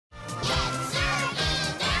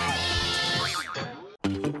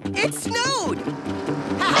It snowed!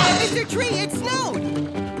 Haha, Mr. Tree, it snowed!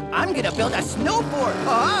 I'm gonna build a snow fort.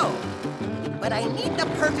 Oh! But I need the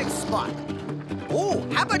perfect spot. Oh,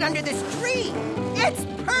 how about under this tree? It's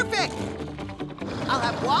perfect! I'll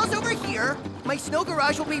have walls over here, my snow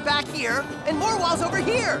garage will be back here, and more walls over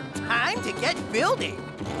here. Time to get building.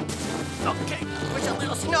 Okay, push a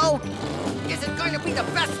little snow. Is it going to be the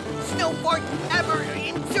best snow fort ever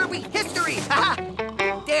in Zerby history?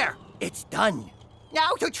 Haha! There, it's done.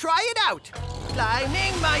 Now to try it out.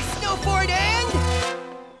 Climbing my snow fort and...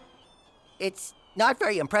 It's not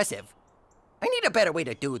very impressive. I need a better way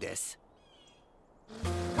to do this.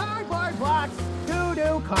 Cardboard box!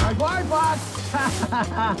 Doo-doo cardboard box!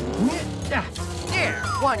 There,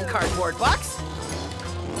 one cardboard box.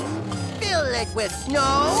 Fill it with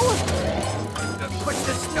snow. Push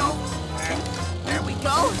the snow. There we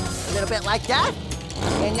go. A little bit like that.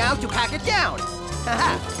 And now to pack it down.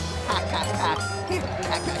 Haha. Pack, pack, pack.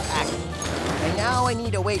 Pack, pack, pack. And now I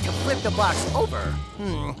need a way to flip the box over.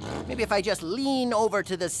 Maybe if I just lean over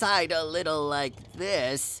to the side a little like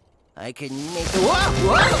this, I can make the... Whoa!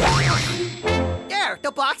 Whoa! There,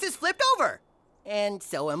 the box is flipped over. And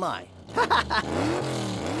so am I.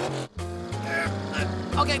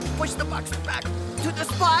 Okay, push the box back to the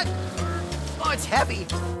spot. Oh, it's heavy.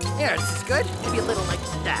 There, this is good. Maybe a little like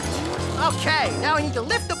that. Okay, now I need to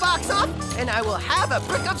lift the box off, and I will have a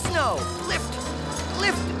brick of snow. Lift,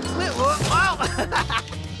 lift, lift. Oh!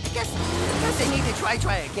 I guess I need to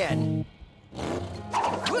try again.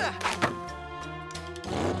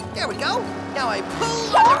 There we go. Now I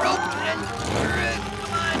pull on the rope and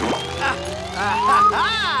come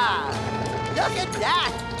on. Look at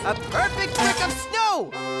that. A perfect brick of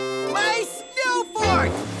snow. My snow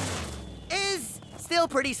fort is still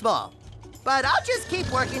pretty small, but I'll just keep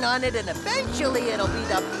working on it and eventually it'll be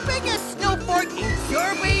the biggest snow fort in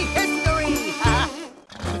Zerby history.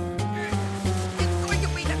 It's going to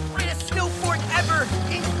be the greatest snow fort ever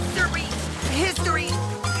in Zerby history.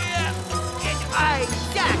 And I,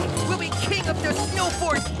 Zack, will be king of the snow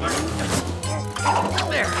fort.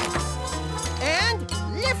 There. And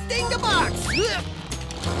lifting the box.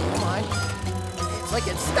 Come on. It's like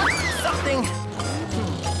it's stuck with something.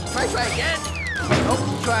 Try again. Oh,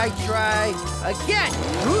 try again.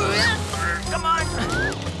 Come on.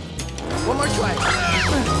 One more try.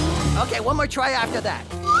 Okay, one more try after that.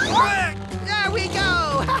 There we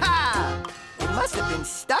go. It must have been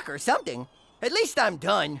stuck or something. At least I'm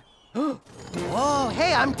done. Whoa,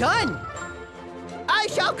 hey, I'm done. I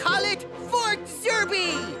shall call it Fort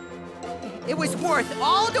Zerby. It was worth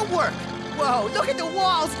all the work. Whoa, look at the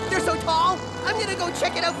walls. They're so tall. I'm gonna go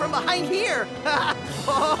check it out from behind here.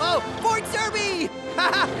 Oh, Fort Zerby!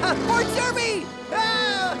 Fort Zerby!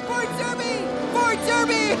 Fort Zerby! Fort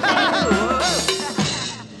Zerby!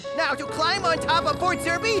 Now to climb on top of Fort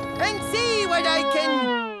Zerby and see what I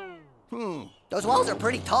can... Those walls are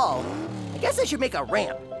pretty tall. I guess I should make a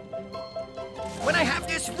ramp. When I have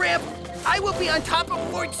this ramp, I will be on top of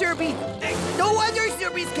Fort Zerby, and no other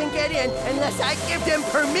Zerbies can get in unless I give them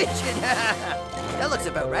permission. That looks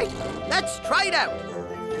about right. Let's try it out.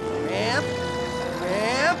 Ramp,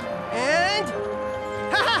 ramp, and...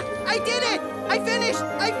 Haha! I did it! I finished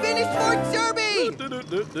Fort Zerby!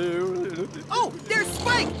 Oh, there's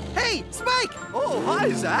Spike! Hey, Spike! Oh,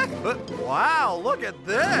 hi, Zack. Wow, look at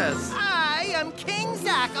this. I am King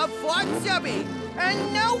Zack of Fort Zerby,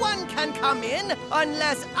 and no one can come in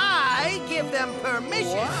unless I give them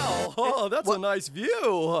permission. Wow, oh, that's a nice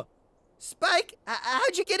view. Spike,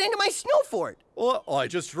 how'd you get into my snow fort? Well, I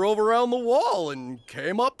just drove around the wall and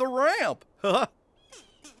came up the ramp.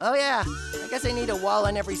 Oh yeah, I guess I need a wall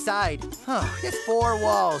on every side. Oh, there's 4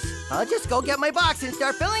 walls. I'll just go get my box and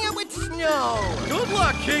start filling it with snow. Good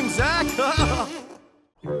luck, King Zack.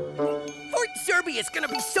 Fort Zerby is gonna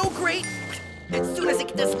be so great as soon as I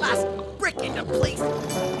get this last brick into place.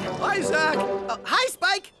 Hi, Zack. Hi,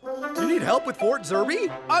 Spike. You need help with Fort Zerby?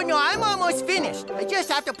 Oh no, I'm almost finished. I just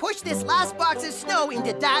have to push this last box of snow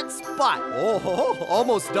into that spot. Oh,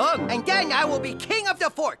 almost done. And then I will be king of the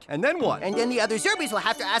fort. And then what? And then the other Zerbies will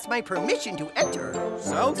have to ask my permission to enter.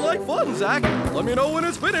 Sounds like fun, Zack. Let me know when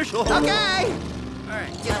it's finished. Okay. All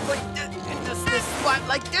right, just put it into this spot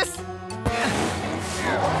like this.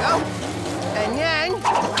 There we go. And then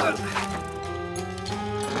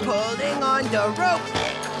pulling on the rope.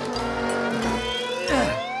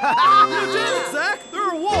 You did it, Zack. There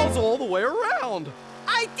are walls all the way around.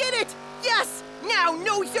 I did it! Yes! Now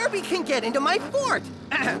no Zerby can get into my fort.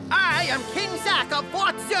 I am King Zack of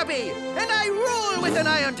Fort Zerby, and I rule with an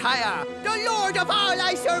iron tire, the lord of all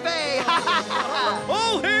I survey.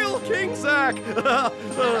 All hail King Zack!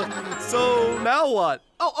 So now what?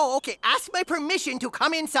 Oh, okay. Ask my permission to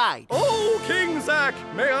come inside. Oh, King Zack,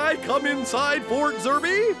 may I come inside Fort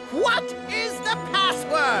Zerby? What is the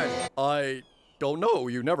password? I don't know.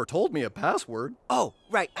 You never told me a password. Oh,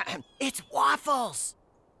 right. It's waffles.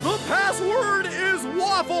 The password is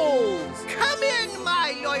waffles! Come in,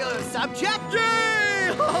 my loyal subject.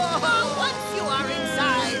 Yay! Once you are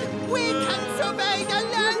inside, we can survey the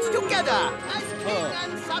lands together as king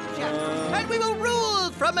and subject, and we will rule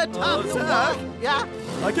from atop the Zack? wall. Yeah?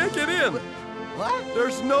 I can't get in. What?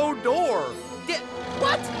 There's no door.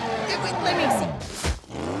 What? Wait, let me see.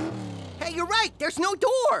 Hey, you're right. There's no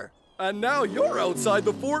door. And now you're outside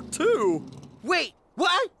the fort, too. Wait,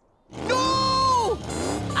 what? No!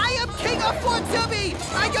 I am king of Fort Zerby!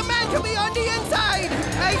 I demand to be on the inside!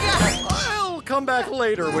 I'll come back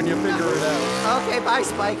later when you figure it out. Okay, bye,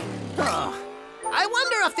 Spike. I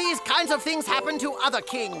wonder if these kinds of things happen to other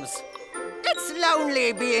kings. It's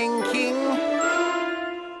lonely being king.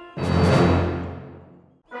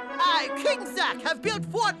 I, King Zack, have built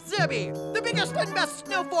Fort Zerby, the biggest and best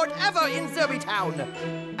snow fort ever in Zerby Town.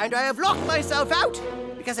 And I have locked myself out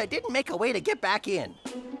because I didn't make a way to get back in.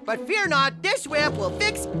 But fear not, this ramp will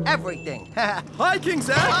fix everything. Hi, King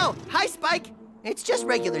Zack. Oh, hi, Spike. It's just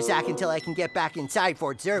regular Zack until I can get back inside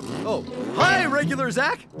Fort Zerby. Oh, hi, regular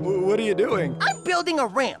Zack. What are you doing? I'm building a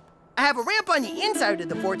ramp. I have a ramp on the inside of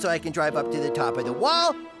the fort so I can drive up to the top of the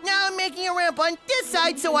wall. Now I'm making a ramp on this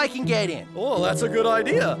side so I can get in. Oh, that's a good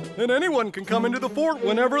idea. And anyone can come into the fort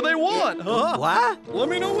whenever they want. Huh? What? Let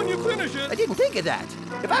me know when you finish I it. didn't think of that.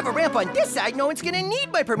 If I have a ramp on this side, no one's gonna need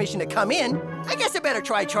my permission to come in. I guess I better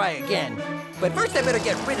try again. But first I better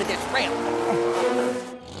get rid of this ramp.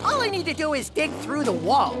 All I need to do is dig through the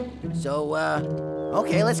wall. So,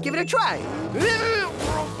 okay, let's give it a try.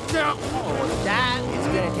 Oh, that is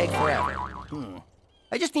gonna take forever.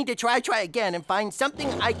 I just need to try again and find something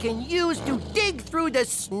I can use to dig through the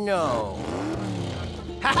snow.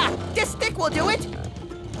 Haha, this stick will do it.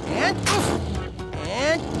 And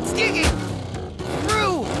digging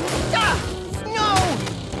through the snow.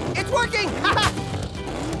 It's working. Haha.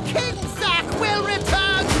 King Zack will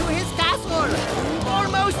return to his castle.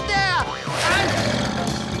 Almost there.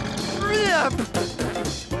 And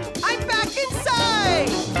I'm back inside.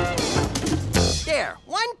 There,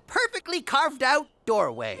 one perfectly carved out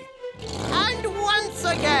doorway. And once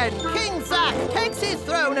again, King Zack takes his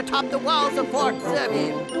throne atop the walls of Fort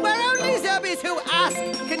Zerby, where only Zerbies who ask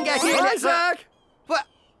can get in. Hi, Zack. What?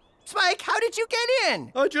 Spike, how did you get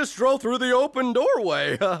in? I just drove through the open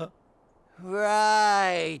doorway.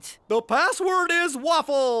 Right. The password is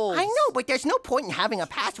waffles. I know, but there's no point in having a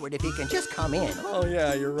password if he can just come in. Oh,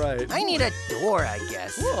 yeah, you're right. I need a door, I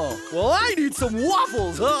guess. Oh, well, I need some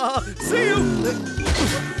waffles. See you.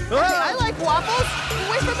 Hey, I like waffles.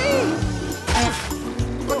 Wait for me.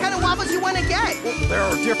 What kind of waffles you want to get? There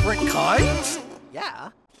are different kinds? Yeah.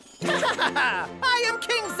 I am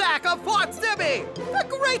King Zack of Fort Zerby, the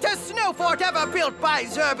greatest snow fort ever built by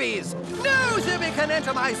Zerbies. No Zerby can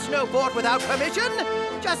enter my snow fort without permission,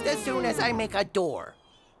 just as soon as I make a door.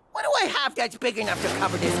 What do I have that's big enough to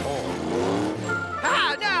cover this hole?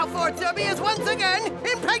 Now Fort Zerby is once again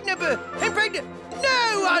impregnable.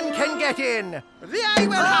 No one can get in. I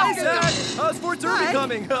will have to... Zack. How's Fort Zerby Hi.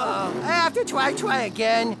 coming? I have to try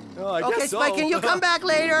again. Oh, I okay, guess so. Spike, can you come back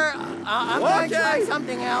later? I'm going to try Okay.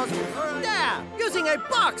 something else. There, using a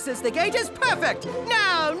box as the gate is perfect.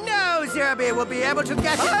 Now, no Zerby will be able to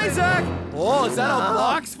get Hi, in. Zack. Oh, is that a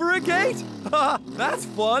box for a gate? That's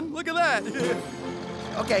fun. Look at that.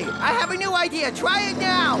 Okay, I have a new idea. Try it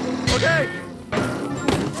now. Okay.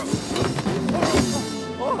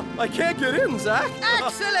 Oh, I can't get in, Zack.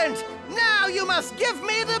 Excellent. Now you must give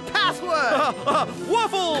me the password.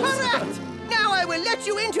 Waffles. Correct. Now I will let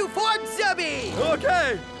you into Fort Zerby.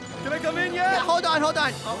 Okay. Can I come in yet? Yeah, hold on.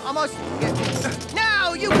 Almost.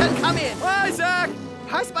 Now you can come in. Hi, Zack.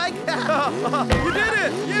 Hi, Spike. You did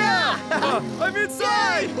it! Yeah! I'm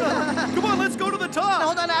inside! Come on, let's go to the top!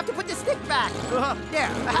 Hold on, I have to put the stick back.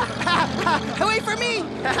 There. Wait for me.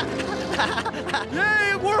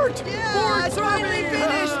 Yay, it worked! Yeah, it's finally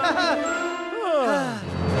finished.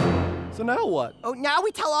 So now what? Oh, now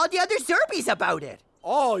we tell all the other Zerbies about it.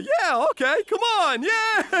 Oh, yeah, okay, come on! Yay!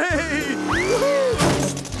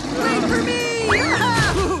 Wait for me.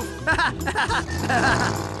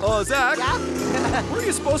 Oh, Zack, Yeah? were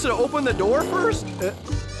you supposed to open the door first?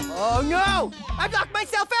 Oh, no. I've locked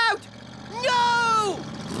myself out. No.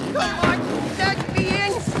 Come on, let me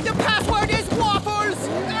in. The password is waffles.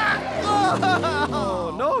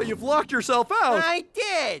 Oh, no, you've locked yourself out. I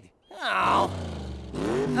did. Oh.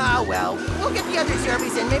 Oh, well, we'll get the other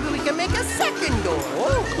Zerbies and maybe we can make a second door.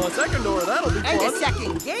 Oh, a second door, that'll be fun. And a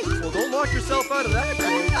second gate. Well, don't lock yourself out of that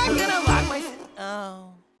gate. I'm gonna lock myself.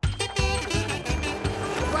 Oh.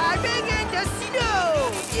 Driving in the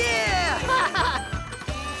snow! Yeah!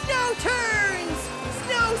 Snow turns!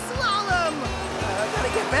 Snow slalom! I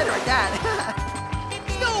gotta get better at that.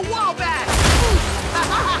 Snow wall back!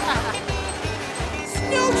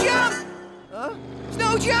 Snow jump! Huh?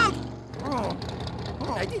 Snow jump!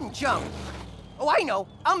 I didn't jump. Oh, I know.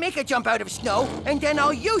 I'll make a jump out of snow, and then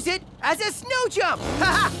I'll use it as a snow jump.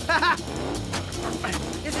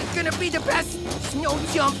 This is gonna be the best snow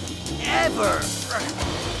jump ever.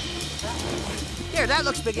 There, that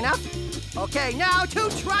looks big enough. Okay, now to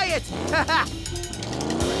try it.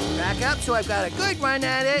 Back up so I've got a good run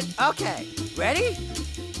at it. Okay, ready?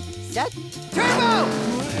 Set, turbo!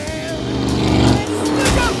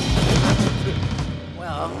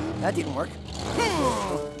 Well, that didn't work.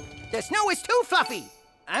 The snow is too fluffy.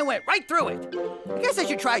 I went right through it. I guess I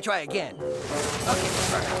should try again. Okay,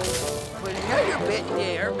 put another bit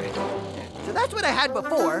there. So that's what I had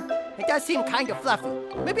before. It does seem kind of fluffy.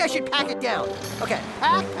 Maybe I should pack it down. Okay,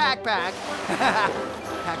 pack. Pack.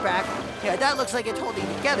 Yeah, that looks like it's holding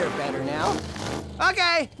together better now.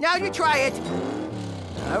 Okay, now you try it.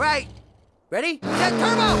 All right, ready? Set,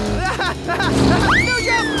 turbo! Snow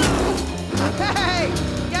jump! Hey,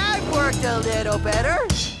 that worked a little better.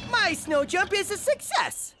 My snow jump is a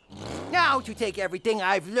success. Now to take everything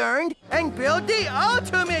I've learned and build the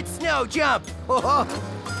ultimate snow jump.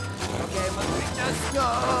 Okay, moving the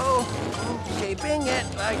snow, shaping it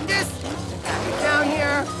like this. Back it down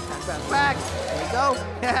here. Back. There we go.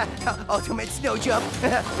 Ultimate snow jump.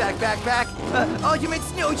 Back. Ultimate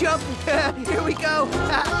snow jump. Here we go.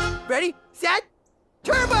 Ready, set,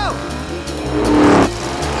 turbo!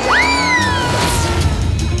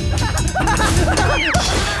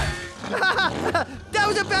 That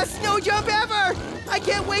was the best snow jump ever! I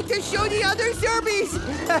can't wait to show the other Zerbies!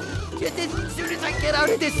 Just as soon as I get out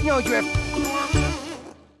of this snowdrift.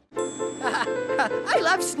 I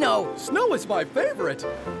love snow. Snow is my favorite.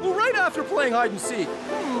 Well, right after playing hide and seek.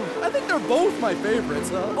 I think they're both my favorites,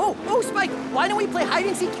 huh? Oh, Spike, why don't we play hide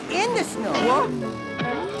and seek in the snow? What?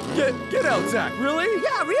 Get out, Zach, really?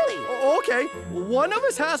 Yeah, really. Okay, one of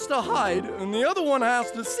us has to hide and the other one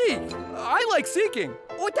has to seek. I like seeking.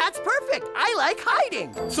 Oh, that's perfect. I like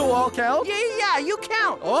hiding. So I'll count? Yeah, you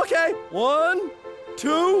count. Okay, 1,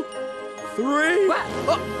 2, 3, What?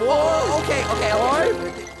 4, Okay.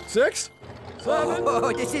 5, 6, 7,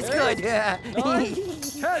 Oh, this is 8, good. 9,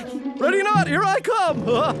 10. Ready or not, here I come.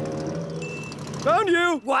 Found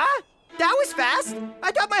you. What? That was fast.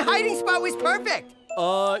 I thought my hiding spot was perfect.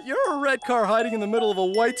 You're a red car hiding in the middle of a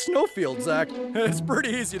white snowfield, Zach. It's pretty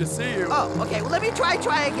easy to see you. Oh, okay. Well, let me try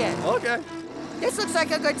again. Okay. This looks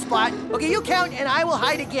like a good spot. Okay, you count and I will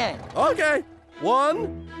hide again. Okay.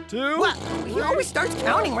 1, 2. What? He always starts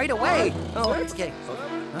counting right away. Oh, okay.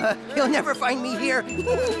 He'll never find me here.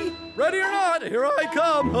 Ready or not, here I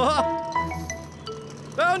come.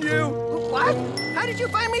 Found you. What? How did you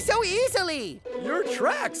find me so easily? Your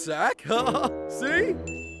tracks, Zach. See?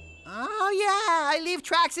 Oh, yeah. I leave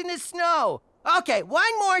tracks in the snow. Okay,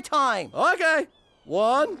 one more time. Okay.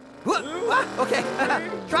 1, 2, Okay.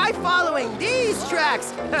 Try following these tracks.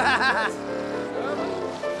 7,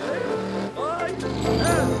 8, 9,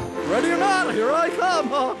 10. Ready or not, here I come.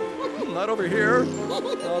 Not over here.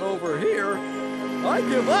 Not over here. I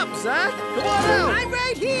give up, Zach. Come on out. I'm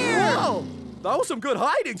right here. Whoa. That was some good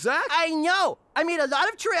hiding, Zach. I know. I made a lot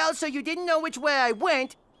of trails so you didn't know which way I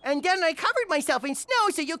went. And then I covered myself in snow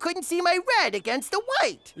so you couldn't see my red against the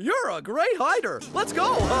white. You're a great hider. Let's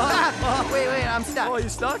go. Wait, I'm stuck. Oh, you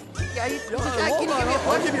stuck? Yeah, Hold can you on, give me a push?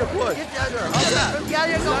 I'll give you a push. Yeah,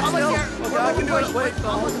 there you go. Almost there. Okay, I can do it. Wait.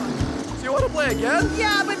 So you want to play again?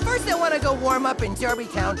 Yeah, but first I want to go warm up in Zerby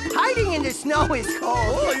Town. Hiding in the snow is cold.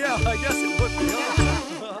 Oh, yeah, I guess it would be.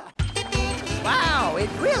 Wow, it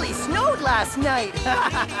really snowed last night.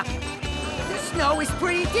 The snow is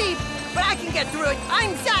pretty deep, but I can get through it.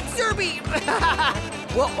 I'm Zack Zerby.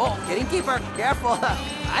 Whoa, getting deeper. Careful.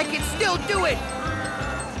 I can still do it.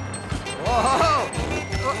 Whoa.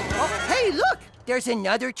 Hey, look. There's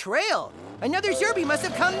another trail. Another Zerby must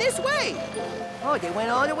have come this way. Oh, they went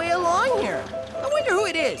all the way along here. I wonder who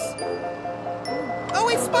it is. Oh,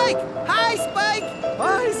 it's Spike. Hi, Spike.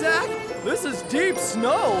 Hi, Zach. This is deep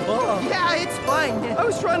snow, huh? Yeah, it's fun. I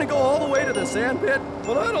was trying to go all the way to the sand pit,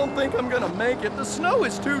 but I don't think I'm gonna make it. The snow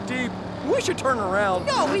is too deep. We should turn around.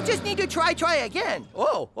 No, we just need to try again.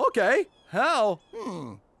 Oh, okay. How?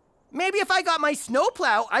 Maybe if I got my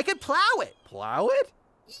snowplow, I could plow it. Plow it?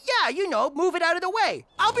 Yeah, you know, move it out of the way.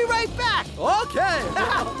 I'll be right back. Okay.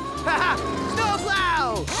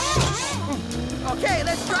 Snowplow! Okay,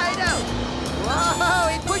 let's try it out. Whoa,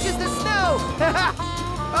 it pushes the snow.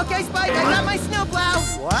 Okay, Spike, I got my snowplow.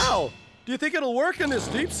 Wow. Do you think it'll work in this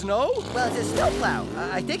deep snow? Well, it's a snowplow.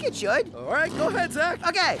 I think it should. All right, go ahead, Zack.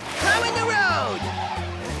 Okay, plowing the road.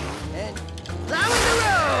 And plowing the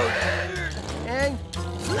road. And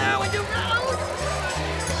plowing the road.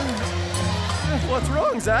 What's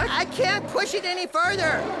wrong, Zack? I can't push it any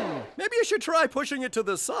further. Maybe you should try pushing it to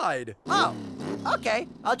the side. Oh, okay.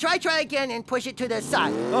 I'll try again and push it to the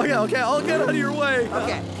side. Okay, I'll get out of your way.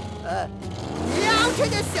 Okay. Now to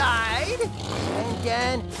the side, and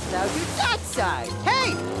then now to that side.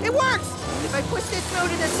 Hey, it works! If I push this snow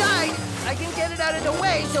to the side, I can get it out of the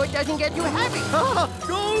way so it doesn't get too heavy.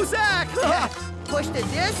 Go, Zack! Push to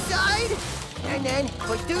this side, and then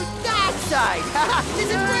push to that side. This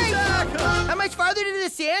is great! How much farther to the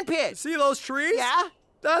sand pit? See those trees? Yeah?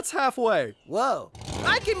 That's halfway. Whoa.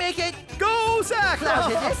 I can make it. Go, Zack! Plow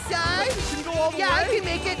to this side. Can you go all the way? Yeah, I can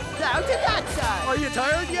make it. Plow to that side. Are you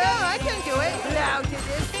tired yet? Yeah, I can do it. Plow to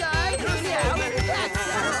this side. Plow to that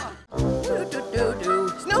side.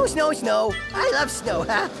 Snow, snow, snow. I love snow,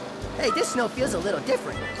 huh? Hey, this snow feels a little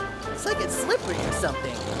different. It's like it's slippery or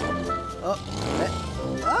something. Oh,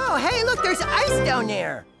 hey, look, there's ice down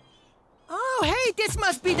there. Oh, hey, this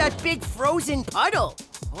must be that big frozen puddle.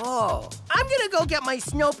 Oh, I'm gonna go get my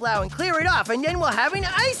snowplow and clear it off, and then we'll have an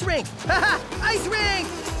ice rink. Ice rink!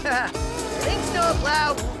 Think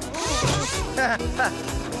snowplow.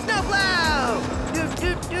 Snowplow!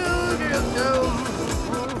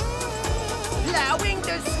 Plowing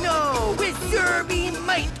the snow with Zerby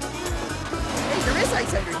might. Hey, there is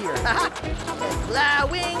ice under here.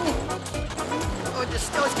 Plowing. Oh, the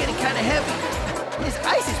snow's getting kind of heavy. This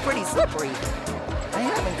ice is pretty slippery. I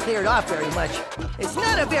haven't cleared off very much. It's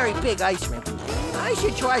not a very big ice rink. I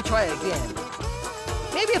should try again.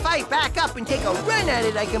 Maybe if I back up and take a run at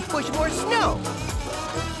it, I can push more snow.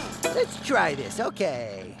 Let's try this,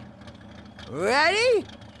 okay. Ready,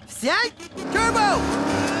 set, turbo!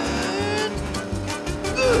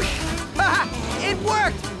 Oosh! Ha! It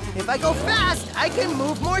worked! If I go fast, I can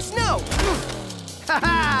move more snow.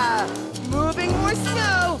 Ha! Moving more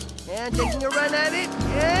snow. And taking a run at it,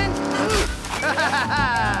 and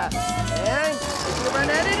and taking a run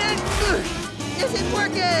at it, and this is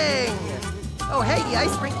working! Oh, hey, the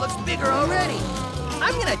ice rink looks bigger already.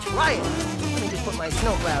 I'm gonna try it. Let me just put my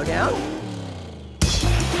snowplow down.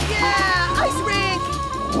 Yeah, ice rink!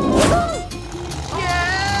 Woo!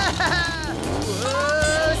 Yeah!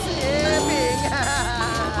 Whoa, slipping!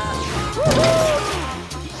 Woo-hoo!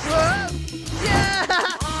 Whoa! Yeah!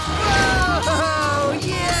 Whoa!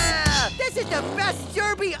 Yeah! This is the best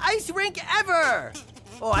Zerby ice rink ever!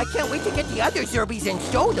 Oh, I can't wait to get the other Zerbies and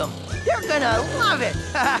show them. They're gonna love it!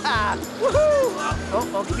 Woohoo!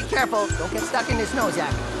 Oh, be careful. Don't get stuck in the snow,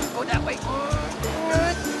 Zack. Go that way.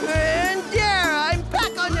 And there, I'm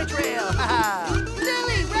back on the trail.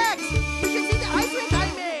 Lily, Rex, you should see the ice rink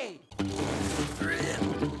I made.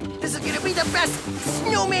 This is gonna be the best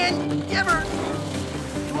snowman ever.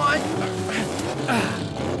 Come on.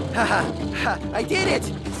 I did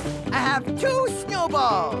it. I have 2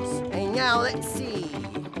 snowballs. And now let's see.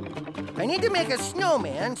 I need to make a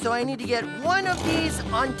snowman, so I need to get one of these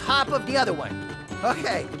on top of the other one.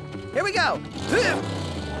 Okay, here we go.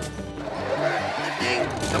 Lifting,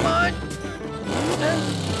 come on.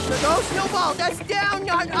 Go, snowball, that's down,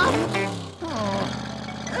 not up.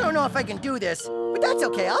 I don't know if I can do this, but that's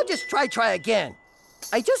okay. I'll just try again.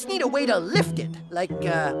 I just need a way to lift it, like,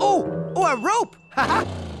 a rope.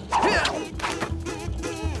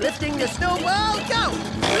 Lifting the snowball, go.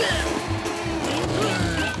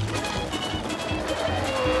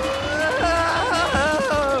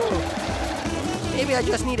 Maybe I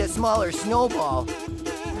just need a smaller snowball.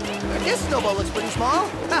 This snowball looks pretty small.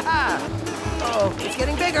 Uh-oh, it's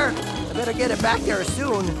getting bigger. I better get it back there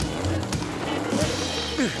soon.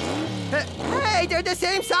 Hey, they're the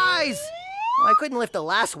same size. Well, I couldn't lift the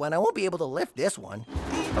last one. I won't be able to lift this one.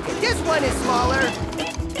 Okay, this one is smaller.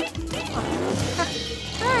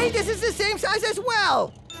 Hey, this is the same size as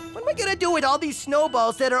well. What am I gonna do with all these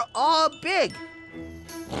snowballs that are all big?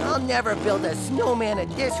 I'll never build a snowman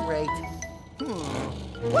at this rate.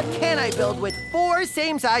 What can I build with 4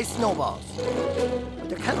 same-size snowballs?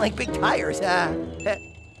 They're kind of like big tires,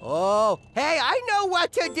 Oh, hey, I know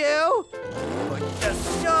what to do. Put the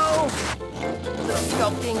snow. Little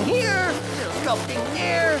sculpting here, little sculpting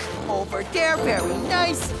there, over there, very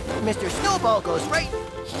nice. Mr. Snowball goes right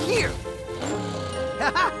here.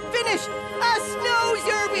 Finished! A snow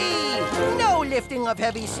Zerby! No lifting of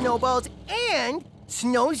heavy snowballs and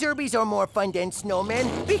Snow Zerbies are more fun than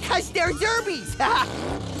snowmen because they're Zerbies.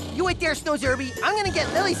 You wait there, Snow Zerby. I'm gonna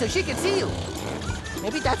get Lily so she can see you.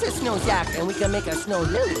 Maybe that's a snow Zack, and we can make a snow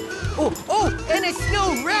Lily. Oh, and a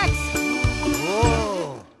snow Rex.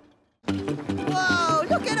 Whoa. Whoa,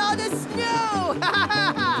 look at all the snow.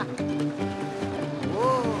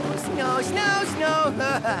 Whoa, snow, snow, snow.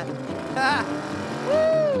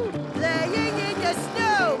 Woo! Playing in the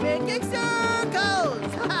snow, making circles.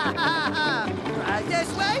 Drive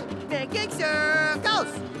this way, making circles.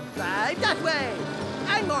 Drive that way,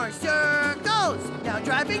 and more circles. Now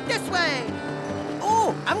driving this way.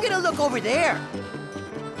 Oh, I'm gonna look over there.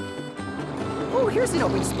 Oh, here's an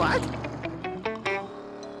open spot.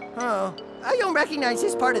 Oh, I don't recognize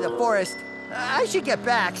this part of the forest. I should get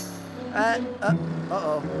back.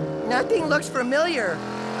 Uh-oh. Nothing looks familiar.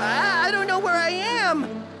 I don't know where I am.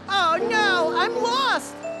 Oh, no, I'm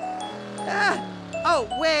lost. Oh,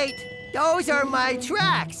 wait. Those are my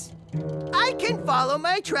tracks. I can follow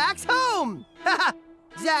my tracks home.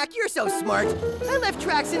 Zack, you're so smart. I left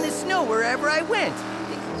tracks in the snow wherever I went.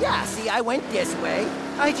 Yeah, see, I went this way.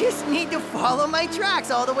 I just need to follow my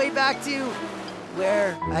tracks all the way back to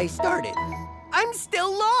where I started. I'm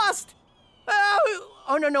still lost.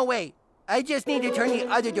 Oh, no, wait. I just need to turn the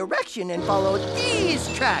other direction and follow these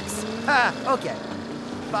tracks. Okay.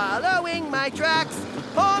 Following my tracks,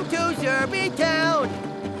 home to Zerby Town.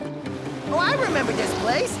 Oh, I remember this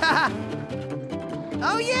place.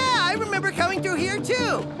 Oh, yeah, I remember coming through here,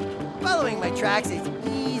 too. Following my tracks is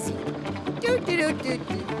easy.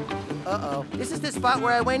 Uh-oh, this is the spot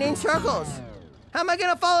where I went in circles. How am I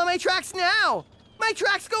gonna follow my tracks now? My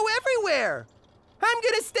tracks go everywhere. I'm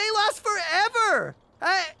gonna stay lost forever.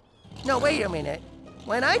 No, wait a minute.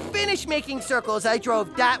 When I finished making circles, I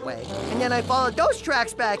drove that way, and then I followed those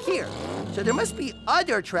tracks back here. So there must be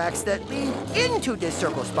other tracks that lead into this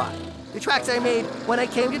circle spot. The tracks I made when I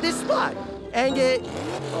came to this spot. And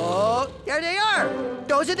oh, there they are.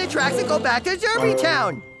 Those are the tracks that go back to Zerby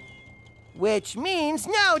Town. Which means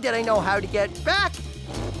now that I know how to get back,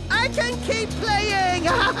 I can keep playing.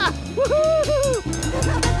 Woohoo!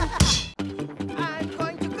 I'm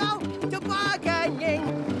going to go tobogganing,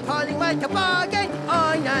 calling my toboggan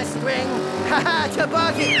on a string.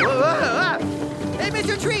 Toboggan. Hey,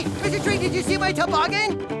 Mr. Tree, did you see my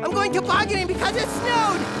toboggan? I'm going tobogganing because it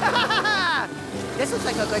snowed. This looks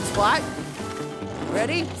like a good spot.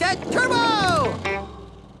 Ready, set, turbo!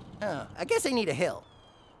 Oh, I guess I need a hill.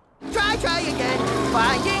 Try again.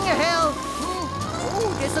 Finding a hill.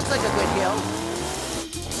 Ooh, this looks like a good hill.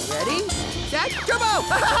 Ready, set, turbo!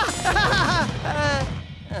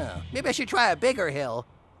 Oh, maybe I should try a bigger hill.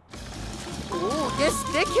 Ooh, this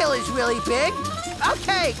stick hill is really big.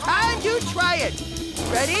 Okay, time to try it.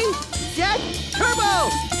 Ready, set, turbo!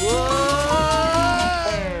 Whoa!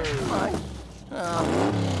 Come on. Oh.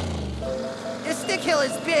 This stick hill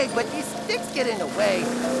is big, but these sticks get in the way.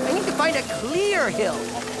 I need to find a clear hill.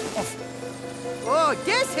 Oh,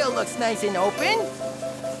 this hill looks nice and open.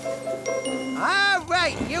 All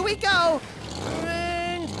right, here we go.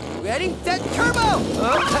 And ready, set, turbo.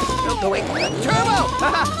 Oh, wait, turbo.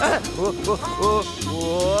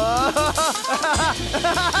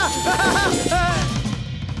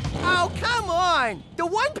 Oh, come on. The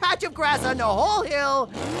one patch of grass on the whole hill.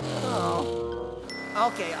 Oh.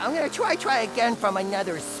 Okay, I'm gonna try again from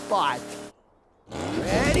another spot.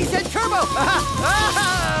 Ready, set, turbo!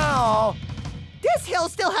 Oh! This hill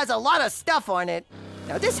still has a lot of stuff on it.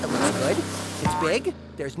 Now this hill looks good. It's big,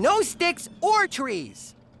 there's no sticks or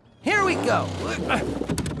trees. Here we go.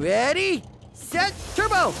 Ready, set,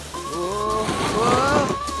 turbo!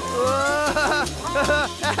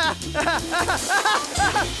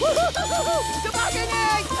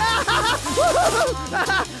 Tobogganing!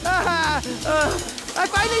 I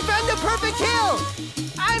finally found the perfect hill!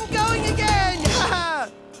 I'm going again!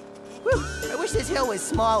 I wish this hill was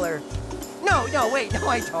smaller. No, wait, no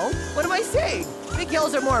I don't. What am I saying? Big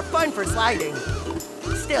hills are more fun for sliding.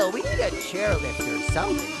 Still, we need a chairlift or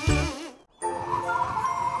something.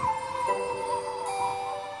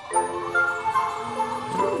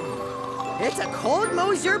 It's a cold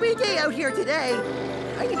Zerby day out here today.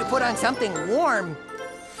 I need to put on something warm.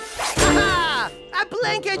 Ha! A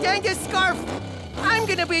blanket and a scarf! I'm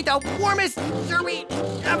gonna be the warmest Zerby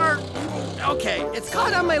ever! Okay, it's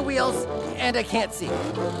caught on my wheels, and I can't see.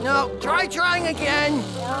 No, trying again.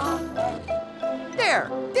 There,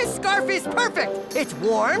 this scarf is perfect. It's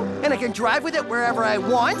warm, and I can drive with it wherever I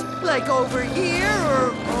want, like over here,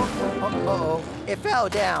 or... Uh-oh, it fell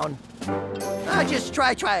down. I'll just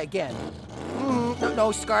try again.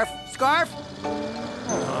 No, scarf.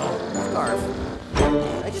 Oh, scarf.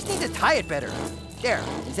 I just need to tie it better. There,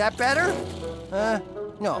 is that better?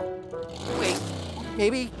 No. Wait,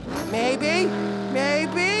 maybe?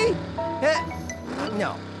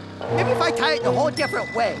 No. Maybe if I tie it in a whole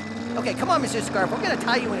different way. Okay, come on, Mr. Scarf, we're gonna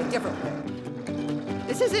tie you in a different way.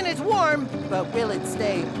 This isn't as warm, but will it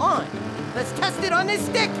stay on? Let's test it on this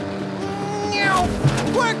stick.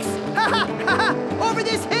 Works! Ha ha ha! Over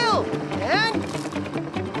this hill! And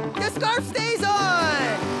the scarf stays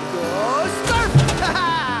on! Go scarf! Ha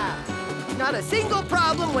ha! Not a single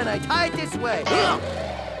problem when I tie it this way.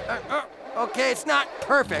 Okay, it's not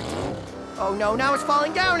perfect. Oh no, now it's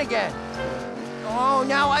falling down again. Oh,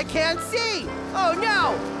 now I can't see. Oh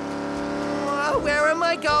no! Where am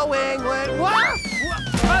I going?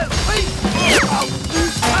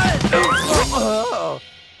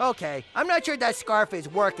 Okay, I'm not sure that scarf is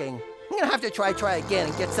working. I'm gonna have to try again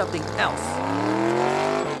and get something else.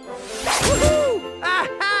 Woohoo! A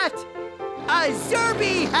hat! A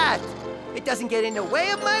Zerby hat! It doesn't get in the way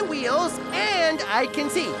of my wheels, and I can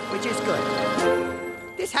see, which is good.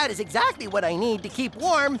 This hat is exactly what I need to keep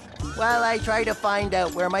warm while I try to find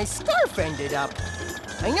out where my scarf ended up.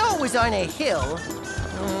 I know it was on a hill.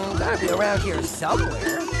 Gotta be around here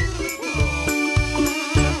somewhere.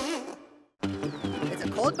 It's a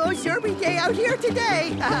cold most Zerby day out here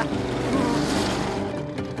today.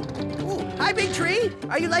 Ooh, hi, big tree.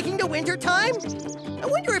 Are you liking the winter time? I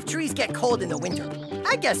wonder if trees get cold in the winter.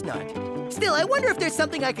 I guess not. Still, I wonder if there's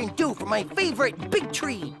something I can do for my favorite big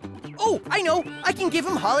tree. Oh, I know. I can give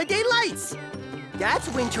him holiday lights. That's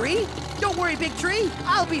wintry. Don't worry, big tree.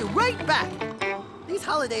 I'll be right back. These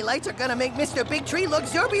holiday lights are gonna make Mr. Big Tree look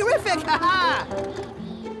Zerby-rific, ha-ha!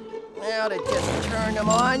 Now to just turn them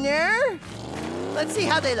on there. Let's see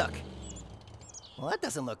how they look. Well, that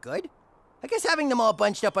doesn't look good. I guess having them all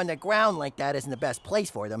bunched up on the ground like that isn't the best place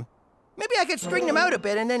for them. Maybe I could string them out a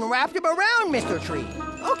bit and then wrap them around Mr. Tree.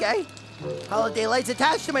 Okay. Holiday lights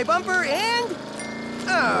attached to my bumper and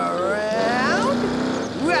around.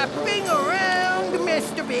 Wrapping around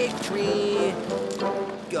Mr. Big Tree.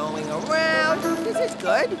 Going around. This is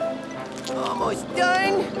good. Almost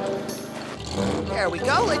done. There we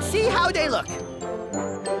go. Let's see how they look.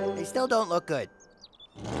 They still don't look good.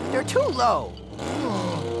 They're too low.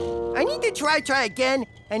 I need to try again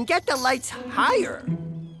and get the lights higher.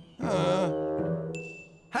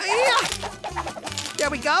 Hi-ya! There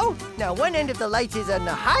we go. Now one end of the lights is on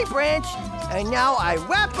the high branch, and now I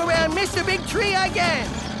wrap around Mr. Big Tree again.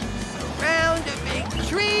 Around the big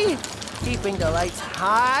tree. Keeping the lights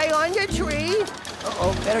high on the tree.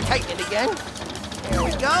 Uh-oh, better tighten it again. There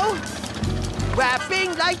we go.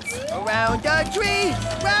 Wrapping lights around the tree.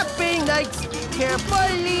 Wrapping lights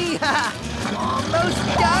carefully. Almost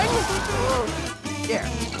done. There.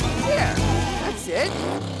 That's it.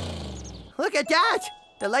 Look at that.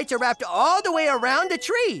 The lights are wrapped all the way around the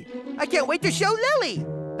tree. I can't wait to show Lily.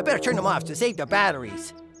 I better turn them off to save the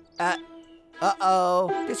batteries.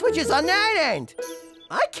 Uh-oh. The switch is on that end.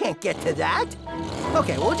 I can't get to that.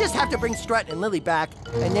 Okay, we'll just have to bring Strut and Lily back,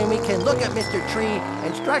 and then we can look at Mr. Tree,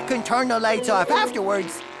 and Strut can turn the lights off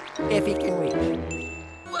afterwards, if he can reach.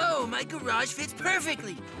 Whoa, my garage fits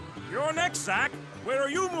perfectly. You're next, Zack. Where are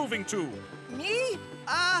you moving to? Me?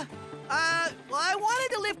 Well, I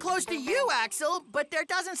wanted to live close to you, Axel, but there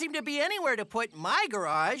doesn't seem to be anywhere to put my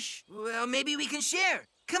garage. Well, maybe we can share.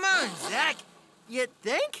 Come on, Zack. You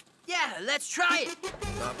think? Yeah, let's try it.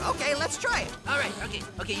 Okay, let's try it. All right, okay,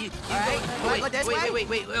 you All right, go. this way?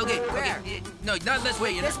 Wait, okay. Where? Okay. No, not this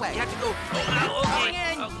way. This way. You have to go. Going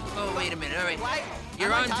in. Oh, wait a minute, all right. What?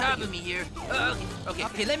 You're I'm on top of me here.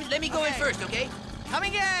 Okay, let me go in first, okay?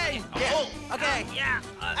 Coming in. Okay. Yeah.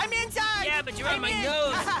 I'm inside. Yeah, but you're on my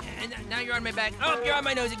nose. And now you're on my back. Oh, you're on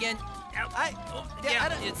my nose again.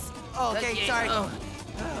 It's... Okay, sorry.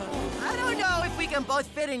 I don't know if we can both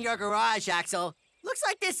fit in your garage, Axel. Looks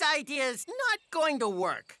like this idea is not going to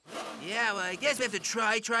work. Yeah, well, I guess we have to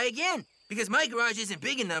try again. Because my garage isn't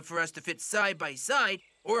big enough for us to fit side by side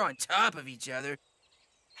or on top of each other.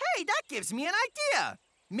 Hey, that gives me an idea.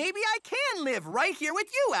 Maybe I can live right here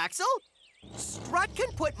with you, Axel. Strut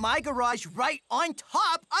can put my garage right on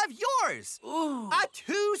top of yours. Ooh. A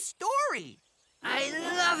 2-story. I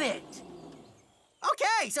love it.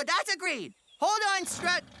 Okay, so that's agreed. Hold on,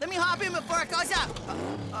 Strut. Let me hop in before it goes up.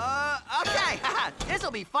 Okay.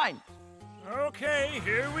 This'll be fun. Okay,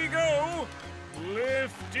 here we go.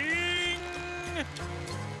 Lifting.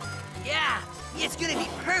 Yeah, it's gonna be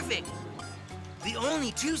perfect. The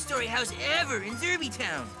only 2-story house ever in Zerby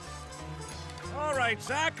Town. All right,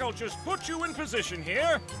 Zack, I'll just put you in position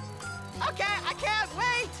here. Okay, I can't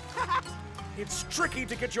wait. It's tricky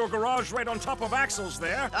to get your garage right on top of Axel's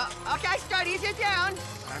there. Okay, Strut, ease it down.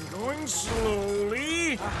 I'm going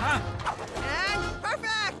slowly. And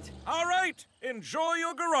perfect. All right. right. Enjoy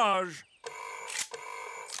your garage.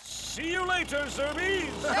 See you later, Zerbies.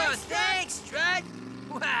 Oh, thanks, Strut.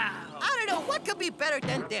 Wow. I don't know what could be better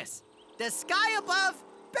than this. The sky above,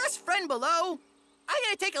 best friend below. I'm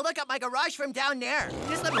gonna take a look at my garage from down there.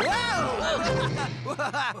 Just let me.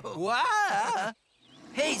 Whoa! Wow!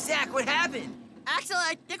 Hey, Zack, what happened? Axel,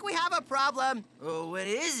 I think we have a problem. Oh, what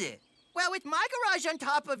is it? Well, with my garage on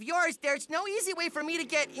top of yours, there's no easy way for me to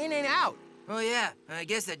get in and out. Oh, yeah, I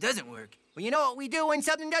guess that doesn't work. Well, you know what we do when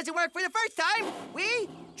something doesn't work for the first time? We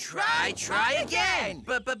Try again.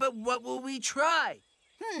 But what will we try?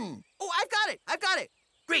 Oh, I've got it.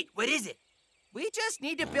 Great, what is it? We just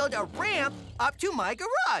need to build a ramp up to my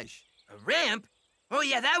garage. A ramp? Oh,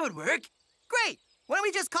 yeah, that would work. Great. Why don't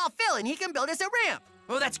we just call Phil and he can build us a ramp?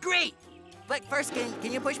 Oh, that's great. But first,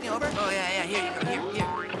 can you push me over? Oh, yeah, here you go, here.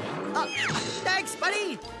 Oh, thanks,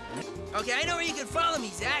 buddy. Okay, I know where you can follow me,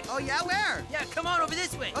 Zack. Oh, yeah, where? Yeah, come on over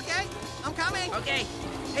this way. Okay, I'm coming. Okay.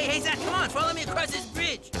 Hey, Zack, come on, follow me across this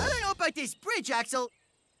bridge. I don't know about this bridge, Axel.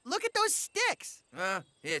 Look at those sticks.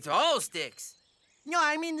 It's all sticks. No,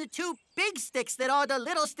 I mean the two big sticks that all the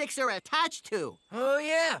little sticks are attached to. Oh,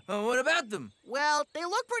 yeah. What about them? Well, they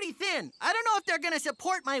look pretty thin. I don't know if they're gonna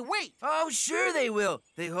support my weight. Oh, sure they will.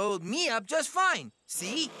 They hold me up just fine.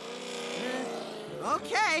 See?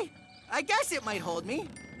 Okay. I guess it might hold me.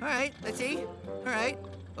 All right, let's see. All right.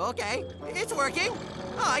 Okay, it's working.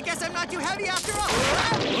 Oh, I guess I'm not too heavy after all.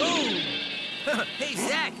 Whoa! Hey,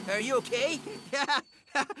 Zack, are you okay? Yeah,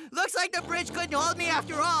 looks like the bridge couldn't hold me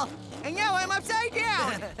after all. And now I'm upside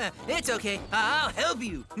down. It's okay. I'll help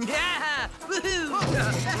you. Yeah! Woohoo!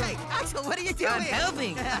 Hey, Axel, what are you doing? I'm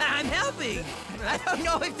helping. I'm helping. I don't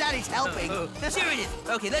know if that is helping. Sure it is.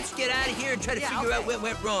 Okay, let's get out of here and try to figure out what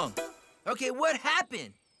went wrong. Okay, what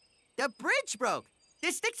happened? The bridge broke.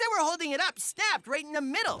 The sticks that were holding it up snapped right in the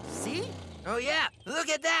middle. See? Oh, yeah. Look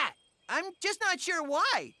at that. I'm just not sure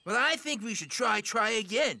why. Well, I think we should try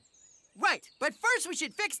again. Right, but first we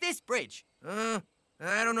should fix this bridge. I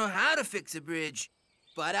don't know how to fix a bridge.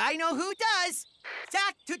 But I know who does.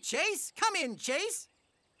 Zack to Chase. Come in, Chase.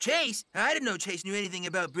 Chase? I didn't know Chase knew anything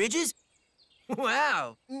about bridges.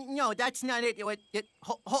 Wow. No, that's not it.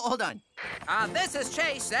 Hold on. This is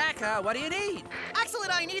Chase, Zack. What do you need? Axel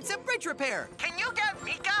and I need some bridge repair. Can you get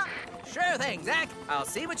Mika? Sure thing, Zack. I'll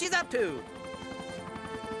see what she's up to.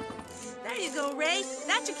 There you go, Ray.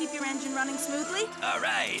 That should keep your engine running smoothly. All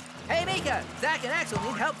right. Hey, Mika. Zack and Axel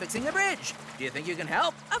need help fixing the bridge. Do you think you can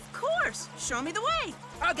help? Of course. Show me the way.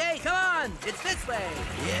 Okay, come on. It's this way.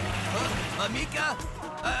 Yeah. Mika?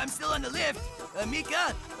 I'm still on the lift.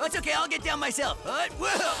 Mika? Oh, it's okay. I'll get down myself.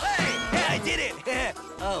 Whoa! Hey! Yeah, I did it.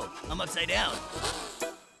 Oh, I'm upside down.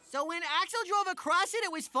 So when Axel drove across it,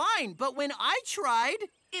 it was fine. But when I tried...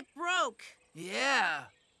 It broke. Yeah.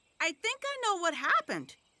 I think I know what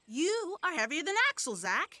happened. You are heavier than Axel,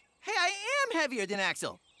 Zack. Hey, I am heavier than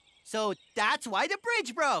Axel. So that's why the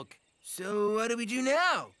bridge broke. So what do we do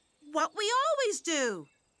now? What we always do.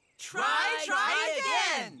 Try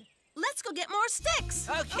again. Let's go get more sticks.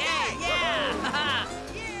 Okay, yeah.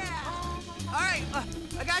 Yeah. All right,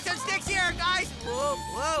 I got some sticks here, guys.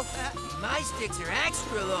 Whoa. My sticks are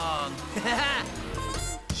extra long.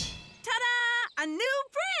 Ta-da! A new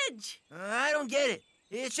bridge. I don't get it.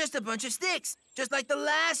 It's just a bunch of sticks, just like the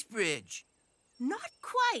last bridge. Not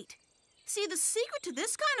quite. See, the secret to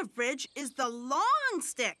this kind of bridge is the long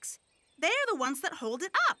sticks. They're the ones that hold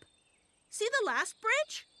it up. See the last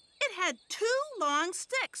bridge? It had 2 long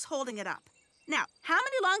sticks holding it up. Now, how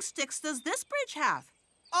many long sticks does this bridge have?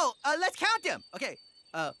 Oh, let's count them. Okay,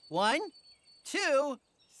 1, 2,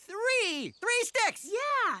 3. 3 sticks.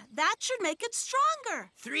 Yeah, that should make it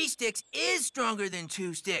stronger. 3 sticks is stronger than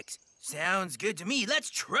 2 sticks. Sounds good to me. Let's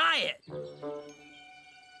try it.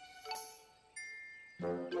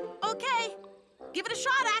 Okay, give it a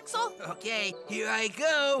shot, Axel. Okay, here I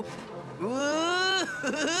go.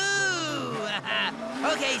 Woo-hoo-hoo!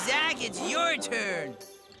 Okay, Zack, it's your turn.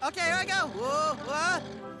 Okay, here I go. Whoa.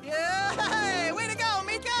 Yeah, hey, way to go,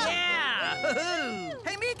 Mika. Yeah! Hoo-hoo!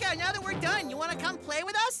 Hey, Mika, now that we're done, you want to come play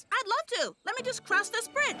with us? I'd love to. Let me just cross this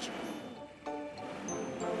bridge.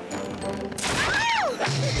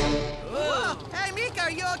 Whoa. Hey, Mika,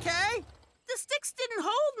 are you okay? The sticks didn't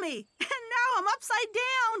hold me, and now I'm upside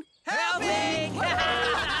down. Helping!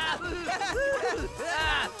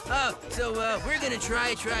 So we're gonna try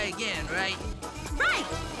again, right? Right.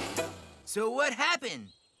 So what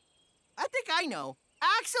happened? I think I know.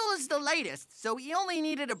 Axel is the latest, so he only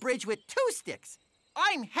needed a bridge with 2 sticks.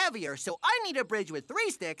 I'm heavier, so I need a bridge with 3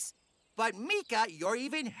 sticks. But Mika, you're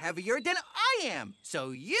even heavier than I am,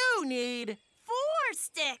 so you need... 4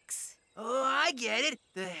 sticks. Oh, I I get it.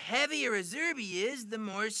 The heavier a Zerby is, the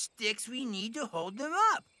more sticks we need to hold them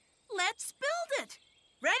up. Let's build it.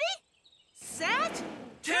 Ready? Set.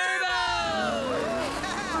 Turbo!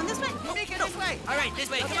 On this way. Make it this way. All right, this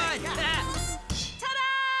way. Come on.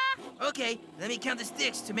 Ta-da! Okay, let me count the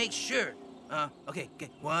sticks to make sure. Okay.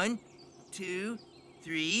 1, 2,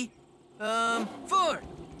 3, 4.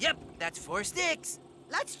 Yep, that's 4 sticks.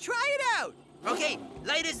 Let's try it out. Okay,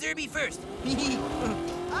 light a Zerby first.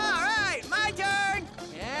 All right, my turn.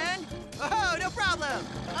 And, oh, no problem.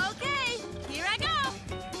 Okay, here I go.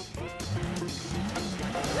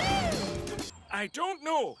 Woo! I don't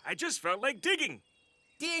know. I just felt like digging.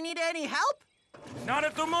 Do you need any help? Not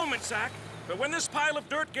at the moment, Zack. But when this pile of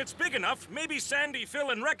dirt gets big enough, maybe Sandy,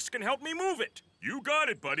 Phil, and Rex can help me move it. You got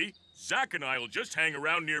it, buddy. Zack and I will just hang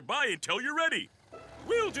around nearby until you're ready.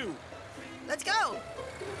 Will do. Let's go.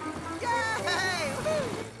 Yay! Woo!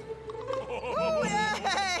 Woo, yay!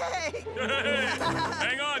 Hey,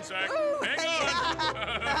 hang on, Zack. Hang on.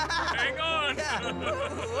 Hang on.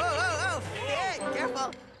 Whoa. Yeah,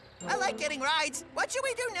 careful. I like getting rides. What should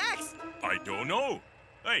we do next? I don't know.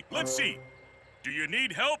 Hey, let's see. Do you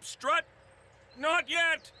need help, Strut? Not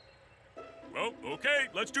yet. Well, okay,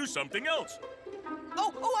 let's do something else.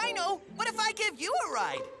 Oh, I know. What if I give you a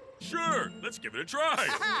ride? Sure, let's give it a try.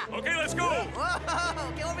 Aha. Okay, let's go.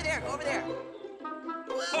 Whoa, get over there,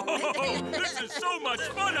 Oh, this is so much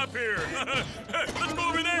fun up here. Let's go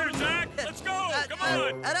over there, Zack. Let's go. Come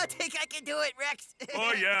on. I don't think I can do it, Rex.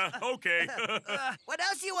 Oh, yeah, okay. What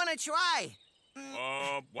else do you want to try?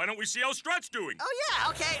 Why don't we see how Strut's doing? Oh, yeah,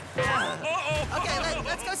 okay. Uh-oh. Okay,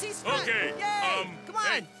 let's go see Strut. Okay. Yay! Come on.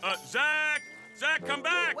 Hey, Zack, come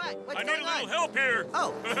back. What? What's I need going a little on? help here.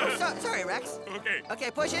 Oh, sorry, Rex. Okay. Okay,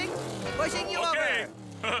 pushing you Okay.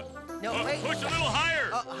 over. No, wait. Push a little higher.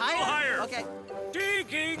 Oh, higher? A little higher. Okay.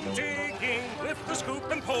 Digging, lift the scoop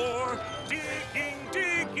and pour.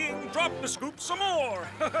 Digging, drop the scoop some more.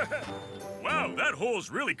 Wow, that hole's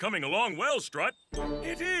really coming along well, Strut.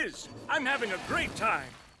 It is. I'm having a great time.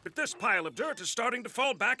 But this pile of dirt is starting to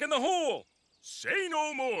fall back in the hole. Say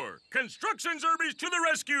no more. Construction Zerbies to the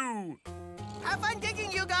rescue. Have fun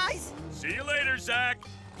digging, you guys. See you later, Zack.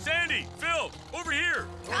 Sandy, Phil, over here.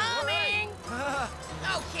 Coming!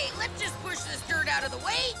 Okay, let's just push this dirt out of the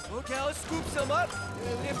way. Okay, I'll scoop some up.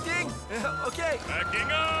 Lifting. Okay.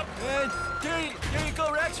 Backing up. And there you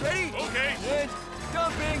go, Rex. Ready? Okay. And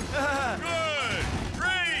dumping. Good.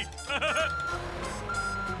 Great.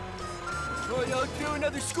 I'll do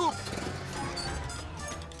another scoop.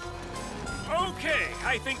 Okay,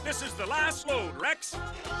 I think this is the last load, Rex.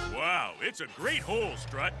 Wow, it's a great hole,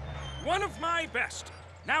 Strut. One of my best.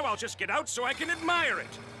 Now I'll just get out so I can admire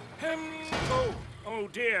it. Oh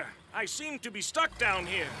dear. I seem to be stuck down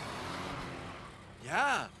here.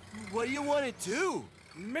 Yeah. What do you want to do?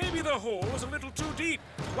 Maybe the hole was a little too deep.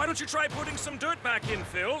 Why don't you try putting some dirt back in,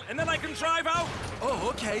 Phil, and then I can drive out? Oh,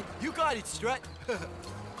 okay. You got it, Strut.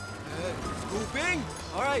 Scooping.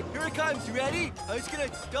 All right, here it comes. You ready? I'm just gonna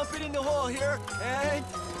dump it in the hole here. And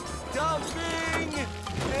dumping.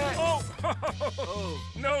 And... Oh,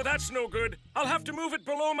 no, that's no good. I'll have to move it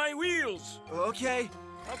below my wheels. Okay.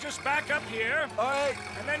 I'll just back up here. All right.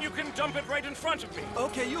 And then you can dump it right in front of me.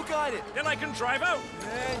 Okay, you got it. Then I can drive out.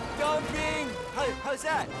 And dumping. How's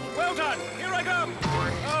that? Well done. Here I come.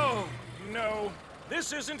 Oh, no.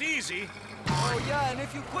 This isn't easy. Oh, yeah, and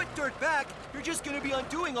if you put dirt back, you're just gonna be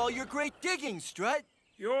undoing all your great digging, Strut.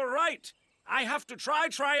 You're right. I have to try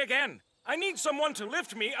again. I need someone to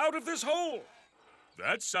lift me out of this hole.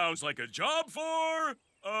 That sounds like a job for,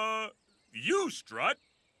 you, Strut.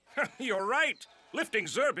 You're right. Lifting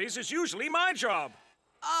Zerbies is usually my job.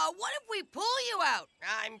 What if we pull you out?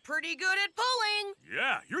 I'm pretty good at pulling.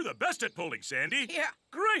 Yeah, you're the best at pulling, Sandy. Yeah.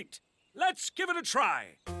 Great. Let's give it a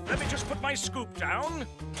try. Let me just put my scoop down.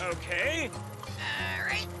 Okay. All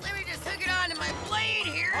right, let me just hook it onto my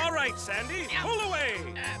blade here. All right, Sandy. Yeah. Pull away.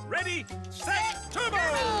 Ready, set, turbo!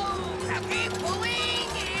 Okay, pulling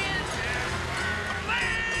and...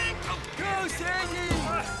 bang! Go, Sandy!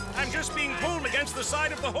 I'm just being pulled against the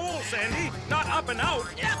side of the hole, Sandy. Not up and out.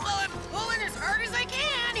 Yeah, well, I'm pulling as hard as I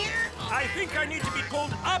can here. I think I need to be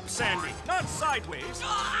pulled up, Sandy, not sideways.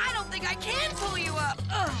 Oh, I don't think I can pull you up.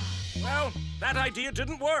 Ugh. Well, that idea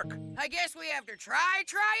didn't work. I guess we have to try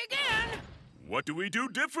again. What do we do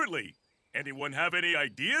differently? Anyone have any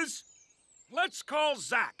ideas? Let's call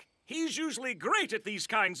Zack. He's usually great at these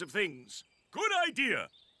kinds of things. Good idea.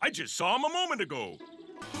 I just saw him a moment ago.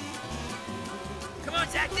 Come on,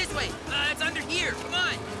 Zack, this way. It's under here. Come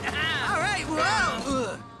on. All right,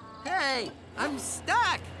 whoa! Hey, I'm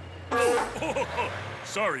stuck.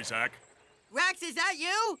 Sorry, Zack. Rex, is that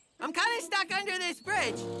you? I'm kind of stuck under this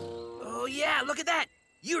bridge. Oh, yeah, look at that.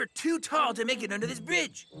 You're too tall to make it under this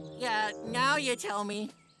bridge. Yeah, now you tell me.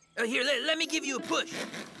 Here, let me give you a push.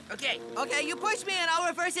 Okay. Okay, you push me and I'll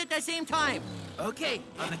reverse it at the same time. Okay,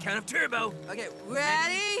 on the count of turbo. Okay,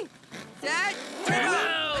 ready, set, turbo!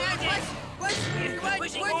 Turbo! Okay, push, push,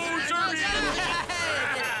 Pushing. push. Oh, Zerby!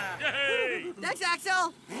 Yay! Yay! Thanks,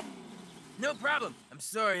 Axel. No problem. I'm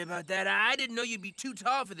sorry about that. I didn't know you'd be too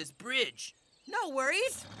tall for this bridge. No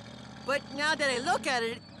worries. But now that I look at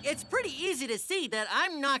it, it's pretty easy to see that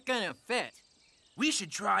I'm not gonna fit. We should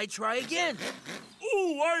try again.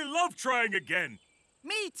 Ooh, I love trying again.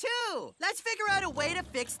 Me too. Let's figure out a way to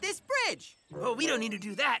fix this bridge. Oh, we don't need to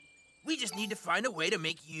do that. We just need to find a way to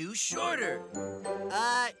make you shorter.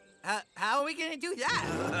 How are we gonna do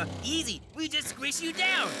that? Easy. We just squish you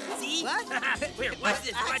down. See? What? Here, watch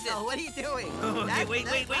this. Watch this. Axel, what are you doing? Okay, That's- wait.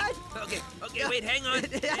 what? Okay, wait, hang on.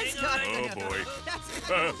 That's Hang not on. Oh, boy. That's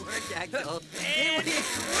not gonna work, Axel. And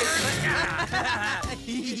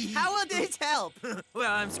How will this help?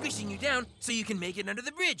 well, I'm squishing you down so you can make it under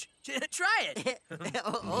the bridge. Try it.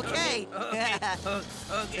 Okay.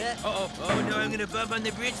 Okay. Oh, no, I'm gonna bump on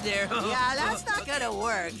the bridge there. Yeah, that's not gonna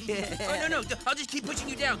work. Oh, no. I'll just keep pushing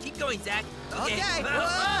you down. Keep going, Zach. Okay.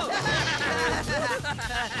 Oh,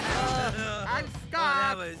 I'm oh,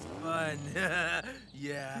 that stuck. was fun.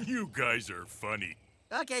 Yeah. You guys are funny.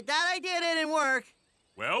 Okay, that idea didn't work.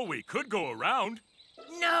 Well, we could go around.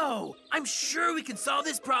 No! I'm sure we can solve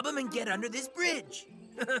this problem and get under this bridge.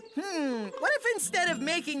 What if instead of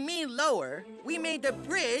making me lower, we made the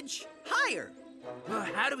bridge higher? Well,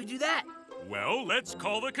 how do we do that? Well, let's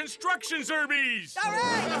call the construction Zerbies. All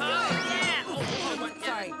right, Yeah!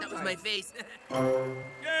 Sorry, That was my face.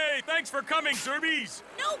 Yay, thanks for coming, Zerbies.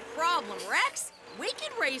 No problem, Rex. We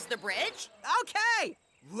can raise the bridge. Okay,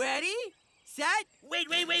 ready, set,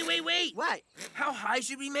 Wait. what? How high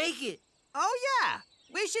should we make it? Oh yeah,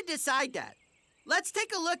 we should decide that. Let's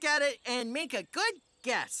take a look at it and make a good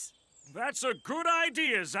guess. That's a good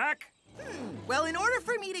idea, Zack. Well, in order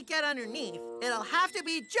for me to get underneath, it'll have to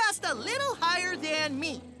be just a little higher than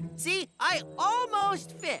me. See, I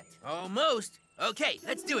almost fit. Almost. Okay,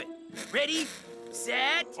 let's do it. Ready,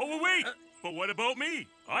 set. Oh, wait. But what about me?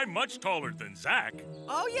 I'm much taller than Zack.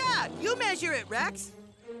 Oh yeah, you measure it, Rex.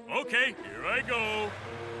 Okay, here I go.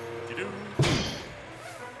 Doo-doo.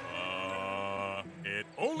 It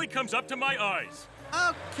only comes up to my eyes.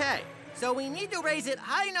 Okay, so we need to raise it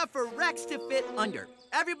high enough for Rex to fit under.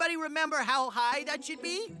 Everybody remember how high that should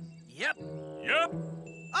be? Yep. Yep.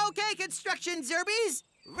 Okay, construction Zerbies,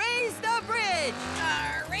 raise the bridge!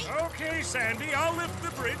 All right. Okay, Sandy, I'll lift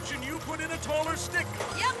the bridge and you put in a taller stick.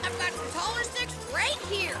 Yep, I've got some taller sticks right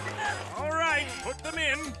here. All right, put them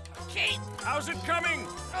in. Okay. How's it coming?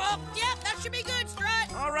 Oh, yep, that should be good,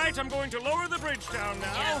 Strut. All right, I'm going to lower the bridge down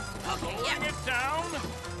now. Yeah, okay, Lowering yeah. it down.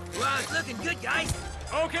 Well, it's looking good, guys.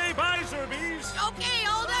 Okay, bye, Zerbies. Okay,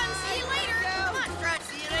 all done. See you later. Come on, Strut.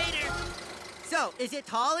 See you later. So, is it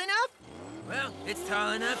tall enough? Well, it's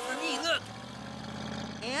tall enough for me. Look.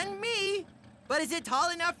 And me. But is it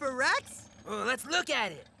tall enough for Rex? Well, let's look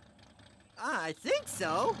at it. I think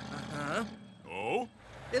so. Huh? Oh?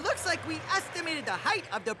 It looks like we estimated the height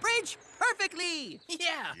of the bridge perfectly.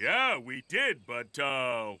 Yeah. Yeah, we did, but,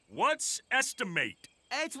 what's estimate?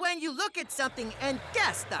 It's when you look at something and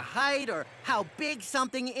guess the height or how big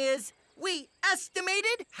something is. We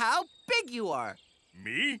estimated how big you are.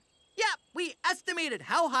 Me? Yep, we estimated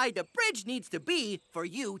how high the bridge needs to be for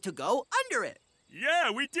you to go under it.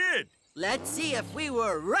 Yeah, we did. Let's see if we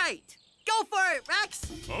were right. Go for it,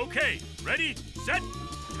 Rex. Okay, ready, set,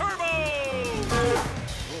 turbo!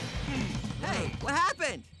 Hey, what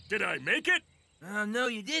happened? Did I make it? No,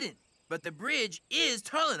 you didn't. But the bridge is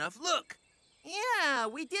tall enough. Look. Yeah,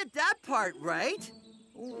 we did that part right.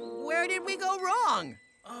 Where did we go wrong?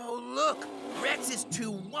 Oh, look. Rex is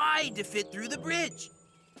too wide to fit through the bridge.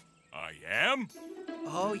 I am?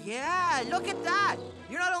 Oh, yeah, look at that.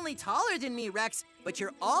 You're not only taller than me, Rex, but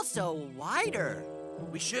you're also wider.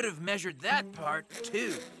 We should have measured that part,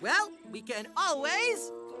 too. Well, we can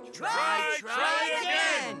always Try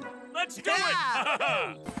again. Let's do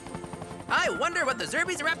Yeah. it! I wonder what the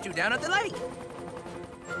Zerbies are up to down at the lake.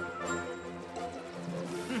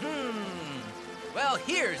 Well,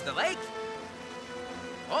 here's the lake.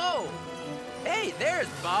 Oh, hey, there's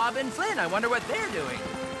Bob and Flynn. I wonder what they're doing.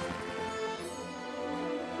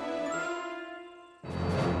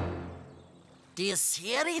 Do you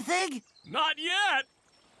see anything? Not yet!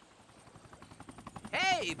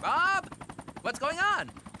 Hey, Bob. What's going on?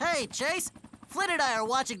 Hey, Chase. Flynn and I are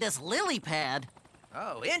watching this lily pad.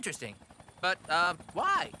 Oh, interesting. But,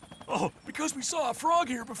 why? Oh, because we saw a frog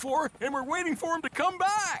here before, and we're waiting for him to come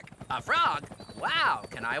back. A frog? Wow,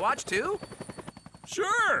 can I watch too?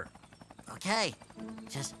 Sure. Okay,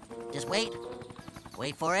 just wait.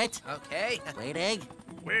 Wait for it. Okay. Waiting.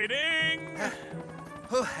 Waiting.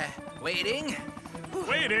 Waiting.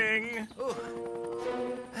 Waiting.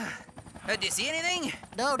 Do you see anything?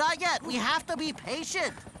 No, not yet. We have to be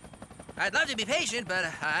patient. I'd love to be patient, but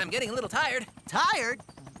I'm getting a little tired. Tired?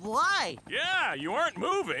 Why? Yeah, you aren't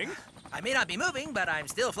moving. I may not be moving, but I'm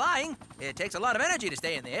still flying. It takes a lot of energy to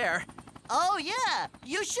stay in the air. Oh, yeah.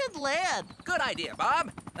 You should land. Good idea,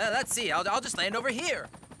 Bob. Let's see. I'll just land over here.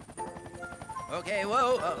 Okay,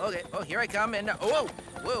 whoa. Okay. Oh, here I come. And whoa.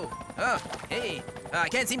 Oh, hey. I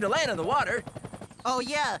can't seem to land in the water. Oh,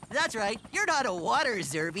 yeah, that's right. You're not a water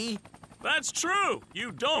Zerby. That's true.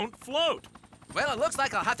 You don't float. Well, it looks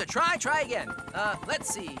like I'll have to try again.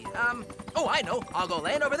 Let's see. Oh, I know. I'll go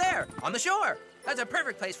land over there, on the shore. That's a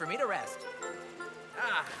perfect place for me to rest.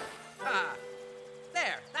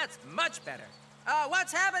 There, that's much better.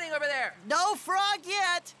 What's happening over there? No frog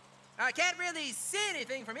yet. I can't really see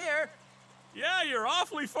anything from here. Yeah, you're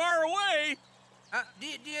awfully far away. Do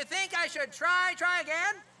you think I should try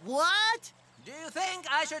again? What? Do you think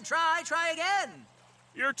I should try again?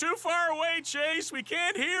 You're too far away, Chase. We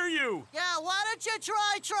can't hear you. Yeah, why don't you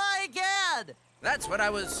try again? That's what I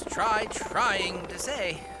was trying to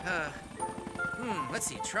say. Let's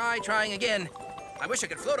see, trying again. I wish I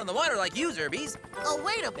could float on the water like you, Zerbies. Oh,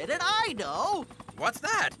 wait a minute, I know. What's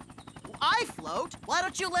that? I float. Why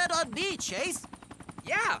don't you land on me, Chase?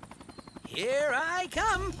 Yeah. Here I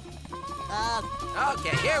come.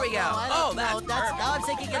 Okay, here we go. No, That's perfect. now I'm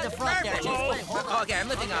sinking in the front there, Chase. Wait, hold on. Okay, I'm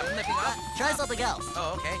lifting up. Try something else.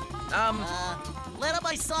 Oh, okay. Land on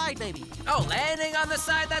my side, maybe. Oh, landing on the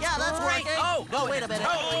side, that's Yeah, that's great. working. Oh, no, wait a minute.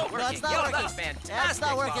 Totally No, it's not Yo, working. That's fantastic. That's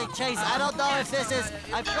not working, Bob. Chase. I don't know if this is.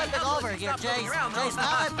 I'm flipping over here, Chase. Chase,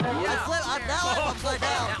 now I'm upside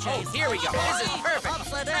down, Chase. Oh, here we go. This is perfect.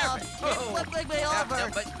 Upside down. You're flipping me over. No,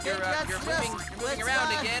 but you're moving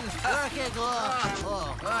around again. Working.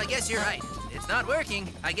 Well, I guess you're right. It's not working.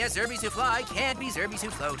 I guess Zerbies who fly can't be Zerbies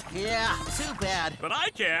who float. Yeah, too bad. But I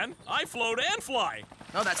can. I float and fly.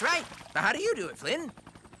 Oh, that's right. But how do you do it, Flynn?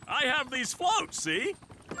 I have these floats, see?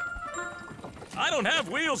 I don't have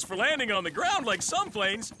wheels for landing on the ground like some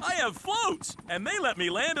planes. I have floats, and they let me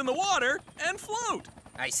land in the water and float.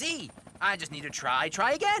 I see. I just need to try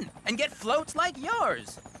again and get floats like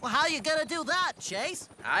yours. Well, how you gonna do that, Chase?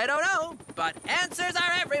 I don't know, but answers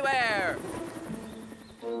are everywhere.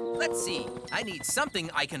 Let's see. I need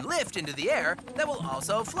something I can lift into the air that will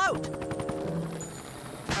also float.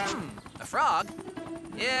 A frog?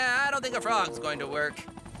 Yeah, I don't think a frog's going to work.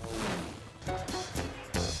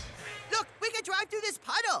 Look, we can drive through this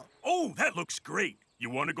puddle. Oh, that looks great.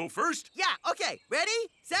 You want to go first? Yeah, okay. Ready,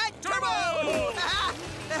 set, turbo!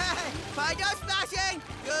 Puddle splashing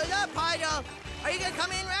through the puddle. Are you gonna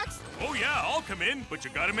come in, Rex? Oh, yeah, I'll come in, but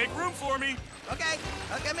you gotta make room for me. Okay,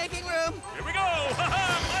 making room. Here we go!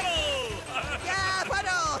 Puddle! Yeah,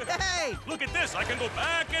 puddle! Hey! Look at this, I can go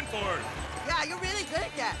back and forth. Yeah, you're really good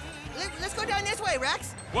at that. Let's go down this way,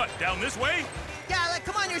 Rex. What, down this way? Yeah,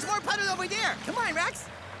 come on, there's more puddle over there. Come on, Rex.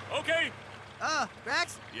 Okay.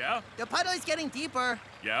 Rex, Yeah? the puddle is getting deeper.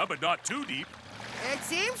 Yeah, but not too deep. It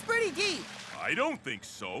seems pretty deep. I don't think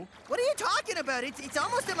so. What are you talking about? It's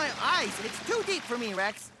almost in my eyes. It's too deep for me,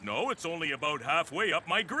 Rex. No, it's only about halfway up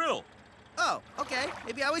my grill. Oh, okay.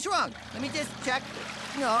 Maybe I was wrong. Let me just check.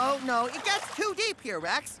 No, it gets too deep here,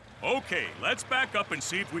 Rex. Okay, let's back up and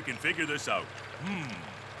see if we can figure this out.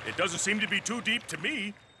 It doesn't seem to be too deep to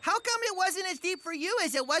me. How come it wasn't as deep for you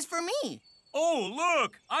as it was for me? Oh,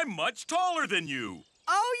 look! I'm much taller than you.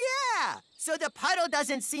 Oh, yeah. So the puddle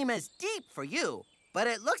doesn't seem as deep for you. But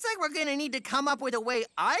it looks like we're gonna need to come up with a way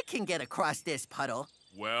I can get across this puddle.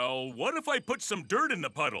 Well, what if I put some dirt in the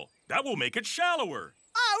puddle? That will make it shallower.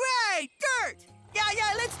 All right, dirt.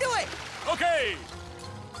 Yeah, let's do it. Okay.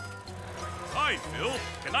 Hi, Phil.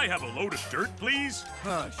 Can I have a load of dirt, please?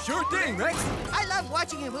 Sure thing, Rex. I love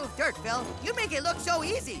watching you move dirt, Phil. You make it look so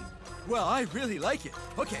easy. Well, I really like it.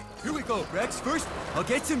 Okay, here we go, Rex. First, I'll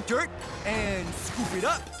get some dirt and scoop it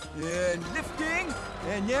up. And lifting.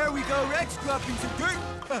 And there we go, Rex, dropping some dirt.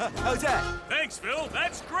 How's that? Thanks, Phil.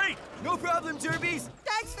 That's great. No problem, Zerbies.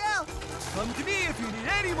 Thanks, Phil. Come to me if you need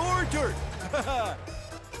any more dirt.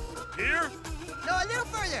 Here? No, a little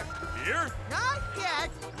further. Here? Not yet.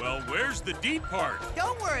 Well, where's the deep part?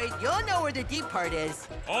 Don't worry, you'll know where the deep part is.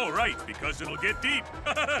 All right, because it'll get deep.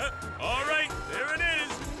 All right, there it is.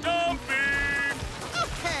 Dumping!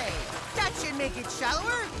 Okay, that should make it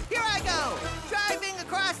shallower. Here I go, driving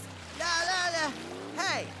across.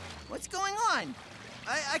 Hey, what's going on?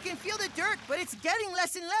 I can feel the dirt, but it's getting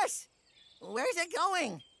less and less. Where's it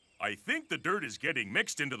going? I think the dirt is getting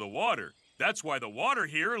mixed into the water. That's why the water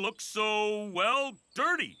here looks so, well,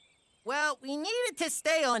 dirty. Well, we need it to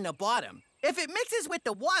stay on the bottom. If it mixes with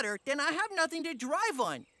the water, then I have nothing to drive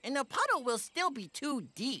on, and the puddle will still be too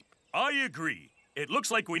deep. I agree. It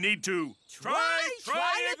looks like we need to try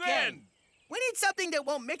again. We need something that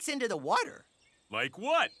won't mix into the water. Like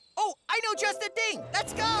what? Oh, I know just the thing.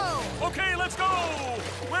 Let's go. Okay, let's go.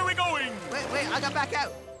 Where are we going? Wait, I got back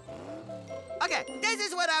out. Okay, this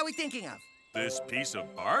is what I was thinking of. This piece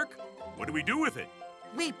of bark? What do we do with it?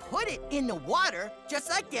 We put it in the water, just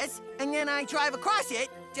like this, and then I drive across it,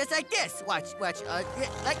 just like this. Watch, like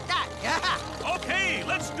that. Yeah. Okay,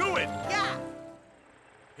 let's do it. Yeah.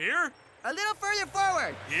 Here? A little further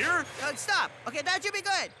forward. Here? Stop. Okay, that should be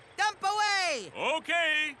good. Dump away.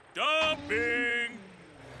 Okay, dumping.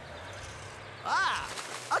 Ah.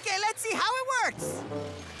 Okay, let's see how it works.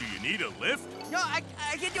 Do you need a lift? No, I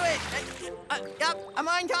can do it. Yep, I'm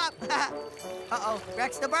on top. Uh-oh,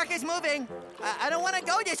 Rex, the bark is moving. I don't want to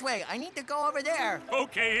go this way. I need to go over there.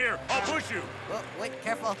 Okay, here, I'll push you. Oh, wait,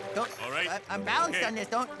 careful. Don't. All right. I'm balanced Okay. on this.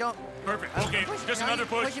 Don't. Perfect. Okay, just another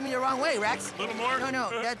push. Pushing me the wrong way, Rex. A little more? No,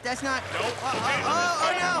 that's not. No.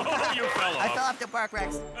 Oh, no. Oh, you fell off. I fell off the bark,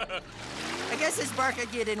 Rex. I guess this bark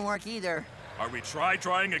idea didn't work either. Are we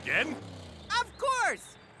trying again? Of course.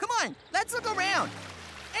 Come on, let's look around.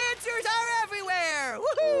 Answers are everywhere.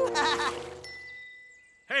 Woohoo!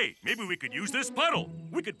 Hey, maybe we could use this puddle.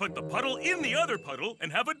 We could put the puddle in the other puddle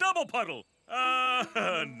and have a double puddle.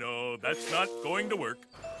 No, that's not going to work.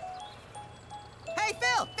 Hey,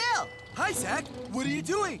 Phil! Hi, Zack. What are you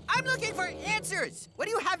doing? I'm looking for answers. What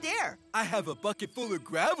do you have there? I have a bucket full of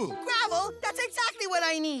gravel. Gravel? That's exactly what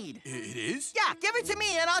I need. It is? Yeah, give it to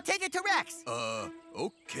me and I'll take it to Rex.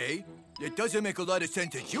 Okay. It doesn't make a lot of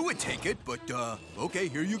sense that you would take it, but, okay,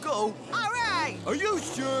 here you go. All right. Are you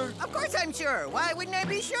sure? Of course I'm sure. Why wouldn't I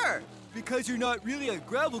be sure? Because you're not really a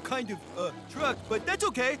gravel kind of, truck, but that's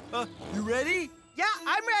okay. You ready? Yeah,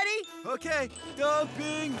 I'm ready. Okay,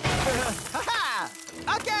 dumping. Ha-ha!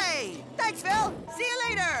 Okay. Thanks, Phil. See you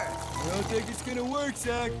later. I don't think it's gonna work,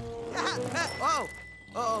 Zack. Whoa.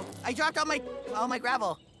 Uh-oh. I dropped all my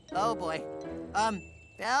gravel. Oh, boy.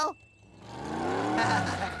 Phil?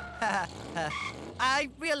 I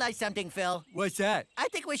realized something, Phil. What's that? I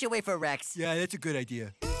think we should wait for Rex. Yeah, that's a good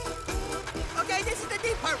idea. Okay, this is the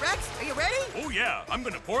deep part, Rex. Are you ready? Oh, yeah. I'm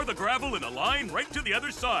going to pour the gravel in a line right to the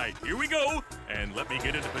other side. Here we go. And let me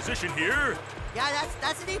get into position here. Yeah,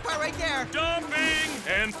 that's the deep part right there. Dumping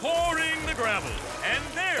and pouring the gravel. And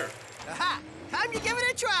there. Aha! Time to give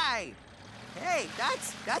it a try. Hey,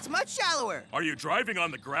 that's much shallower. Are you driving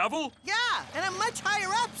on the gravel? Yeah, and I'm much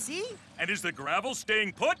higher up, see? And is the gravel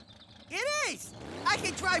staying put? It is. I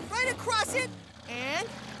can drive right across it, and,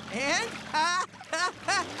 I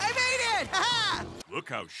made it! Ha! Look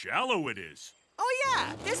how shallow it is. Oh,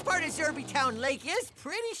 yeah, this part of Zerby Town Lake is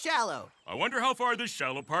pretty shallow. I wonder how far this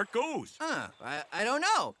shallow part goes. I don't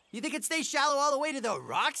know. You think it stays shallow all the way to the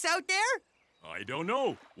rocks out there? I don't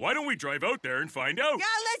know. Why don't we drive out there and find out? Yeah,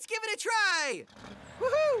 let's give it a try.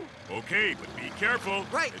 Woohoo! Okay, but be careful.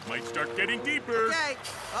 Right. It might start getting deeper. Okay.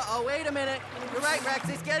 Uh-oh, wait a minute. You're right, Rex.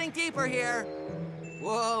 It's getting deeper here.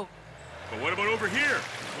 Whoa. But what about over here?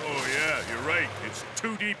 Oh, yeah, you're right. It's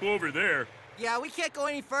too deep over there. Yeah, we can't go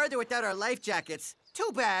any further without our life jackets.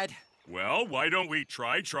 Too bad. Well, why don't we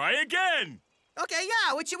try again? Okay,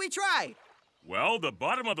 yeah, what should we try? Well, the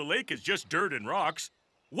bottom of the lake is just dirt and rocks.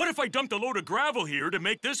 What if I dumped a load of gravel here to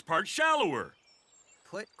make this part shallower?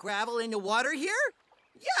 Put gravel in the water here?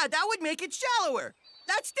 Yeah, that would make it shallower.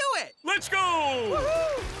 Let's do it. Let's go!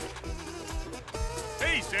 Woohoo!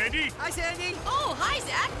 Hey, Sandy. Hi, Sandy. Oh, hi,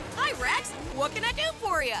 Zack. Hi, Rex. What can I do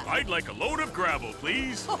for you? I'd like a load of gravel,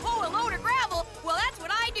 please. Oh, a load of gravel? Well, that's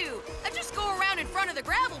what I do. I just go around in front of the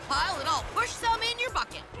gravel pile and I'll push some in your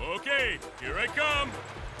bucket. Okay, here I come.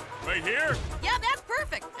 Right here? Yeah, that's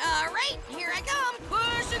perfect. All right, here I come.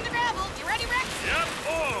 Pushing the gravel. You ready, Rex? Yep.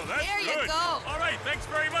 Oh, that's There you good. go. All right, thanks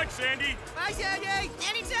very much, Sandy. Bye, Sandy.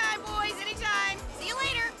 Anytime, boys, anytime. See you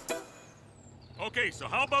later. Okay, so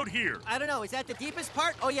how about here? I don't know. Is that the deepest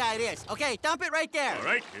part? Oh, yeah, it is. Okay, dump it right there. All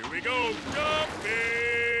right, here we go.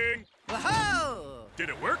 Dumping. Whoa! Did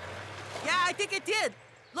it work? Yeah, I think it did.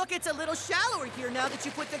 Look, it's a little shallower here now that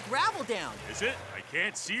you put the gravel down. Is it? I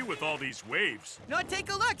can't see with all these waves. No, take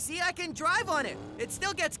a look. See, I can drive on it. It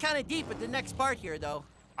still gets kind of deep at the next part here, though.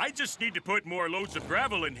 I just need to put more loads of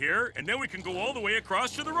gravel in here, and then we can go all the way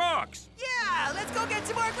across to the rocks. Yeah, let's go get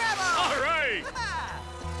some more gravel. All right.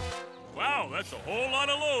 Wow, that's a whole lot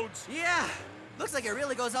of loads. Yeah, Looks like it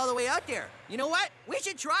really goes all the way out there. You know what? We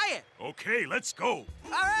should try it. Okay, let's go.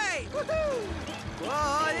 All right. Woohoo!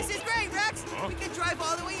 Whoa, this is great, Rex. Huh? We can drive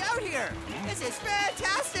all the way out here. This is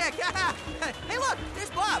fantastic. Hey, look, there's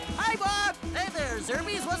Bob. Hi, Bob. Hey there,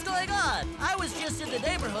 Zerbies, what's going on? I was just in the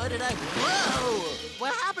neighborhood and Whoa!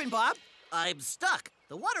 What happened, Bob? I'm stuck.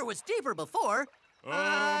 The water was deeper before.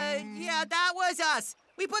 Yeah, that was us.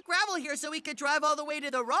 We put gravel here so we could drive all the way to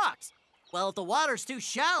the rocks. Well, if the water's too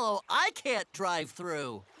shallow, I can't drive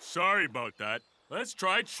through. Sorry about that. Let's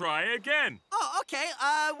try again. Oh, okay.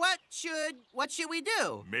 What should we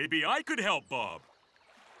do? Maybe I could help Bob.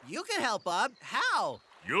 You can help, Bob. How?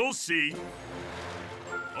 You'll see.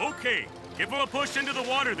 Okay, give him a push into the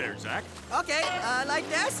water there, Zack. Okay, like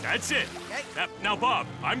this? That's it. Okay. Now, Bob,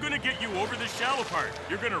 I'm gonna get you over the shallow part.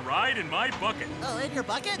 You're gonna ride in my bucket. Oh, in your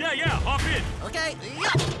bucket? Yeah, hop in. Okay.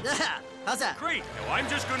 How's that? Great. Now I'm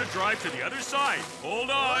just gonna drive to the other side.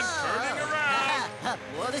 Hold on, turning around.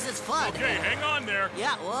 Whoa, this is fun. Okay, hang on there.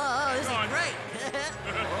 Yeah, whoa, this Hang on. is great.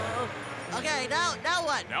 Whoa. Okay, now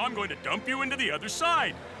what? Now I'm going to dump you into the other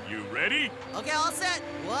side. You ready? Okay, all set.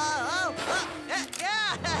 Whoa,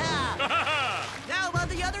 yeah. Now I'm on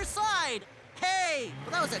the other side. Hey,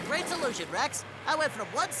 well, that was a great solution, Rex. I went from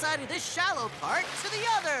one side of this shallow part to the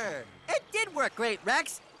other. It did work great,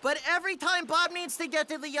 Rex. But every time Bob needs to get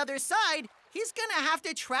to the other side, he's gonna have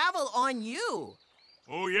to travel on you.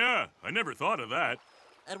 Oh, yeah. I never thought of that.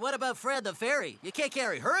 And what about Fred the fairy? You can't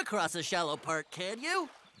carry her across the shallow part, can you?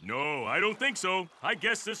 No, I don't think so. I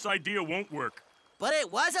guess this idea won't work. But it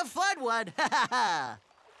was a fun one.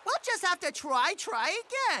 We'll just have to try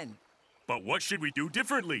again. But what should we do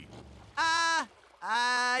differently?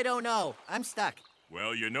 I don't know. I'm stuck.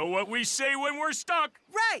 Well, you know what we say when we're stuck.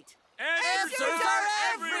 Right! Answers are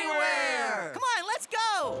everywhere! Come on, let's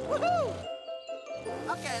go! Woohoo!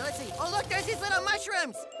 Okay, let's see. Oh, look, there's these little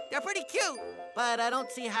mushrooms. They're pretty cute. But I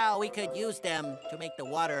don't see how we could use them to make the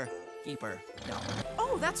water deeper. No.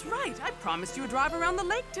 Oh, that's right. I promised you a drive around the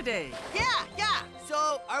lake today. Yeah.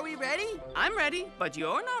 So, are we ready? I'm ready, but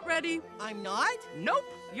you're not ready. I'm not? Nope.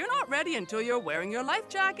 You're not ready until you're wearing your life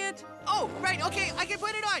jacket. Oh, right. Okay, I can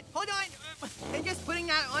put it on. Hold on. And just putting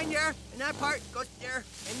that on there, and that part goes there,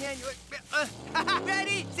 and then you...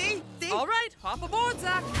 ready? See? All right, hop aboard,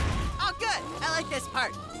 Zack. Oh, good. I like this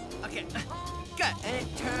part. Okay. Good. And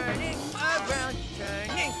turning around,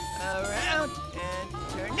 and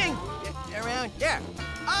turning around. There.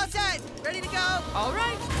 All set. Ready to go? All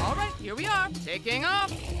right, here we are. Taking off.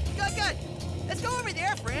 Good. Let's go over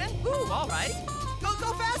there, friend. Ooh, all right.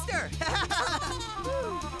 Go faster. Come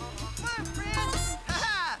on, friend.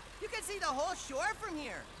 You can see the whole shore from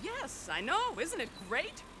here. Yes, I know. Isn't it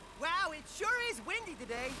great? Wow, it sure is windy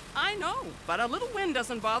today. I know, but a little wind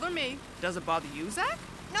doesn't bother me. Does it bother you, Zack?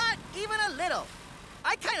 Not even a little.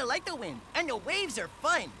 I kind of like the wind, and the waves are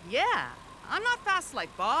fun. Yeah. I'm not fast like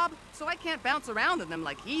Bob, so I can't bounce around in them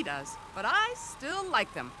like he does. But I still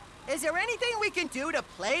like them. Is there anything we can do to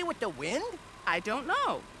play with the wind? I don't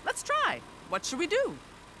know. Let's try. What should we do?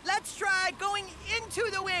 Let's try going into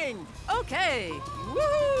the wind. Okay.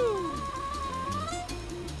 Woo!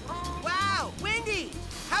 Wow, windy.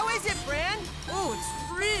 How is it, Fran? Oh, it's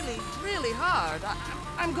really, really hard.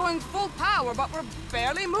 I'm going full power, but we're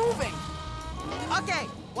barely moving. Okay,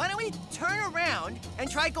 why don't we turn around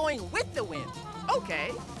and try going with the wind?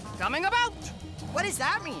 Okay, coming about. What does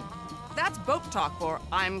that mean? That's boat talk for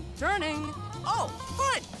I'm turning. Oh,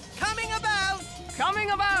 fun! Coming about!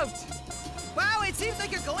 Coming about! Wow, it seems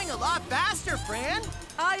like you're going a lot faster, Fran.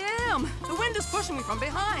 I am. The wind is pushing me from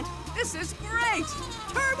behind. This is great.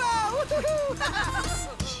 Turbo!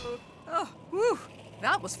 Oh, whew.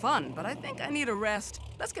 That was fun, but I think I need a rest.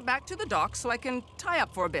 Let's get back to the docks so I can tie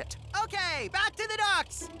up for a bit. Okay, back to the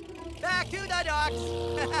docks. Back to the docks.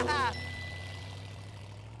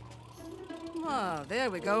 Ah,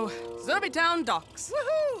 there we go. Zerby Town docks.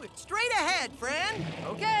 Woohoo! Straight ahead, Fran.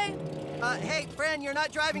 Okay. Hey, Fran, you're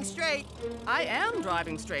not driving straight. I am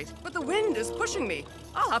driving straight, but the wind is pushing me.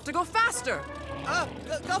 I'll have to go faster.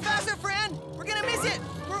 Go faster, Fran. We're gonna miss it.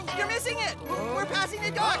 You're missing it. We're passing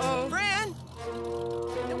the docks. Fran,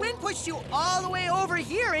 the wind pushed you all the way over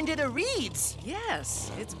here into the reeds.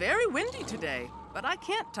 Yes, it's very windy today, but I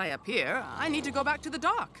can't tie up here. I need to go back to the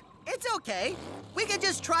dock. It's okay. We can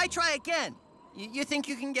just try again. You think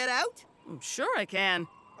you can get out? I'm sure I can.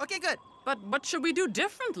 Okay, good. But what should we do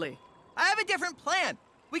differently? I have a different plan.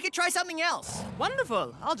 We could try something else.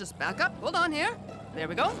 Wonderful. I'll just back up. Hold on here. There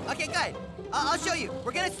we go. Okay, good. I'll show you.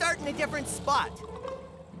 We're gonna start in a different spot.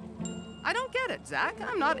 I don't get it, Zack.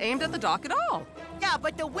 I'm not aimed at the dock at all. Yeah,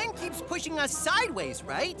 but the wind keeps pushing us sideways,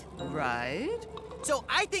 right? Right. So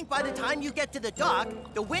I think by the time you get to the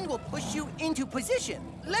dock, the wind will push you into position.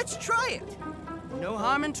 Let's try it. No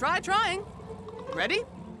harm in trying. Ready,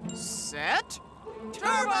 set,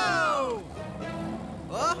 turbo!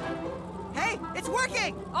 Hey, it's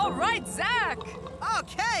working! All right, Zack.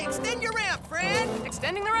 Okay, extend your ramp, friend.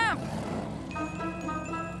 Extending the ramp.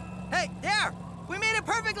 Hey, there! We made it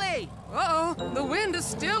perfectly! Uh-oh, the wind is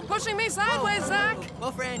still pushing me sideways, Zack.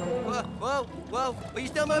 Whoa, friend. Whoa. Are you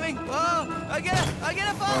still moving? Whoa, I'm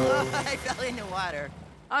gonna fall. Oh, I fell in the water.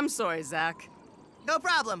 I'm sorry, Zack. No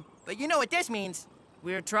problem, but you know what this means.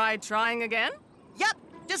 We're trying again? Yep,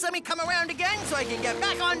 just let me come around again so I can get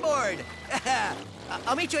back on board.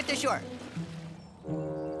 I'll meet you at the shore.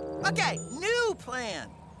 Okay, new plan.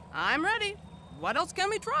 I'm ready. What else can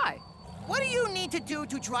we try? What do you need to do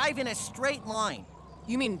to drive in a straight line?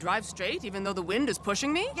 You mean drive straight even though the wind is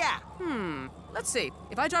pushing me? Yeah. Let's see.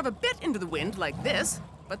 If I drive a bit into the wind like this,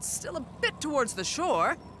 but still a bit towards the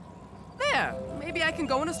shore, there, maybe I can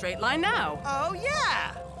go in a straight line now. Oh,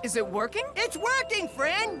 yeah. Is it working? It's working,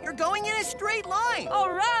 friend. You're going in a straight line.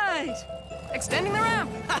 All right. Extending the ramp.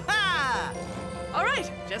 Ha-ha! All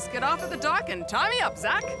right, just get off at the dock and tie me up,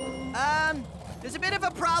 Zack. There's a bit of a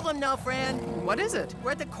problem now, friend. What is it?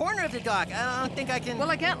 We're at the corner of the dock. I don't think I can... Well,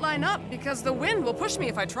 I can't line up because the wind will push me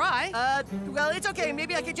if I try. Well, it's okay.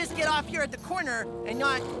 Maybe I could just get off here at the corner and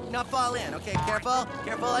not fall in. Okay, careful.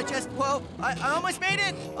 Whoa, I almost made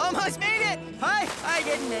it. I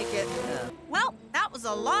didn't make it. Well, that was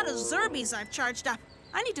a lot of Zerbies I've charged up.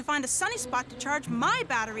 I need to find a sunny spot to charge my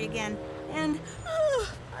battery again. And,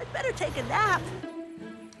 I'd better take a nap.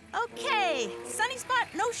 Okay, sunny spot,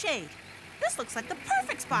 no shade. This looks like the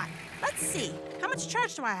perfect spot. Let's see, how much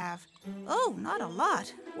charge do I have? Oh, not a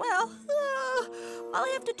lot. Well, all I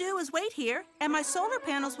have to do is wait here, and my solar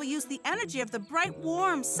panels will use the energy of the bright,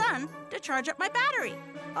 warm sun to charge up my battery.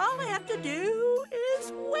 All I have to do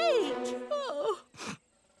is wait.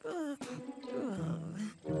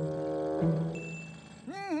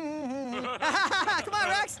 Come on,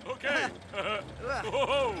 Rex. Okay.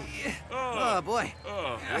 Whoa. Oh, boy.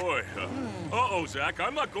 Oh, boy. Uh-oh, Zack,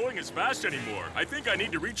 I'm not going as fast anymore. I think I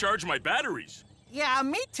need to recharge my batteries. Yeah,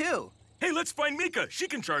 me too. Hey, let's find Mika. She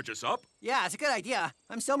can charge us up. Yeah, it's a good idea.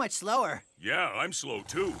 I'm so much slower. Yeah, I'm slow,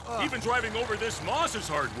 too. Even driving over this moss is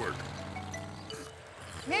hard work.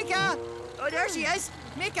 Mika! Oh, there she is.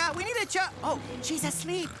 Mika, we need to Oh, she's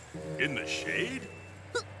asleep. In the shade?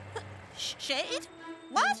 Shade?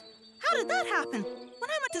 What? How did that happen? When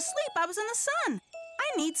I went to sleep, I was in the sun.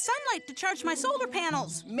 I need sunlight to charge my solar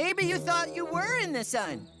panels. Maybe you thought you were in the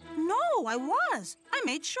sun. No, I was. I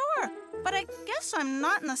made sure. But I guess I'm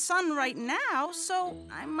not in the sun right now, so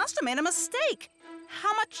I must have made a mistake.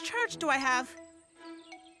 How much charge do I have?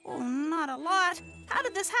 Oh, not a lot. How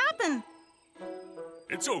did this happen?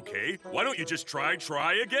 It's okay. Why don't you just try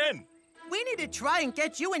again? We need to try and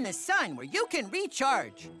get you in the sun where you can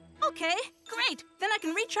recharge. Okay, great. Then I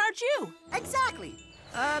can recharge you. Exactly.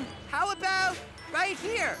 How about right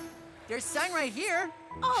here? There's sun right here.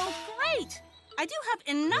 Oh, great. I do have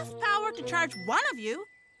enough power to charge one of you.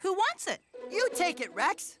 Who wants it? You take it,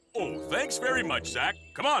 Rex. Oh, thanks very much, Zack.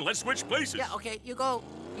 Come on, let's switch places. Yeah, okay, you go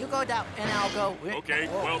down and I'll go. Okay,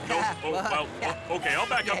 well, no, okay, I'll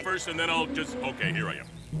back up first and then I'll just, okay, here I am.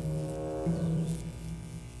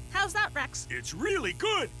 How's that, Rex? It's really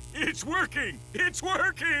good. It's working. It's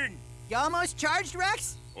working. You almost charged,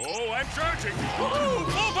 Rex? Oh, I'm charging. Woohoo!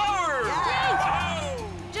 Full power! Yeah. Wow.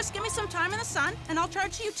 Just give me some time in the sun, and I'll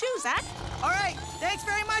charge you too, Zack. All right. Thanks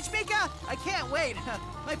very much, Mika. I can't wait.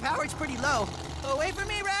 My power's pretty low. Oh, wait for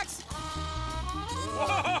me, Rex.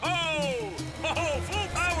 Whoa! Oh, full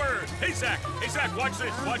power! Hey, Zack, watch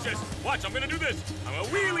this. Watch, I'm gonna do this. I'm a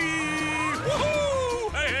wheelie.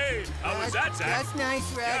 Woohoo! Hey, how was that, Zack? That's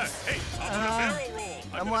nice, Rex. Yeah. Hey, I'll do a barrel roll.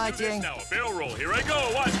 I'm watching. Now, a barrel roll. Here I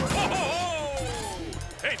go. Watch. Whoa!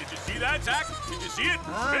 Hey, did you see that, Zack? Did you see it?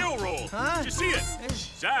 Barrel roll. Did you see it?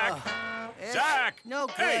 Zack? Zack! No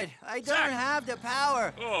good. Hey, I don't Zack. have the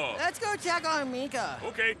power. Oh. Let's go check on Mika.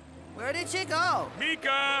 Okay. Where did she go?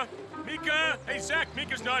 Mika! Hey, Zack,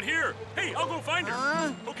 Mika's not here. Hey, I'll go find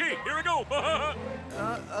her. Okay, here I go.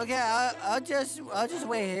 Okay, I'll just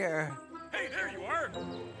wait here. Hey, there you are.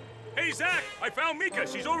 Hey, Zack, I found Mika.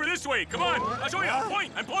 She's over this way. Come on, I'll show you.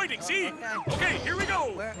 I'm pointing. See? Okay, here we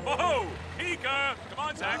go. Where? Oh, Mika. Come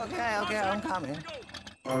on, Zack. Okay, I'm coming.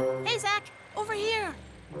 Hey, Zack, over here.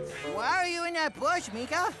 Why are you in that bush,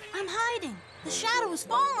 Mika? I'm hiding. The shadow is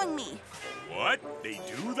following me. What? They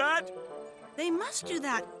do that? They must do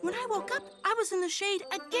that. When I woke up, I was in the shade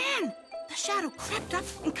again. The shadow crept up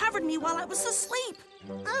and covered me while I was asleep.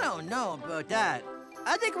 I don't know about that.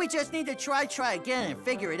 I think we just need to try again and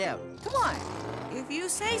figure it out. Come on. If you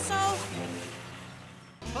say so.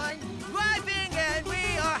 Fun driving and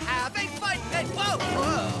we are having fun. And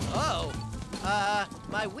whoa.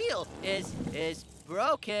 My wheel is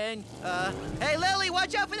broken. Hey, Lily,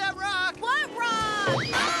 watch out for that rock. What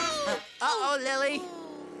rock? Uh-oh, Lily.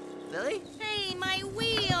 Lily? Hey, my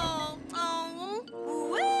wheel. Oh.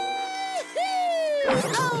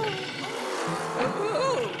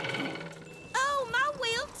 Oh, my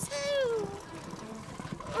wheel too.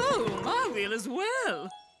 Oh, my wheel as well.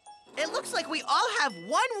 It looks like we all have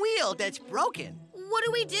one wheel that's broken. What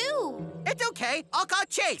do we do? It's okay. I'll call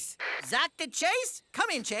Chase. Zack the Chase? Come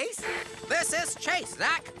in, Chase. This is Chase.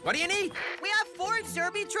 Zack, what do you need? We have 4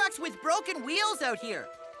 Zerby trucks with broken wheels out here.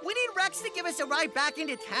 We need Rex to give us a ride back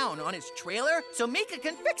into town on his trailer so Mika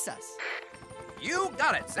can fix us. You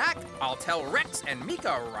got it, Zack. I'll tell Rex and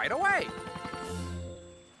Mika right away.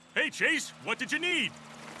 Hey, Chase, what did you need?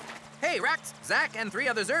 Hey, Rex, Zack and 3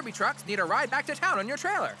 other Zerby trucks need a ride back to town on your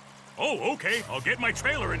trailer. Oh, okay. I'll get my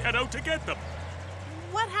trailer and head out to get them.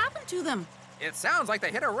 What happened to them? It sounds like they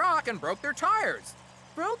hit a rock and broke their tires.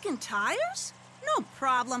 Broken tires? No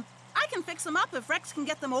problem. I can fix them up if Rex can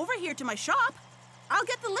get them over here to my shop. I'll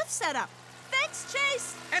get the lift set up. Thanks,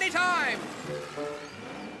 Chase. Anytime.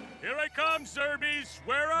 Here I come, Zerbies.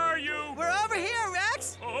 Where are you? We're over here,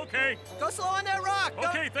 Rex. Oh, okay. Go slow on that rock.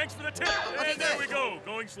 Okay, thanks for the tip. Okay, And there good. we go,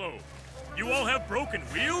 going slow. You all have broken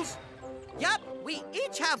wheels? Yep, we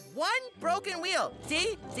each have 1 broken wheel.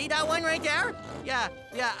 See? See that one right there? Yeah,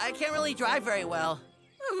 I can't really drive very well.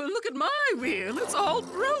 Oh, look at my wheel. It's all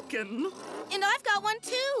broken. And I've got one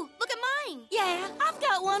too. Look at mine. Yeah, I've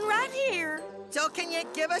got one right here. So can you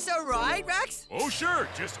give us a ride, Rex? Oh, sure.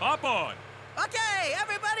 Just hop on. Okay,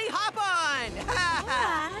 everybody hop on.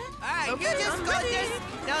 All right, you just go this.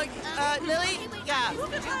 No, Lily, yeah.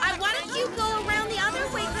 Why don't you go around the other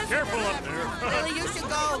way? Careful up there. Lily, you should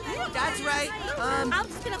go. That's right. I'm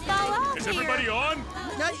just gonna fall off Is here. everybody on?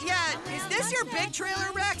 Not yet. Is this your big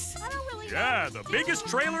trailer, Rex? I don't really Yeah, the biggest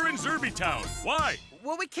trailer in Zerby Town. Why?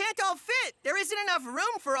 Well, we can't all fit. There isn't enough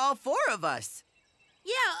room for all 4 of us.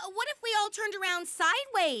 Yeah, what if we all turned around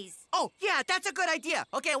sideways? Oh, yeah, that's a good idea.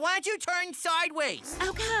 Okay, why don't you turn sideways?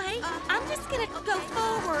 Okay, I'm just gonna go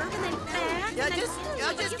forward and then back. Yeah, and then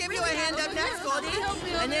I'll just give you a hand up next, Goldie.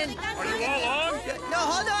 And then... Are you all on? No,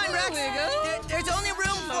 hold on, Rex. There's only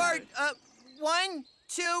room for, 1,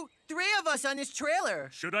 2, 3 of us on this trailer.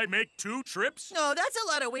 Should I make 2 trips? No, that's a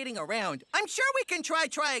lot of waiting around. I'm sure we can try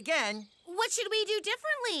again. What should we do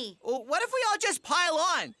differently? Oh, what if we all just pile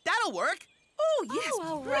on? That'll work. Oh, yes. Oh,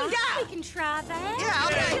 all right. Yeah. We can try that. Yeah,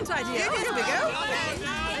 okay. Brilliant idea. Here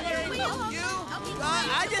we go.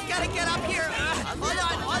 I just gotta get up here. Hold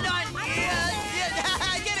on. Yeah,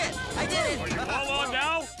 I did it. Are you all on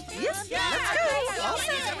now? Yes, Yeah.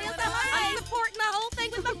 I'm supporting the whole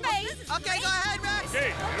thing with my face. Okay, go ahead, Rex.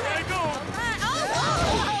 Okay, here I go.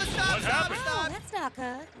 Oh, stop, What happened? That's not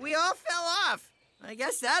good. We all fell off. I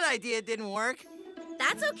guess that idea didn't work.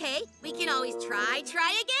 That's okay. We can always try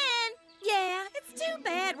again. Yeah, it's too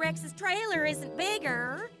bad Rex's trailer isn't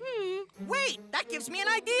bigger. Wait, that gives me an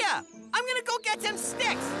idea. I'm gonna go get some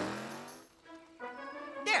sticks.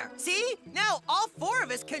 There, see? Now all 4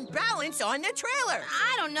 of us can balance on the trailer.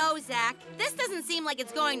 I don't know, Zack. This doesn't seem like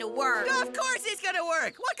it's going to work. Of course it's gonna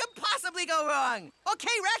work. What could possibly go wrong?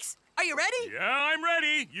 Okay, Rex, are you ready? Yeah, I'm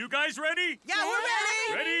ready. You guys ready? Yeah, we're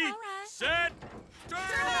ready. Ready, All right. set, turn!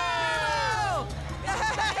 Oh!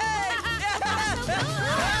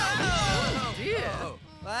 Oh, dear.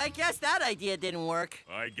 Well, I guess that idea didn't work.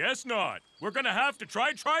 I guess not. We're gonna have to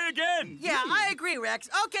try again. Yeah, I agree, Rex.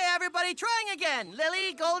 Okay, everybody, trying again.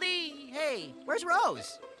 Lily, Goldie, hey, where's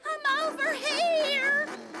Rose? I'm over here.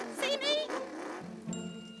 See me?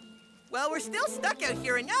 Well, we're still stuck out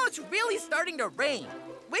here, and now it's really starting to rain.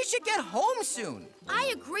 We should get home soon. I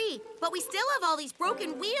agree, but we still have all these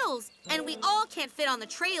broken wheels, and we all can't fit on the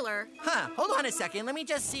trailer. Huh, hold on a second. Let me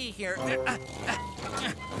just see here.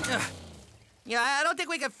 Yeah, I don't think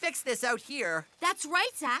we can fix this out here. That's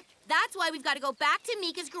right, Zack. That's why we've got to go back to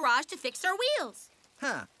Mika's garage to fix our wheels.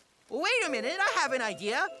 Huh. Wait a minute, I have an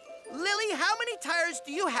idea. Lily, how many tires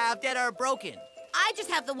do you have that are broken? I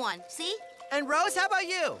just have the one, see? And Rose, how about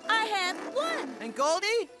you? I have one. And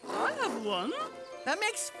Goldie? I have one. That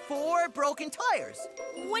makes 4 broken tires.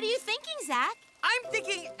 What are you thinking, Zack? I'm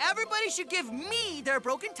thinking everybody should give me their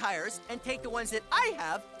broken tires and take the ones that I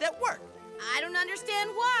have that work. I don't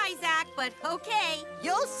understand why, Zack, but okay.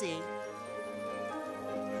 You'll see.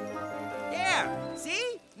 There,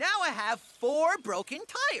 see? Now I have 4 broken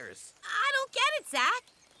tires. I don't get it, Zack.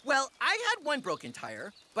 Well, I had 1 broken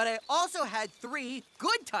tire, but I also had 3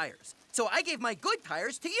 good tires. So I gave my good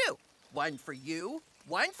tires to you. 1 for you,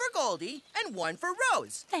 one for Goldie and one for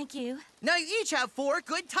Rose. Thank you. Now you each have 4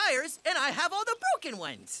 good tires, and I have all the broken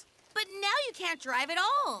ones. But now you can't drive at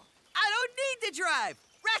all. I don't need to drive.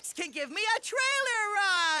 Rex can give me a trailer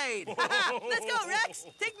ride. Let's go, Rex.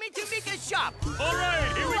 Take me to Mika's shop. All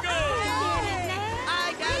right, here we go.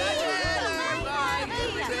 I got a trailer ride.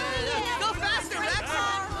 Go faster, Rex.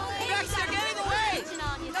 Rex, they're getting away.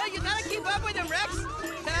 No, you gotta keep up with them, Rex.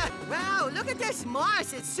 Wow, look at this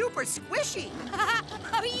moss. It's super squishy.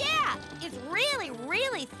 Oh, yeah. It's really,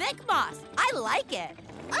 really thick moss. I like it.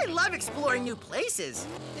 I love exploring new places.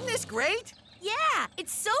 Isn't this great? Yeah,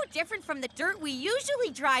 it's so different from the dirt we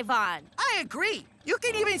usually drive on. I agree. You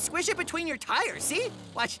can even squish it between your tires, see?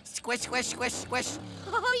 Watch, squish, squish, squish, squish.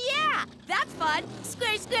 Oh, yeah, that's fun.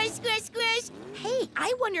 Squish, squish, squish, squish. Hey,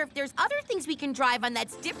 I wonder if there's other things we can drive on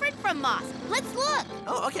that's different from moss. Let's look.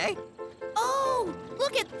 Oh, okay. Oh,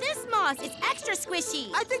 look at this moss. It's extra squishy.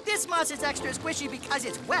 I think this moss is extra squishy because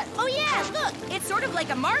it's wet. Oh, yeah, look. It's sort of like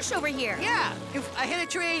a marsh over here. Yeah, if I hit a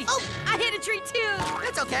tree. Oh, I hit a tree, too.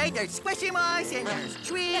 That's okay. There's squishy moss and there's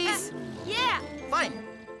trees. Yeah. Fine.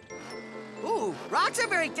 Ooh, rocks are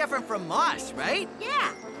very different from moss, right?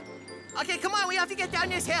 Yeah. Okay, come on. We have to get down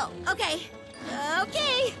this hill. Okay.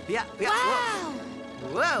 Okay. Yeah. Wow.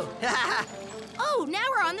 Whoa. Oh, now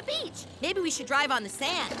we're on the beach. Maybe we should drive on the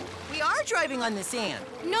sand. We are driving on the sand.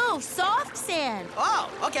 No, soft sand. Oh,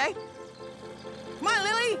 okay. Come on,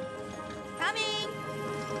 Lily. Coming.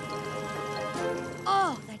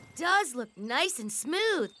 Oh, that does look nice and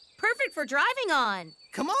smooth. Perfect for driving on.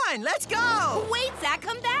 Come on, let's go. Wait, Zack,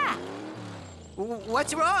 come back.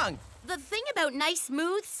 What's wrong? The thing about nice,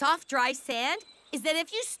 smooth, soft, dry sand is that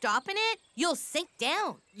if you stop in it, you'll sink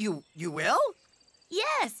down. You will?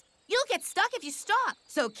 Yes, you'll get stuck if you stop.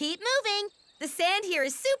 So keep moving. The sand here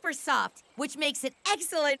is super soft, which makes it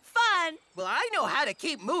excellent fun. Well, I know how to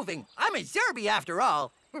keep moving. I'm a Zerby after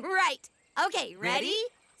all. Right. Okay, ready?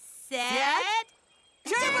 Set,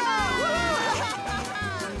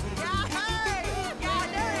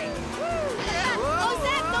 Oh,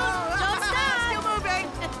 Zack, don't stop. Still moving.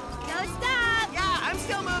 Don't stop. Yeah, I'm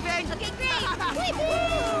still moving. Okay, great.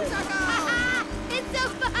 Woo-hoo! It's so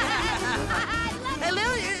fun. I love it. Hey,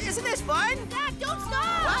 Lily, isn't this fun? Zack, don't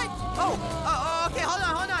stop. What? Oh, okay, hold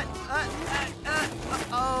on.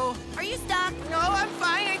 Uh-oh. Are you stuck? No, I'm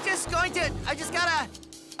fine. I just gotta,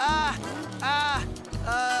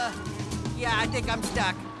 yeah, I think I'm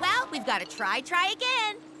stuck. Well, we've got to try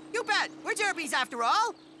again. You bet. We're Zerbies after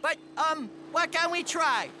all. But, what can we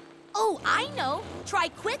try? Oh, I know. Try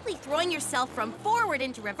quickly throwing yourself from forward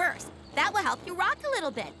into reverse. That will help you rock a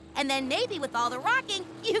little bit. And then maybe with all the rocking,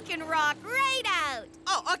 you can rock right out.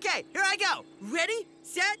 Oh, okay. Here I go. Ready,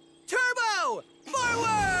 set, turbo!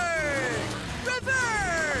 Forward!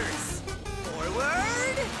 Reverse!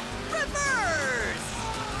 Forward! Reverse!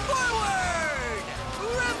 Forward!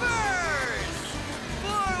 Reverse!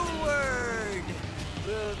 Forward!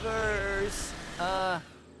 Reverse.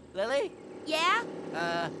 Lily? Yeah?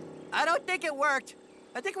 I don't think it worked.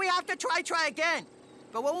 I think we have to try again.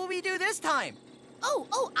 But what will we do this time?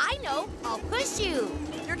 Oh, I know. I'll push you.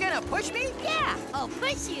 You're gonna push me? Yeah, I'll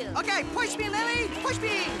push you. Okay, push me, Lily! Push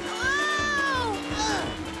me! Oh!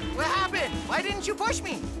 What happened? Why didn't you push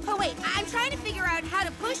me? Oh, wait, I'm trying to figure out how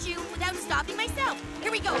to push you without stopping myself.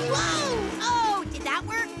 Here we go. Whoa! Oh, did that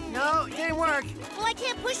work? No, it didn't work. Well, I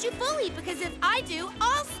can't push you fully because if I do,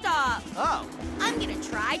 I'll stop. Oh. I'm gonna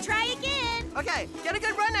try again. Okay, get a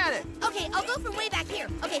good run at it. Okay, I'll go from way back here.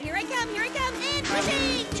 Okay, here I come, and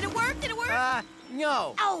pushing! Did it work?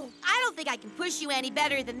 No. Oh, I don't think I can push you any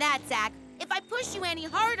better than that, Zack. If I push you any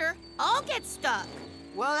harder, I'll get stuck.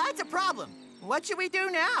 Well, that's a problem. What should we do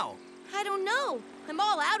now? I don't know. I'm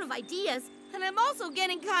all out of ideas, and I'm also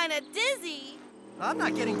getting kind of dizzy. I'm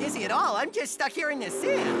not getting dizzy at all. I'm just stuck here in the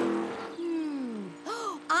sand.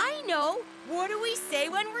 I know. What do we say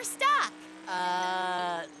when we're stuck?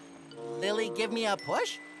 Lily, give me a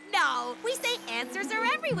push? No, we say answers are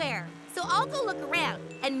everywhere. So I'll go look around,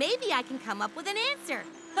 and maybe I can come up with an answer.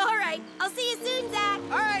 All right, I'll see you soon, Zack.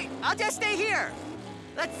 All right, I'll just stay here.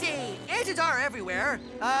 Let's see, answers are everywhere.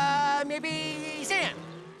 Maybe sand.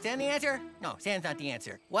 Sand the answer? No, sand's not the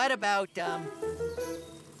answer. What about, a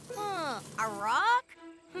rock?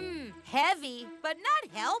 Heavy, but not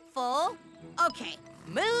helpful. Okay,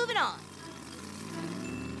 moving on.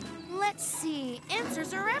 Let's see,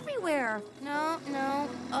 answers are everywhere. No.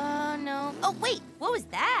 Oh, wait, what was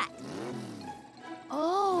that?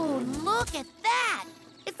 Oh, look at that.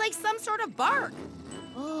 It's like some sort of bark.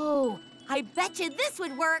 Oh, I bet you this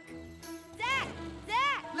would work. Zack!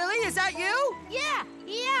 Lily, is that you? Yeah,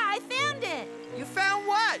 I found it. You found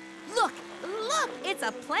what? Look, it's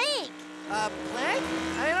a plank. Plank?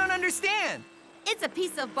 I don't understand. It's a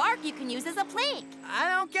piece of bark you can use as a plank. I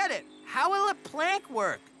don't get it. How will a plank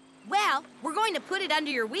work? Well, we're going to put it under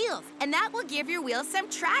your wheels, and that will give your wheels some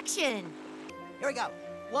traction. Here we go.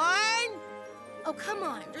 1. Oh, come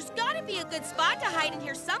on. There's got to be a good spot to hide in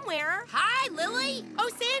here somewhere. Hi, Lily. Oh,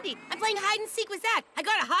 Sandy, I'm playing hide and seek with Zack. I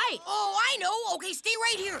gotta hide. Oh, I know. Okay, stay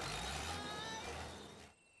right here.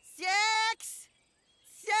 6,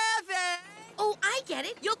 7. Oh, I get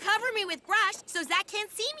it. You'll cover me with brush so Zack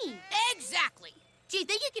can't see me. Exactly. Do you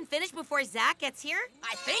think you can finish before Zack gets here?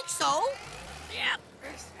 I think so. Yeah.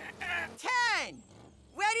 10.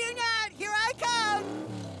 Ready or not, here I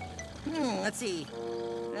come. Let's see.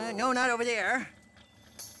 No, not over there.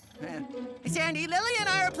 Hey, Sandy, Lily and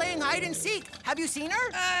I are playing hide and seek. Have you seen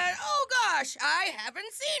her? Oh gosh, I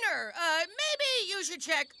haven't seen her. Maybe you should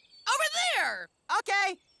check over there.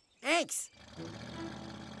 Okay, thanks.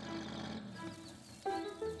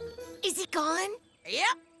 Is he gone?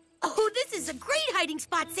 Yep. Oh, this is a great hiding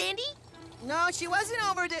spot, Sandy. No, she wasn't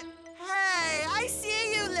over there. Hey, I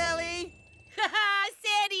see you, Lily. Haha,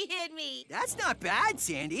 Sandy hit me. That's not bad,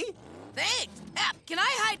 Sandy. Thanks. Can I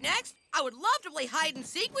hide next? I would love to play hide and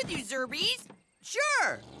seek with you, Zerbies.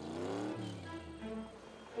 Sure.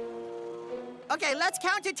 Okay, let's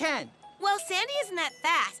count to 10. Well, Sandy isn't that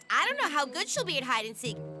fast. I don't know how good she'll be at hide and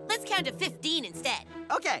seek. Let's count to 15 instead.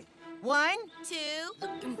 Okay, 1, 2.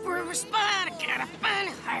 Looking for a spot, I gotta find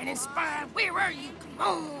a hiding spot. Where are you? Come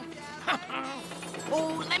on.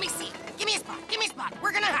 Oh, let me see. Give me a spot. Give me a spot.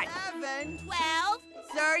 We're gonna hide. 11, 12.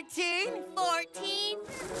 13. 14.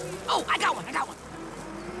 Oh, I got one. I got one.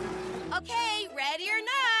 Okay, ready or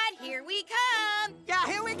not, here we come. Yeah,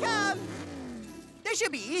 here we come. This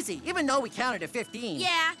should be easy, even though we counted to 15.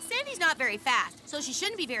 Yeah, Sandy's not very fast, so she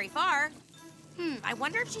shouldn't be very far. I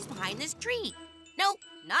wonder if she's behind this tree. Nope,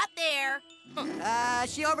 not there.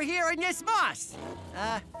 She over here in this moss.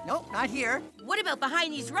 Nope, not here. What about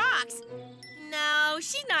behind these rocks? No,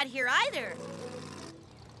 she's not here either.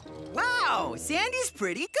 Wow, Sandy's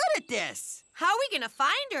pretty good at this. How are we gonna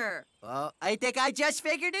find her? Well, I think I just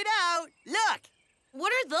figured it out. Look,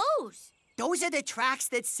 What are those? those are the tracks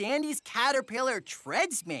that Sandy's caterpillar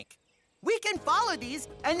treads make. We can follow these,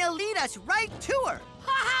 and they'll lead us right to her.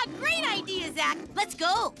 Haha, great idea, Zack. Let's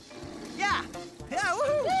go. Yeah,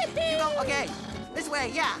 woohoo! You go, okay, this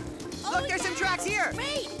way, yeah. Look, there's some tracks here.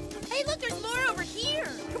 Great. Hey, look, there's more over here.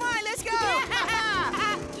 Come on, let's go.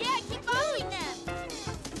 Yeah, keep following them.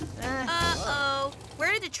 Uh-oh.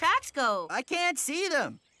 Where did the tracks go? I can't see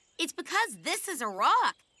them. It's because this is a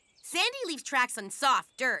rock. Sandy leaves tracks on soft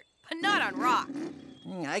dirt, but not on rock.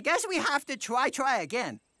 I guess we have to try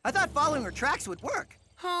again. I thought following her tracks would work.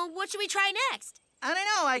 Oh, what should we try next? I don't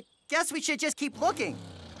know. I guess we should just keep looking.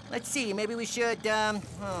 Let's see. Maybe we should, oh,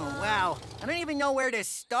 wow. I don't even know where to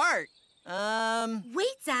start.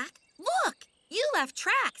 Wait, Zack. Look, you left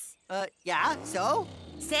tracks. Yeah, so?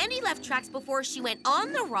 Sandy left tracks before she went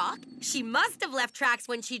on the rock. She must have left tracks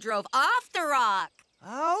when she drove off the rock.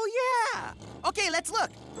 Oh, yeah. Okay, let's look.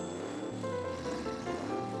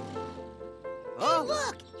 Oh,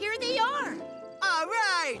 look, here they are. All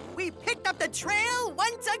right, we picked up the trail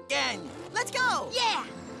once again. Let's go. Yeah.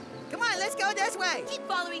 Come on, let's go this way. Keep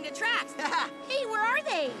following the tracks. Hey, where are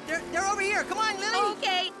they? They're over here. Come on, Lily.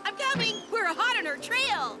 Okay, I'm coming. We're hot on our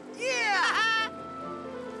trail. Yeah.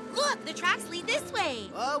 Look, the tracks lead this way.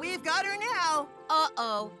 Oh, we've got her now.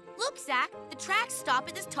 Uh-oh. Look, Zack, the tracks stop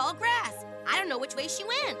at this tall grass. I don't know which way she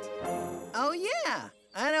went. Oh, yeah.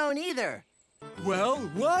 I don't either. Well,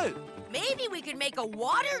 what? Maybe we could make a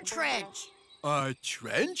water trench. A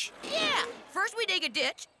trench? Yeah. First we dig a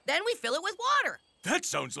ditch, then we fill it with water. That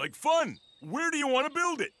sounds like fun. Where do you want to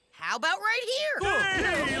build it? How about right here?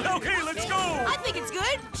 Hey, okay, let's go. I think it's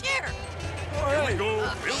good. Here. Here we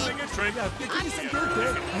go, building a trench. I'm some dirt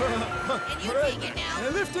there. And you take it now.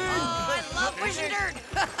 And lifting. Oh, I love pushing dirt.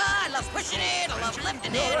 I love pushing it. I love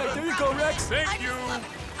lifting it. All right, there you go, Rex. Thank you.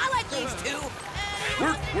 I like leaves too.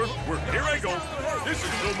 Here I go. This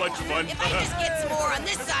is so much fun. If I just get some more on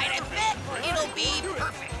this side, I bet it'll be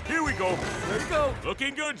perfect. Here we go. There you go.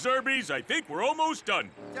 Looking good, Zerbies. I think we're almost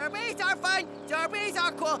done. Zerbies are fun. Zerbies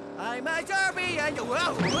are cool. I'm a Zerby and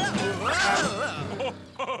whoa.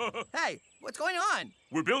 Hey, what's going on?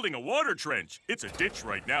 We're building a water trench. It's a ditch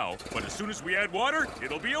right now, but as soon as we add water,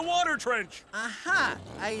 it'll be a water trench. Uh-huh,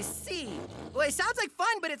 I see. Well, it sounds like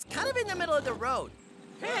fun, but it's kind of in the middle of the road.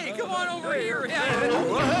 Hey, come on over here.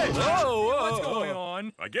 What's going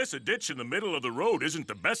on? I guess a ditch in the middle of the road isn't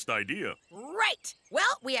the best idea. Right.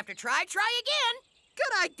 Well, we have to try again.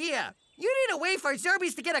 Good idea. You need a way for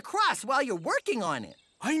Zerbies to get across while you're working on it.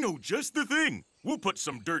 I know just the thing. We'll put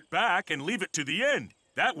some dirt back and leave it to the end.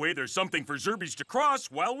 That way there's something for Zerbies to cross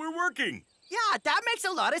while we're working. Yeah, that makes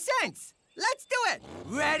a lot of sense. Let's do it.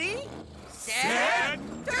 Ready? Set,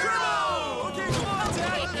 turbo! Okay, come on,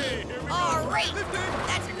 Zach. Okay, here we go. All right.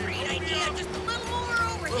 That's a great idea. Just a little more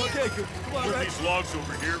over here. Okay, come on, Put Rex. these logs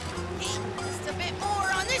over here. Just a bit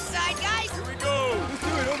more on this side, guys. Here we go. Let's do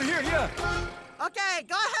it over here, yeah. Okay,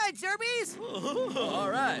 go ahead, Zerbies. All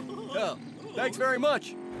right. Well, thanks very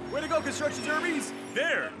much. Way to go, Construction Zerbies.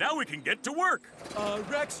 There, now we can get to work.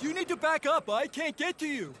 Rex, you need to back up. I can't get to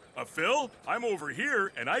you. Phil, I'm over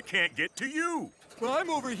here, and I can't get to you. Well, I'm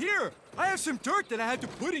over here. I have some dirt that I have to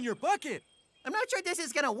put in your bucket. I'm not sure this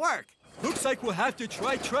is gonna work. Looks like we'll have to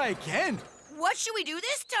try again. What should we do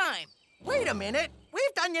this time? Wait a minute.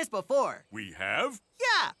 We've done this before. We have?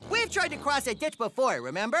 Yeah, we've tried to cross a ditch before,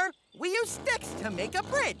 remember? We used sticks to make a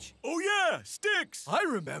bridge. Oh, yeah, sticks. I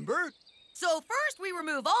remember. So first we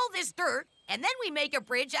remove all this dirt, and then we make a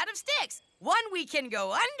bridge out of sticks. One we can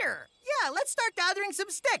go under. Yeah, let's start gathering some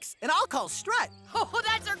sticks, and I'll call Strut. Oh,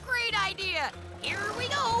 that's a great idea. Here we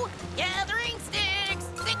go. Gathering sticks.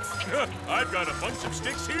 Sticks. I've got a bunch of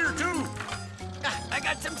sticks here, too. I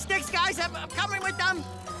got some sticks, guys. I'm coming with them.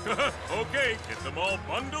 Okay, get them all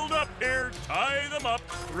bundled up here, tie them up,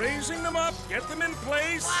 raising them up, get them in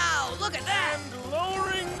place, Wow, look at that. and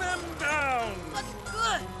lowering them down. Looking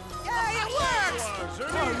good. Yeah, it works.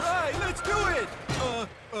 All right, let's do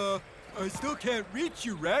it. I still can't reach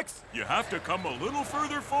you, Rex. You have to come a little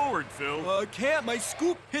further forward, Phil. I can't. My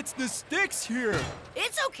scoop hits the sticks here.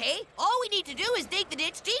 It's okay. All we need to do is dig the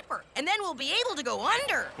ditch deeper, and then we'll be able to go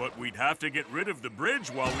under. But we'd have to get rid of the bridge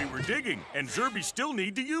while we were digging, and Zerby still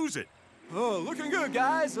need to use it. Oh, looking good,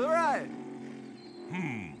 guys. All right.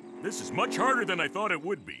 This is much harder than I thought it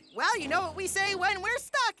would be. Well, you know what we say when we're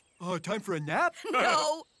stuck. Oh, time for a nap?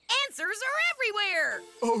 No, answers are everywhere.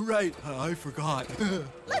 Oh, right. I forgot.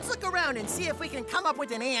 Let's look around and see if we can come up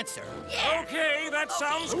with an answer. Okay, that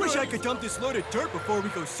sounds I wish I could dump this load of dirt before we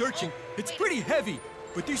go searching. It's pretty heavy,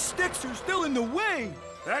 but these sticks are still in the way.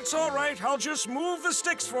 That's all right. I'll just move the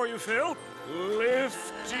sticks for you, Phil.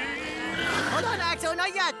 Lifting. Hold on, Axel,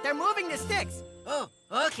 not yet. They're moving the sticks. Oh,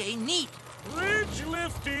 okay, neat. Bridge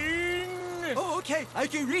lifting. Oh, okay. I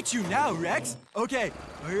can reach you now, Rex. Okay,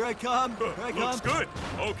 here I come. Here I come. Looks good.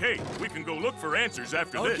 Okay, we can go look for answers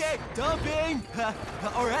after this. Okay, dumping.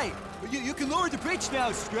 All right. You can lower the bridge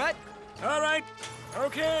now, Strut. All right.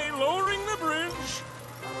 Okay, lowering the bridge.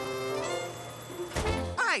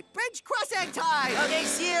 All right, bridge crossing time. Okay,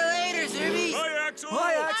 see you later, Zerbies. Hi, Axel.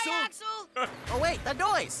 Hi, Axel. Hi, Axel. Oh, wait, the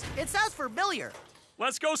noise. It sounds familiar.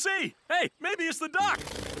 Let's go see. Hey, maybe it's the duck.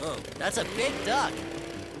 Oh, that's a big duck.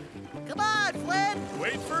 Come on, Flynn.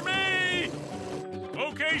 Wait for me.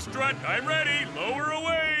 Okay, Strut, I'm ready. Lower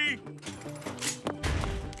away.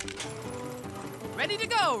 Ready to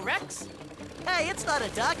go, Rex. Hey, it's not a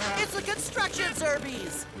duck. It's the construction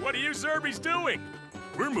Zerbies. What are you Zerbies doing?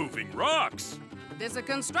 We're moving rocks. There's a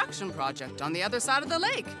construction project on the other side of the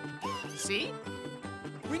lake. See?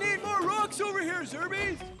 We need more rocks over here,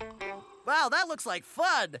 Zerbies. Wow, that looks like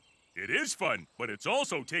fun. It is fun, but it's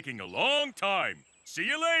also taking a long time. See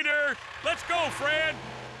you later. Let's go, Fran.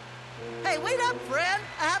 Hey, wait up, Fran.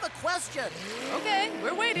 I have a question. Okay,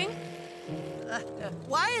 we're waiting.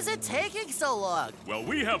 Why is it taking so long? Well,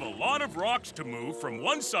 we have a lot of rocks to move from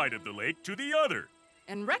one side of the lake to the other.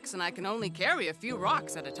 And Rex and I can only carry a few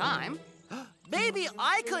rocks at a time. Maybe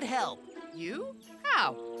I could help. You?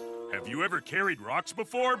 How? Have you ever carried rocks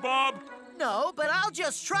before, Bob? No, but I'll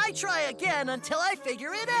just try again until I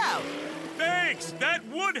figure it out. Thanks, that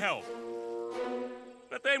would help.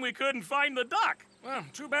 But then we couldn't find the duck. Well,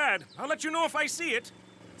 too bad. I'll let you know if I see it.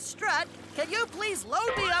 Strut, can you please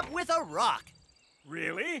load me up with a rock?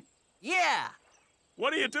 Really? Yeah.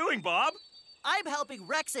 What are you doing, Bob? I'm helping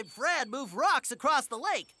Rex and Fran move rocks across the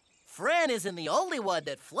lake. Fran isn't the only one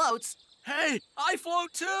that floats. Hey, I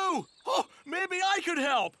float too. Oh, maybe I could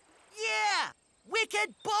help. Yeah, we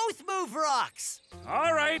can both move rocks.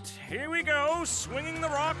 All right, here we go, swinging the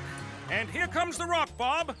rock. And here comes the rock,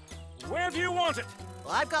 Bob. Where do you want it?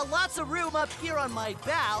 Well, I've got lots of room up here on my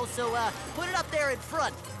bow, so put it up there in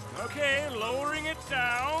front. Okay, lowering it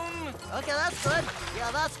down. Okay, that's good.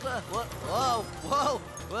 Yeah, that's good. Whoa.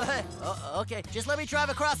 Okay, just let me drive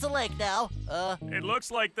across the lake now. It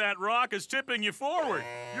looks like that rock is tipping you forward.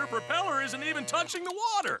 Your propeller isn't even touching the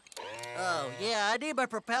water. Oh, yeah, I need my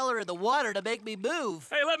propeller in the water to make me move.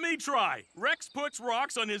 Hey, let me try. Rex puts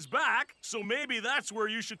rocks on his back, so maybe that's where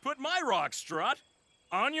you should put my rock, Strut.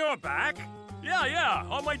 On your back? Yeah,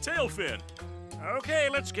 on my tail fin. Okay,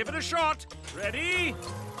 let's give it a shot. Ready?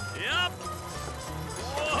 Yep.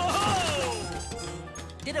 Whoa!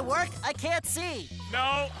 Did it work? I can't see.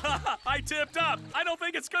 No, I tipped up. I don't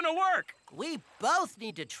think it's gonna work. We both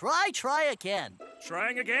need to try again.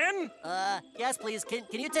 Trying again? Yes, please. Can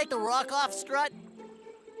you take the rock off, Strut?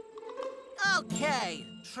 Okay,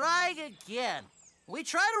 try again. We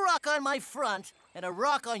try to rock on my front and a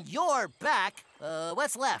rock on your back.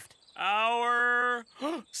 What's left? Our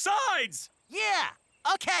sides! Yeah!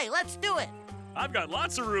 Okay, let's do it. I've got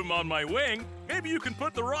lots of room on my wing. Maybe you can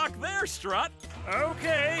put the rock there, Strut.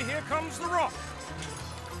 Okay, here comes the rock.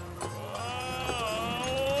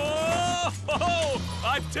 Oh,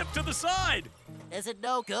 I've tipped to the side. Is it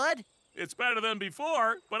no good? It's better than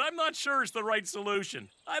before, but I'm not sure it's the right solution.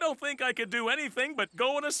 I don't think I could do anything but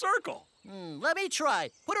go in a circle. Let me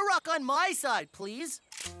try. Put a rock on my side, please.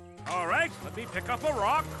 All right, let me pick up a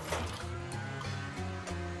rock.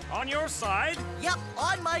 On your side? Yep,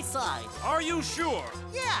 on my side. Are you sure?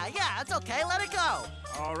 Yeah, it's okay. Let it go.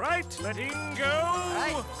 All right, letting go. All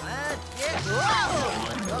right, yeah.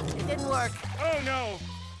 Whoa! Oops, it didn't work. Oh, no.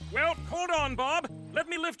 Well, hold on, Bob. Let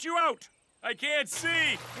me lift you out. I can't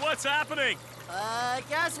see. What's happening?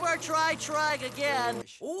 Guess we're trying again.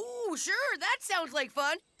 Ooh, sure, that sounds like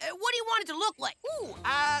fun. What do you want it to look like? Ooh,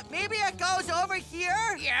 maybe it goes over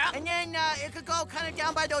here. Yeah. And then it could go kind of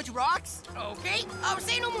down by those rocks. Okay, I'll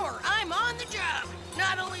say no more. I'm on the job.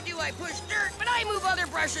 Not only do I push dirt, but I move other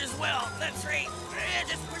brushes as well. That's right.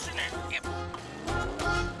 Just pushing it. Yep.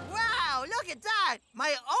 Wow, look at that.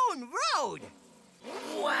 My own road.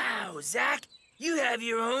 Wow, Zack, you have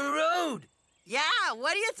your own road. Yeah,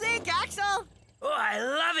 what do you think, Axel? Oh, I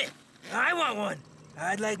love it. I want one.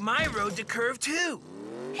 I'd like my road to curve too.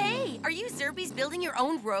 Hey, are you Zerbies building your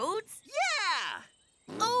own roads? Yeah.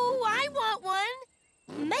 Oh, I want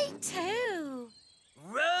one. Me too.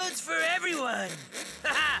 Roads for everyone.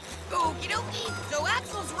 Okie dokie. So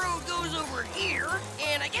Axel's road goes over here,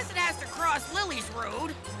 and I guess it has to cross Lily's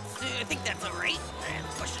road. I think that's all right. And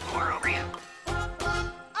push it more over here.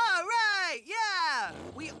 All right, yeah.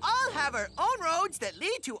 We all have our own roads that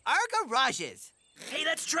lead to our garages. Hey,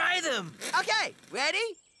 let's try them. Okay,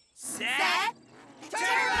 ready? Set, turbo!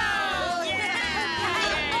 Oh,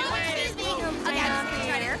 excuse me. Okay, I'm just gonna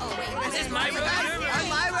try to. Oh, wait. Is this my road? On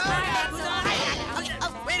my road? Okay,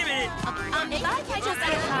 oh, Wait a minute. if I just get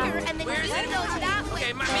here and then Where you is it? go that way.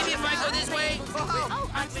 Okay, maybe if I go this way. Oh,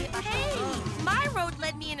 hey, my road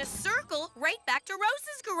led me in a circle right back to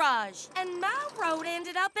Rose's garage. And my road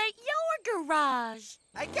ended up at your garage.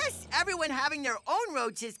 I guess everyone having their own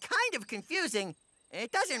roads is kind of confusing.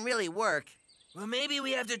 It doesn't really work. Well, maybe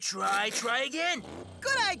we have to try again.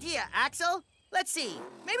 Good idea, Axel. Let's see.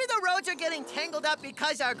 Maybe the roads are getting tangled up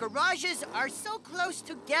because our garages are so close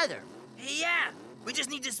together. Hey, yeah. We just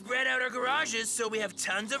need to spread out our garages so we have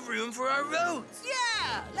tons of room for our roads.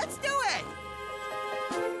 Yeah, let's do it.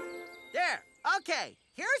 There. Okay,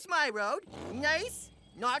 here's my road. Nice,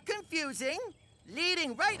 not confusing,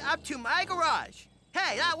 leading right up to my garage.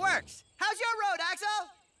 Hey, that works. How's your road,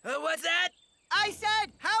 Axel? What's that? I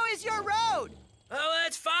said, how is your road? Oh,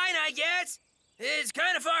 that's fine, I guess. It's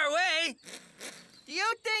kind of far away. Do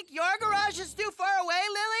you think your garage is too far away,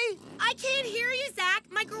 Lily? I can't hear you, Zack.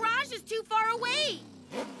 My garage is too far away.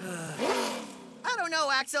 I don't know,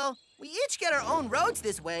 Axel. We each get our own roads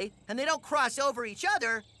this way, and they don't cross over each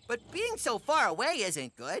other, but being so far away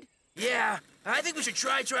isn't good. Yeah, I think we should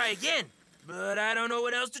try again. But I don't know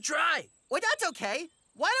what else to try. Well, that's okay.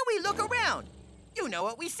 Why don't we look around? You know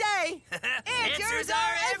what we say. Answers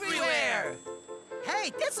are everywhere.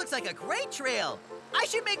 Hey, this looks like a great trail. I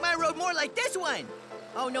should make my road more like this one.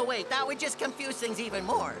 Oh, no, wait, that would just confuse things even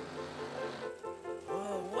more.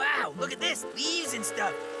 Oh, wow, look at this, leaves and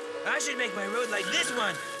stuff. I should make my road like this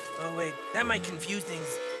one. Oh, wait, that might confuse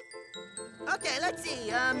things. Okay, let's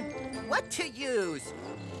see, what to use?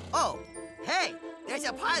 Oh, hey, there's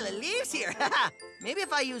a pile of leaves here. Maybe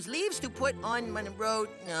if I use leaves to put on my road...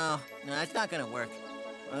 No, that's not gonna work.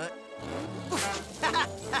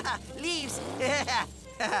 Leaves.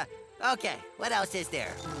 Okay, what else is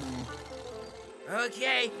there?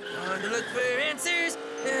 Okay, on to look for answers.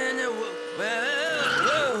 And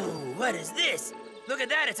whoa, what is this? Look at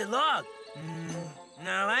that, it's a log.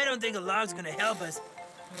 No, I don't think a log's gonna help us.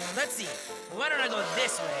 Let's see, why don't I go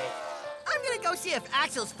this way? I'm gonna go see if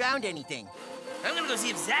Axel's found anything. I'm gonna go see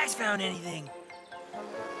if Zack's found anything.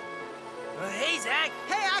 Hey, Zack.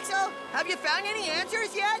 Hey, Axel, have you found any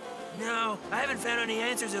answers yet? No, I haven't found any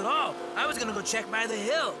answers at all. I was gonna go check by the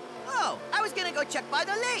hill. Oh, I was gonna go check by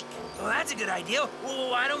the lake. Well, that's a good idea. Well,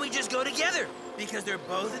 why don't we just go together? Because they're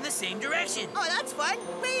both in the same direction. Oh, that's fun.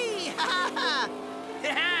 Whee! Ha ha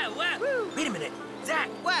ha! Wow. Wait a minute. Zack.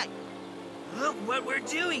 What? Look what we're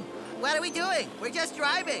doing. What are we doing? We're just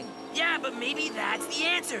driving. Yeah, but maybe that's the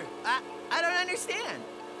answer. I don't understand.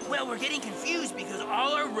 Well, we're getting confused because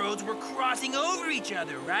all our roads were crossing over each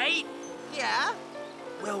other, right? Yeah?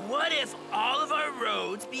 Well, what if all of our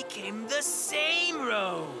roads became the same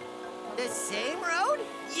road? The same road?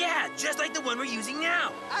 Yeah, just like the one we're using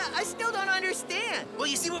now. I still don't understand. Well,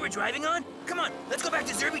 you see what we're driving on? Come on, let's go back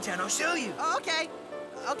to Zerby Town. I'll show you. Oh, okay.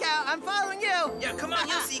 Okay, I'm following you. Yeah, come on,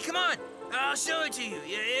 you'll see. Come on. I'll show it to you.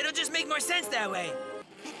 It'll just make more sense that way.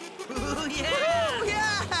 Ooh, yeah! Woo,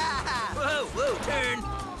 yeah! Whoa, whoa, turn.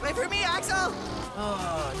 Wait for me, Axel.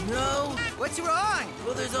 Oh, no. What's wrong?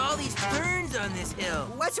 Well, there's all these turns on this hill.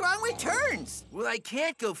 What's wrong with turns? Well, I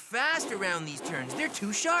can't go fast around these turns. They're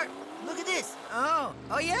too sharp. Look at this. Oh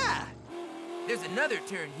yeah. There's another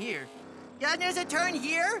turn here. Yeah, and there's a turn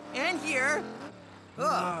here and here.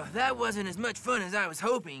 Oh, that wasn't as much fun as I was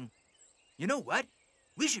hoping. You know what?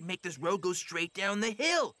 We should make this road go straight down the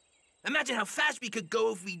hill. Imagine how fast we could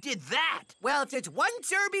go if we did that. Well, if there's one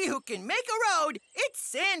Zerby who can make a road, it's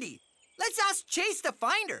Sandy. Let's ask Chase to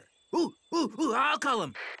find her. Ooh, I'll call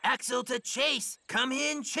him. Axel to Chase. Come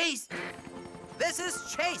in, Chase. This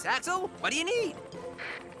is Chase, Axel. What do you need?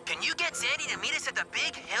 Can you get Sandy to meet us at the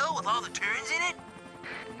big hill with all the turns in it?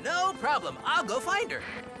 No problem. I'll go find her.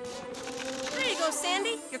 There you go,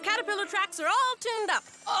 Sandy. Your caterpillar tracks are all tuned up.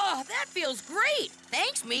 Oh, that feels great.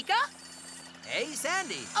 Thanks, Mika. Hey,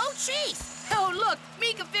 Sandy. Oh, Chase. Oh, look,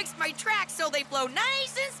 Mika fixed my tracks so they flow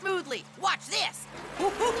nice and smoothly. Watch this.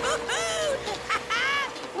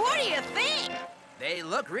 What do you think? They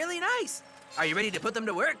look really nice. Are you ready to put them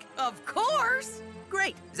to work? Of course.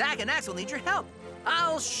 Great. Zack and Axel need your help.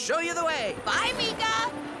 I'll show you the way. Bye,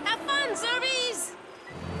 Mika. Have fun, Zerbies.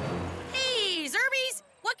 Hey, Zerbies,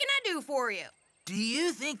 what can I do for you? Do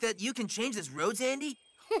you think that you can change this road, Sandy?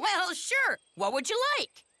 Well, sure. What would you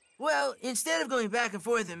like? Well, instead of going back and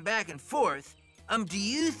forth, do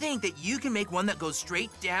you think that you can make one that goes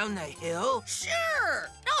straight down the hill? Sure.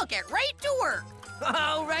 I'll get right to work.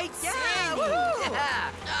 All right, Sandy.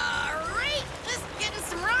 Yeah. All right, just getting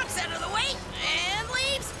some rocks out of the way and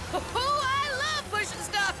leaves. Oh, I love pushing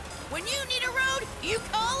stuff. When you need a road, you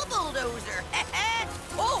call a bulldozer.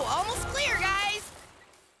 Oh, almost clear, guys.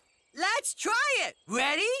 Let's try it.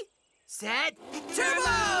 Ready, set,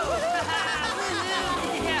 turbo!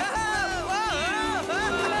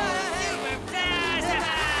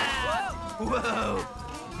 Whoa!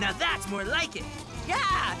 Now that's more like it.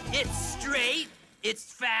 Yeah! It's straight, it's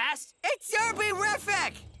fast. It's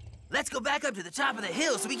Zerby-rific! Let's go back up to the top of the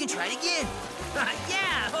hill so we can try it again.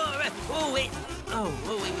 Yeah! Oh, wait.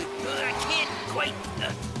 Wait. I can't quite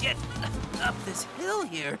get up this hill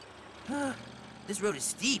here. This road is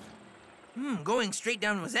steep. Going straight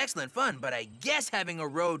down was excellent fun, but I guess having a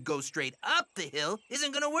road go straight up the hill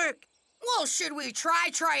isn't gonna work. Well, should we try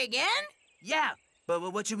again? Yeah,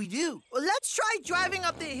 but what should we do? Well, let's try driving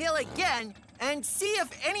up the hill again and see if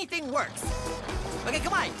anything works. Okay,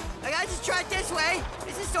 come on. I gotta just try it this way.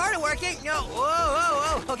 This is sort of working. No,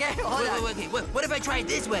 whoa. Okay, hold on. Okay, what if I try it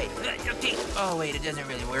this way? Okay. Oh, wait, it doesn't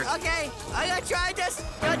really work. Okay, I gotta try this.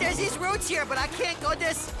 You know, there's these roots here, but I can't go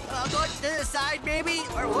this. I'll go to the side, maybe.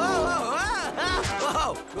 Or whoa.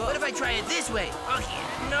 What if I try it this way? Okay,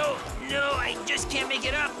 no, I just can't make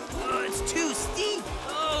it up. Oh, it's too steep.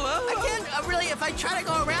 I can't really, if I try to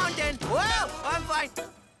go around, then, whoa, I'm fine.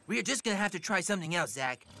 We're just gonna have to try something else,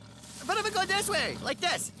 Zach. What if I go this way, like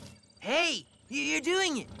this? Hey, you're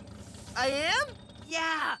doing it. I am?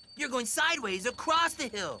 Yeah, you're going sideways across the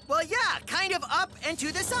hill. Well, yeah, kind of up and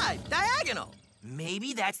to the side, diagonal.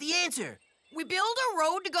 Maybe that's the answer. We build a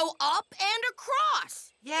road to go up and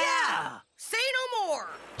across. Yeah. Say no more.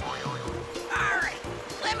 All right,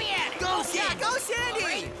 let me at it. Go, Sandy. Yeah, go, Sandy. All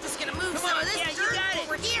right, just gonna move Come some on, of this yeah, you dirt got it.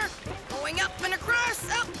 over here. Going up and across,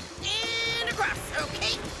 up and across.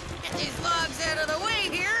 Okay, get these logs out of the way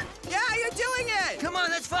here. Yeah, you're doing it. Come on,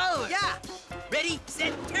 let's follow it. Yeah. Ready,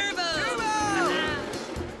 set, turbo.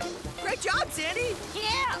 Great job, Sandy.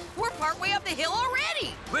 Yeah, we're partway up the hill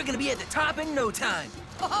already. We're gonna be at the top in no time.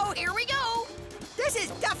 Oh, here we go. This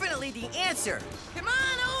is definitely the answer. Come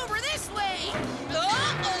on over this way.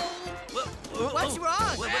 Uh-oh. What's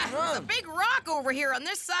wrong? What's wrong? There's a big rock over here on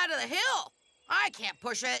this side of the hill. I can't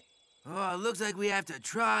push it. Oh, it looks like we have to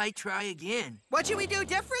try again. What should we do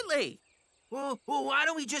differently? Well, why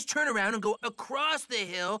don't we just turn around and go across the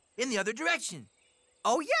hill in the other direction?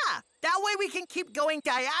 Oh, yeah. That way we can keep going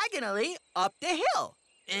diagonally up the hill.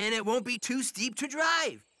 And it won't be too steep to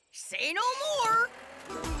drive. Say no more.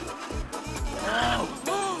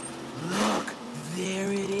 Oh, look,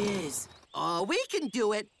 there it is. Oh, we can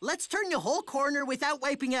do it. Let's turn the whole corner without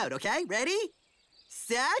wiping out, okay? Ready?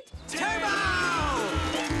 Set, turbo!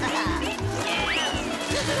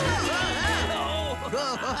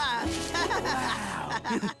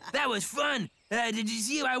 That was fun. Did you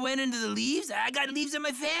see how I went into the leaves? I got leaves on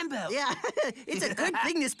my fan belt. Yeah, it's a good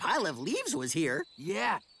thing this pile of leaves was here.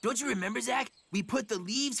 Yeah. Don't you remember, Zach? We put the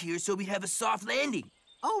leaves here so we'd have a soft landing.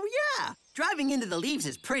 Oh, yeah. Driving into the leaves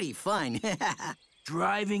is pretty fun.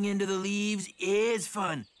 Driving into the leaves is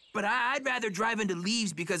fun. But I'd rather drive into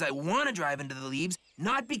leaves because I want to drive into the leaves,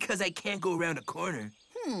 not because I can't go around a corner.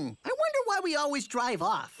 I wonder why we always drive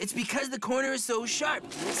off. It's because the corner is so sharp.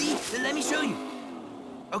 See, let me show you.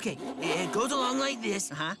 Okay, it goes along like this,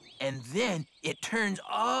 and then it turns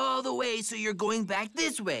all the way so you're going back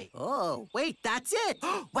this way. Oh, wait, that's it.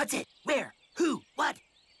 What's it? Where? Who? What?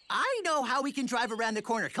 I know how we can drive around the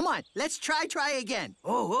corner. Come on, let's try again.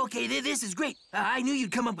 Oh, okay, this is great. I knew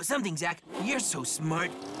you'd come up with something, Zach. You're so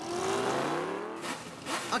smart.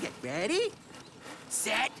 Okay, ready?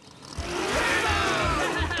 Set.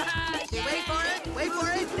 Okay, wait for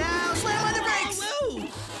it. Now, slam on the brakes. Whoa!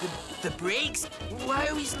 The brakes? Why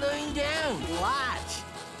are we slowing down? Watch.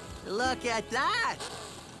 Look at that.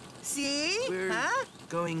 See? We're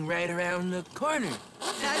going right around the corner.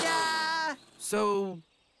 Ta-da! So,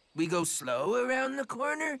 we go slow around the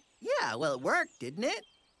corner? Yeah, well, it worked, didn't it?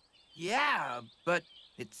 Yeah, but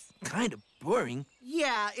it's kind of boring.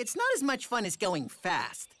 Yeah, it's not as much fun as going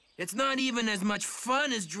fast. It's not even as much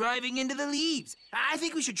fun as driving into the leaves. I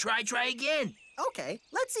think we should try again. Okay,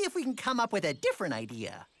 let's see if we can come up with a different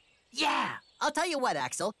idea. Yeah. I'll tell you what,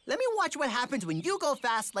 Axel. Let me watch what happens when you go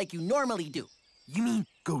fast like you normally do. You mean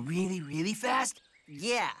go really, really fast?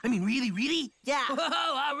 Yeah. I mean really, really? Yeah.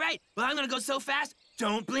 Oh, all right. Well, I'm gonna go so fast,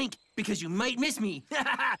 don't blink, because you might miss me.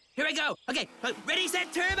 Here I go. Okay, ready,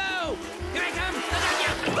 set, turbo! Here I come!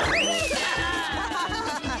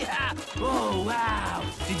 Yeah. Oh, wow.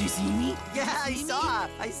 Did you see me? Yeah, I saw.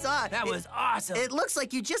 That was awesome. It looks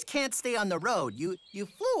like you just can't stay on the road. You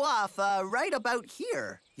flew off right about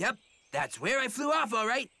here. Yep, that's where I flew off, all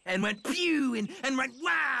right, and went pew and went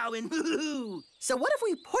wow and hoo-hoo. So what if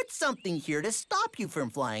we put something here to stop you from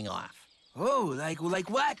flying off? Oh, like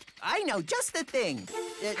what? I know just the thing.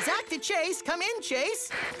 Zack to Chase. Come in, Chase.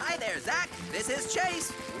 Hi there, Zack. This is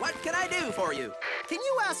Chase. What can I do for you? Can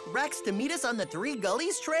you ask Rex to meet us on the Three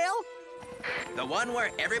Gullies Trail? The one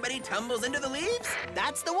where everybody tumbles into the leaves?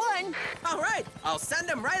 That's the one. All right, I'll send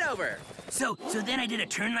him right over. So then I did a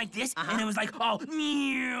turn like this, and it was like, oh,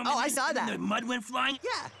 meow. Oh, I saw that. The mud went flying.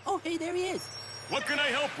 Yeah. Oh, hey, there he is. What can I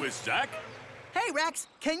help with, Zack? Hey, Rex,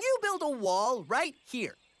 can you build a wall right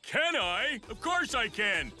here? Can I? Of course I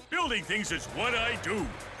can. Building things is what I do.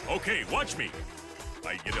 Okay, watch me.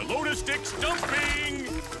 I get a load of sticks dumping.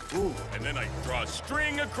 Ooh. And then I draw a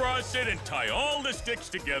string across it and tie all the sticks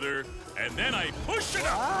together. And then I push it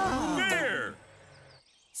up. There.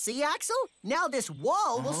 See, Axel? Now this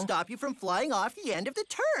wall will stop you from flying off the end of the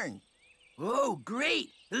turn. Oh, great.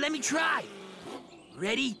 Let me try.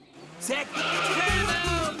 Ready, set, turbo!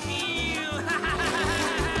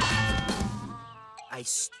 I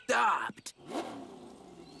stopped.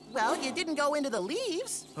 Well, you didn't go into the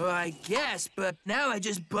leaves. Well, I guess, but now I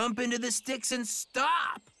just bump into the sticks and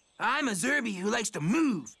stop. I'm a Zerby who likes to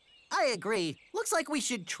move. I agree. Looks like we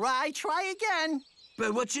should try again.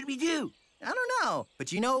 But what should we do? I don't know,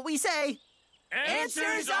 but you know what we say.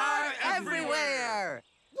 Answers are everywhere.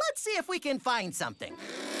 Let's see if we can find something.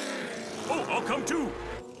 Oh, I'll come too.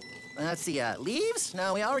 Let's see, leaves?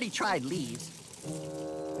 No, we already tried leaves.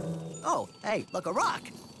 Oh, hey, look, a rock.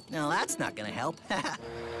 No, that's not gonna help.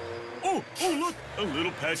 Oh, look, a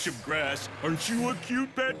little patch of grass. Aren't you a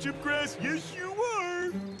cute patch of grass? Yes, you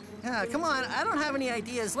are. Come on, I don't have any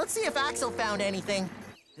ideas. Let's see if Axel found anything.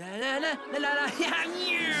 La la la la la la.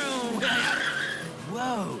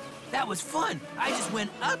 Whoa, that was fun. I just went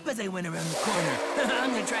up as I went around the corner. I'm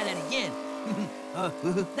gonna try that again. La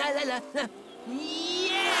la la la.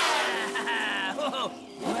 Yeah! Oh,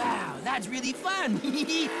 wow, that's really fun.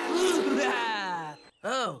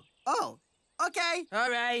 Oh, okay. All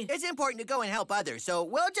right. It's important to go and help others, so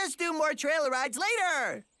we'll just do more trailer rides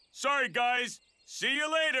later. Sorry, guys. See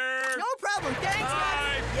you later. No problem. Thanks,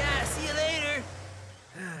 Bye. Rex. Yeah, see you later.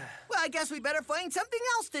 Well, I guess we better find something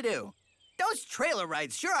else to do. Those trailer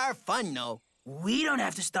rides sure are fun, though. We don't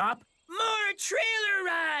have to stop. More trailer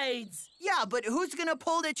rides. Yeah, but who's gonna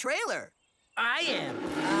pull the trailer? I am.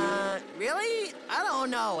 Really? I don't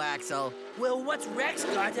know, Axel. Well, what's Rex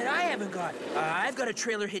got that I haven't got? I've got a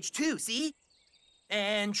trailer hitch too, see?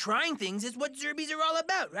 And trying things is what Zerbies are all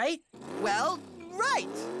about, right? Well, right.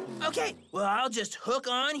 Okay, well, I'll just hook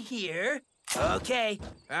on here. Okay,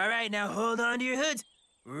 all right, now hold on to your hoods.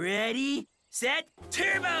 Ready, set,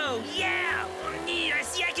 turbo! Yeah!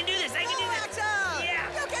 See, I can do this, I can do this! Axel! Yeah!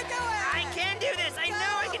 You can do it! I can do this, I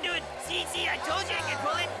know told you I could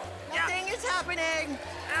pull it. Yeah. Nothing is happening.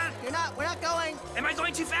 We're not going. Am I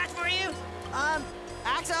going too fast for you?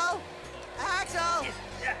 Axel? Axel!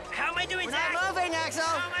 How am I doing, We're Zack? not moving, Axel!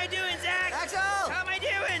 How am I doing, Zack? Axel! How am I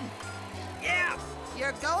doing? Yeah.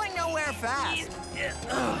 You're going nowhere fast.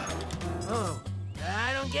 Oh,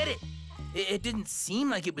 I don't get it. It didn't seem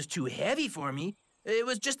like it was too heavy for me. It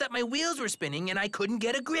was just that my wheels were spinning and I couldn't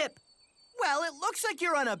get a grip. Well, it looks like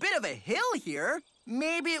you're on a bit of a hill here.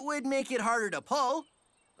 Maybe it would make it harder to pull.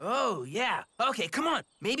 Oh, yeah. Okay, come on.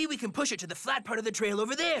 Maybe we can push it to the flat part of the trail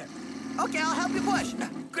over there. Okay, I'll help you push.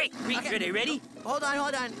 Great. Okay. Ready? Hold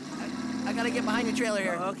on. I gotta get behind the trailer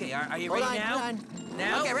here. Okay, are you ready now? Hold on.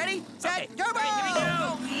 Now? Okay, ready? Set, turbo! All right, here we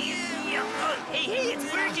go. Yeah. Oh, hey, it's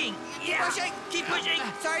working. Yeah. Pushing. Keep pushing.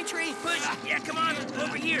 Sorry, tree. Push. Yeah, come on.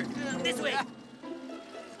 Over here. This way.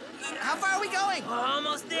 How far are we going?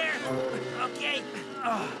 Almost there. Okay.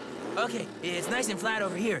 Oh, okay, it's nice and flat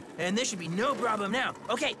over here, and there should be no problem now.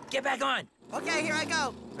 Okay, get back on. Okay, here I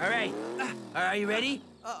go. All right. Are you ready?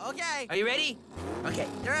 Okay. Are you ready? Okay.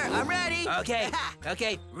 Sure, I'm ready. Okay.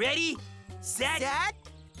 Okay. Ready, set,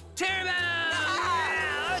 turbo!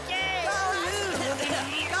 Okay.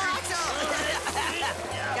 Go, Axel!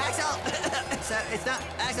 Axel! So, it's not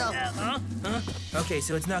Axel. Okay,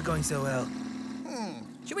 so it's not going so well.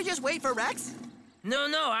 Should we just wait for Rex? No,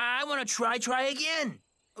 I want to try again.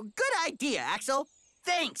 Good idea, Axel.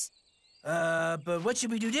 Thanks. But what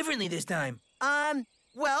should we do differently this time?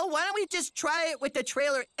 Well, why don't we just try it with the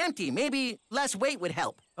trailer empty? Maybe less weight would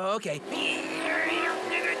help. Oh, okay.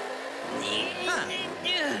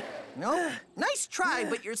 No? Nice try,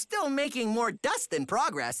 but you're still making more dust than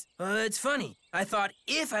progress. It's funny. I thought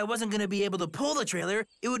if I wasn't going to be able to pull the trailer,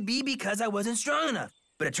 it would be because I wasn't strong enough.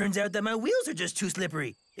 But it turns out that my wheels are just too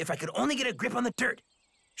slippery. If I could only get a grip on the dirt.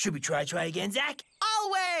 Should we try again, Zack?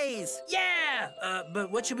 Always! Yeah!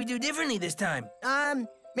 But what should we do differently this time?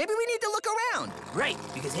 Maybe we need to look around. Right,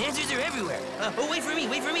 because answers are everywhere. Oh, wait for me.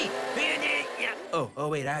 Yeah. Oh,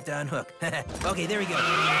 wait, I have to unhook. Okay, there we go.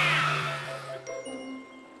 Yeah!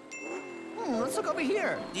 Let's look over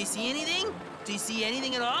here. Do you see anything? Do you see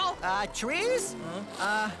anything at all? Trees?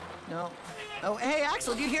 No. Oh, hey,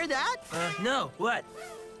 Axel, do you hear that? No. What?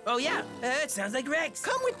 Oh, yeah. It sounds like Rex.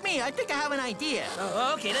 Come with me. I think I have an idea.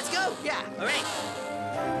 Oh, okay, let's go. Yeah. All right.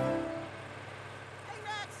 Hey,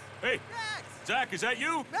 Rex. Hey, Rex. Zack, is that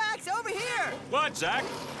you? Rex, over here. What, Zack?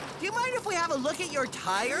 Do you mind if we have a look at your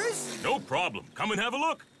tires? No problem. Come and have a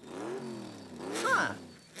look. Huh.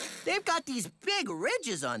 They've got these big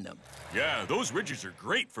ridges on them. Yeah, those ridges are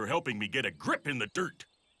great for helping me get a grip in the dirt.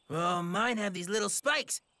 Well, mine have these little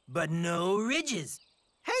spikes, but no ridges.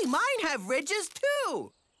 Hey, mine have ridges,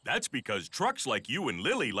 too. That's because trucks like you and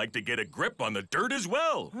Lily like to get a grip on the dirt as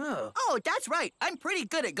well. Oh, that's right. I'm pretty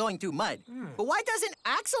good at going through mud. But why doesn't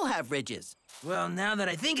Axel have ridges? Well, now that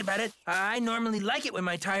I think about it, I normally like it when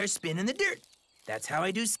my tires spin in the dirt. That's how I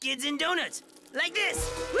do skids and donuts. Like this.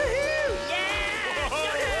 Woohoo! Yeah!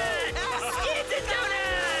 Donuts! Skids and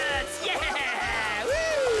donuts! Yeah!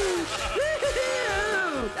 Woo!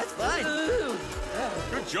 Woo-hoo-hoo! That's fun.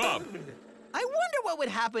 Good job. I wonder what would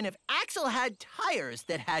happen if Axel had tires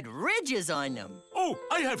that had ridges on them. Oh,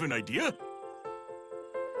 I have an idea.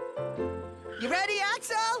 You ready,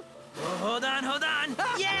 Axel? Oh, hold on.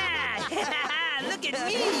 Yeah! Look at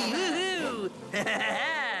me! Woohoo!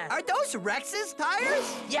 Are those Rex's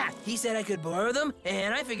tires? Yeah, he said I could borrow them,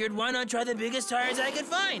 and I figured why not try the biggest tires I could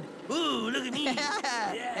find? Ooh, look at me!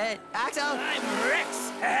 Hey, Axel? I'm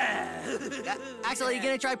Rex! Axel, are you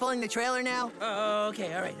gonna try pulling the trailer now? Oh,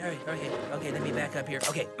 okay, all right. Okay, let me back up here.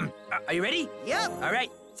 Okay, are you ready? Yep. All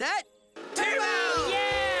right. Set. Turbo! Yeah,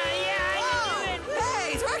 I can do it!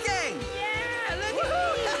 Hey, it's working! Yeah, look at me!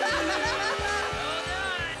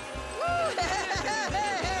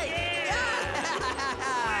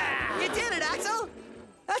 You did it, Axel!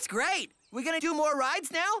 That's great! We gonna do more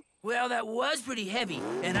rides now? Well, that was pretty heavy,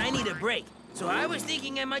 and I need a break. So I was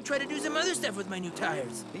thinking I might try to do some other stuff with my new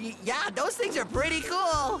tires. Yeah, those things are pretty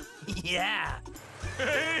cool. Yeah.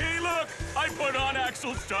 Hey, look! I put on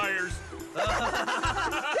Axel's tires.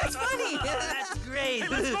 That's funny. That's great. Hey,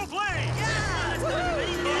 let's go play! Yeah,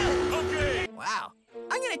 let's go. Okay. Wow.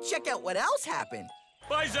 I'm gonna check out what else happened.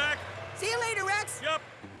 Bye, Zack. See you later, Rex. Yep.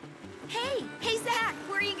 Hey, Zack,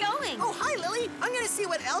 where are you going? Oh, hi, Lily. I'm gonna see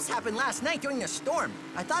what else happened last night during the storm.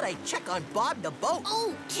 I thought I'd check on Bob the boat.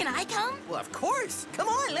 Oh, can I come? Well, of course. Come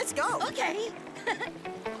on, let's go. Okay.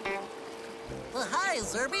 Well, hi,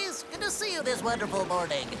 Zerbies. Good to see you this wonderful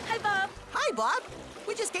morning. Hi, Bob. Hi, Bob.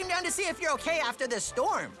 We just came down to see if you're okay after this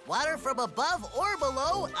storm. Water from above or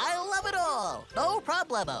below, I love it all. No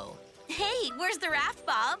problemo. Hey, where's the raft,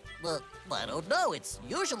 Bob? Well, I don't know. It's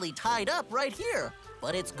usually tied up right here,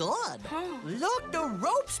 but it's gone. Look, the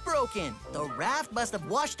rope's broken. The raft must have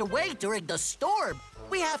washed away during the storm.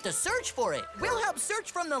 We have to search for it. We'll help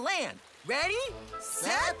search from the land. Ready,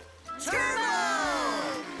 set, turbo!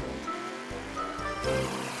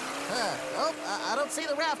 I don't see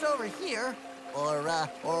the raft over here. Or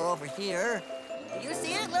over here. Do you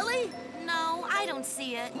see it, Lily? No, I don't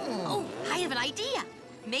see it. Oh, I have an idea.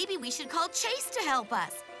 Maybe we should call Chase to help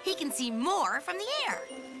us. He can see more from the air.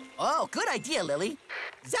 Oh, good idea, Lily.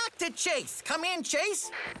 Zack to Chase. Come in,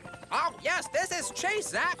 Chase. Oh, yes, this is Chase,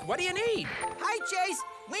 Zack. What do you need? Hi, Chase.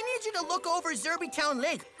 We need you to look over Zerby Town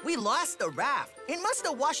Lake. We lost the raft. It must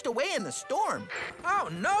have washed away in the storm. Oh,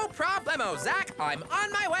 no problemo, Zack. I'm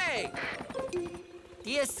on my way.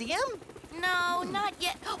 Do you see him? No, not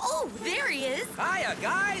yet. Oh, there he is. Hiya,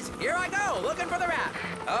 guys. Here I go, looking for the raft.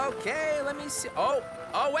 Okay, let me see. Oh,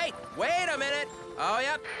 wait a minute. Oh,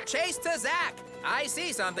 yep, Chase to Zack. I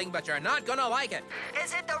see something, but you're not gonna like it.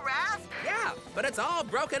 Is it the raft? Yeah, but it's all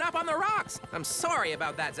broken up on the rocks. I'm sorry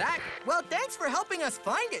about that, Zack. Well, thanks for helping us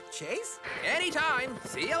find it, Chase. Anytime.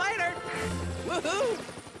 See you later. Woohoo!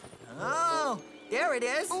 Oh, there it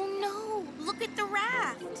is. Oh, no. Look at the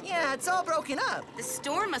raft. Yeah, it's all broken up. The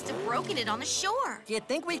storm must have broken it on the shore. Do you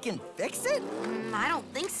think we can fix it? I don't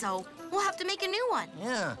think so. We'll have to make a new one.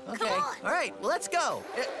 Yeah, okay. Come on. All right, well, let's go.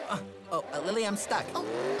 Lily, I'm stuck. Oh,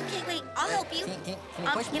 okay, wait. I'll help you. Can you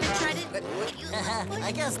I'm push me? gonna try to get you push.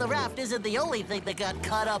 I guess the raft isn't the only thing that got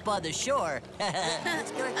caught up on the shore.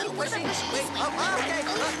 It's gonna keep what if I pushing. push it this way? Okay.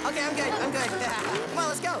 Okay, I'm good. Come on,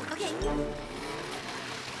 let's go. Okay.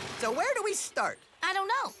 So where do we start? I don't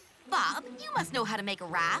know. Bob, you must know how to make a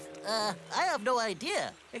raft. I have no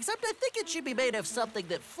idea. Except I think it should be made of something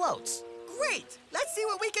that floats. Great! Let's see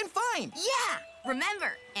what we can find. Yeah!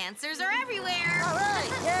 Remember, answers are everywhere. All right,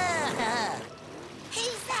 yeah! Hey,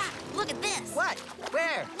 Zack, look at this. What?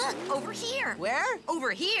 Where? Look, over here. Where?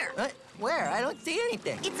 Over here. Where? I don't see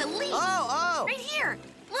anything. It's a leaf. Oh! Right here.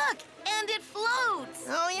 Look, and it floats.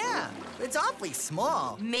 Oh, yeah. It's awfully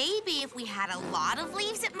small. Maybe if we had a lot of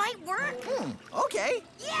leaves, it might work. Okay.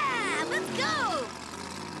 Yeah, let's go.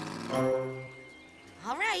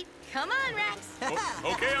 All right, come on, Rex.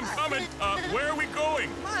 Okay, I'm coming. Where are we going?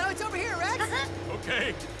 Come on, it's over here, Rex.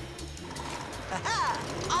 Okay.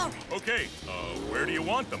 All right. Okay, where do you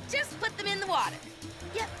want them? Just put them in the water.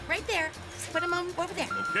 Yep, right there. Just put them over there.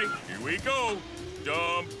 Okay, here we go.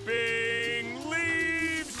 Dumping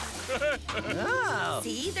leaves. Oh.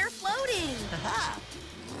 See, they're floating.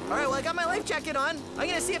 All right, well, I got my life jacket on. I'm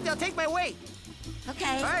gonna see if they'll take my weight.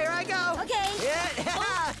 Okay. All right, here I go. Okay.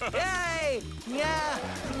 Yeah. Yay. Yeah.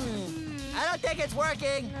 I don't think it's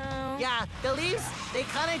working. No. Yeah, the leaves, they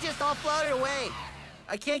kind of just all floated away.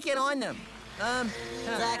 I can't get on them.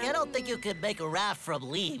 Zack, I don't think you could make a raft from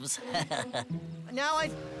leaves. Now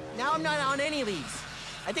I'm not on any leaves.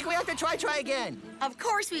 I think we have to try again. Of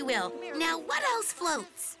course we will. Now, what else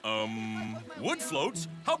floats? Wood floats?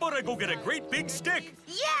 How about I go get a great big stick?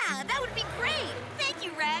 Yeah, that would be great. Thank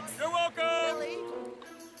you, Rex. You're welcome. Lily?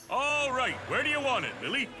 All right, where do you want it,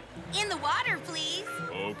 Lily? In the water, please.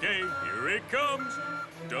 Okay, here it comes.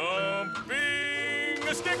 Dumping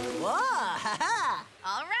a stick. Whoa,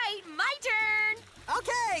 All right, my turn.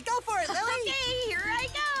 Okay, go for it, Lily. Okay, here I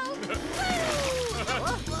go.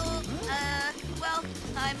 Well,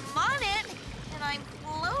 I'm on it, and I'm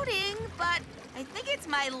floating, but I think it's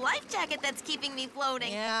my life jacket that's keeping me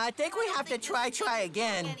floating. Yeah, I think we have to try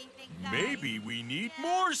again. Maybe we need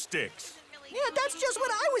more sticks. Yeah, that's just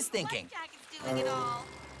what I was thinking. Life jacket's doing it all.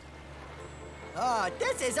 Oh,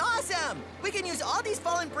 this is awesome! We can use all these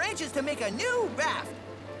fallen branches to make a new raft.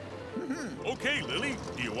 Okay, Lily,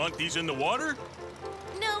 do you want these in the water?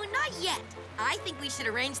 No, not yet. I think we should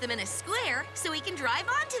arrange them in a square so we can drive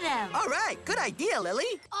onto them. All right, good idea,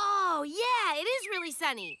 Lily. Oh, yeah, it is really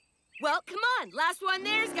sunny. Well, come on. Last one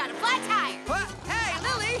there's got a flat tire. Hey,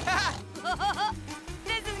 Lily!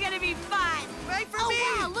 This is going to be fun. Wait for Oh, me!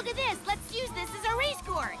 wow, look at this. Let's use this as a race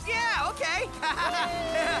course. Yeah, okay.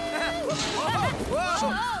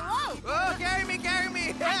 Whoa. Oh, carry me.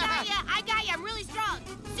 I got you. I'm really strong.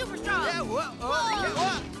 Super strong. Yeah, Whoa.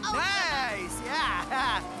 Nice,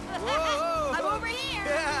 yeah. Whoa. I'm over here.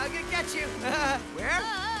 Yeah, I'm gonna catch you. Where?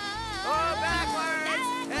 Oh, backwards.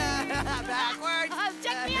 Backwards.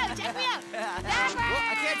 Check me out. Backwards.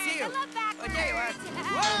 I can't see you. I love backwards. Oh, there you are.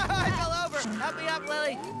 Whoa, I fell over. Help me up,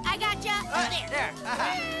 Lily. I got you. There.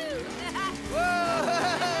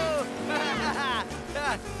 Whoa.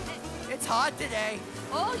 It's hot today.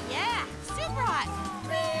 Oh, yeah. Super hot.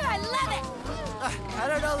 I love it. I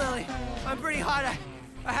don't know, Lily. I'm pretty hot.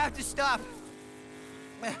 I have to stop.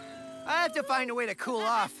 I have to find a way to cool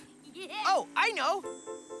off. Yeah. Oh, I know.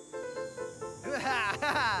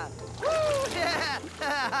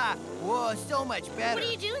 Whoa, so much better. What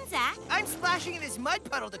are you doing, Zack? I'm splashing in this mud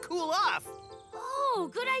puddle to cool off. Oh,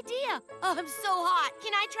 good idea. Oh, I'm so hot.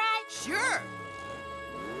 Can I try? Sure.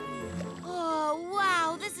 Oh,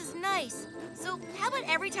 wow, this is nice. So how about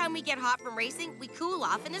every time we get hot from racing, we cool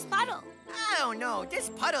off in this puddle? I don't know. This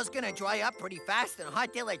puddle's gonna dry up pretty fast on a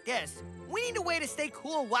hot day like this. We need a way to stay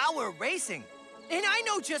cool while we're racing. And I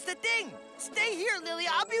know just the thing. Stay here, Lily.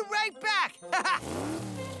 I'll be right back.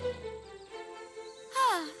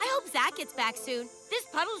 I hope Zack gets back soon. This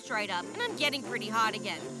puddle's dried up, and I'm getting pretty hot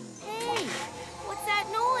again. Hey, what's that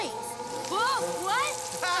noise? Whoa, what?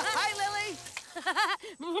 Hi, Lily.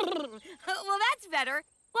 Well, that's better.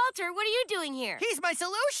 Walter, what are you doing here? He's my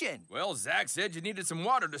solution. Well, Zack said you needed some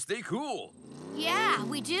water to stay cool. Yeah,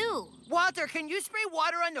 we do. Walter, can you spray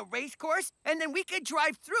water on the race course? And then we can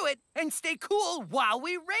drive through it and stay cool while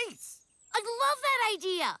we race. I love that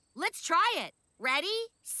idea. Let's try it. Ready?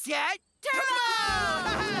 Set, Turbo!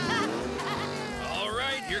 All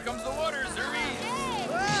right, here comes the water, Zerby.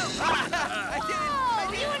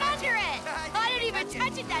 Oh, you went under it. I didn't even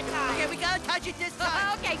touch it that time. Okay, we gotta touch it this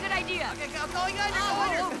time. Okay, good idea. Okay, going under, go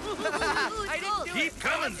under. I didn't do Keep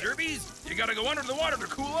coming, Zerbies. You gotta go under the water to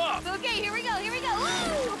cool off. Okay, here we go, here we go.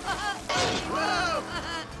 Woo! Whoa!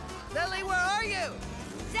 Lily, where are you?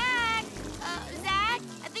 Zack! Zack,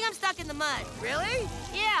 I think I'm stuck in the mud. Really?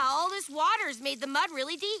 Yeah, all this water's made the mud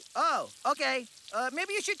really deep. Oh, okay.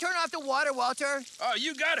 Maybe you should turn off the water, Walter. Oh,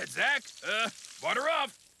 you got it, Zack. Water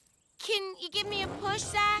off. Can you give me a push,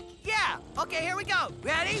 Zack? Yeah. Okay, here we go.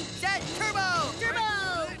 Ready, set, turbo. Turbo!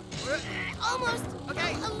 Almost.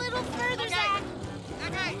 Okay. A little further, Okay. Zack.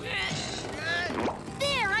 Okay.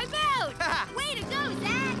 There, I'm out. Way to go,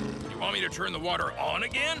 Zack. You want me to turn the water on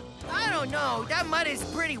again? I don't know. That mud is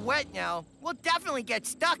pretty wet now. We'll definitely get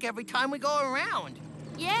stuck every time we go around.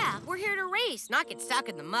 Yeah, we're here to race, not get stuck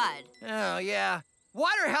in the mud. Oh, yeah.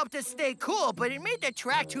 Water helped us stay cool, but it made the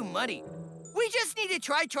track too muddy. We just need to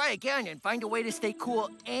try again and find a way to stay cool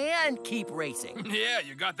and keep racing. Yeah,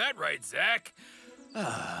 you got that right, Zack.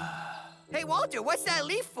 Hey, Walter, what's that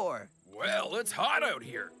leaf for? Well, it's hot out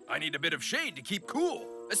here. I need a bit of shade to keep cool,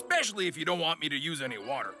 especially if you don't want me to use any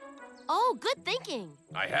water. Oh, good thinking.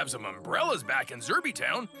 I have some umbrellas back in Zerby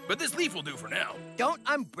Town, but this leaf will do for now. Don't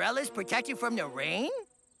umbrellas protect you from the rain?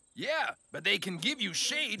 Yeah, but they can give you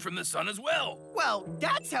shade from the sun as well. Well,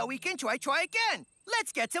 that's how we can try again.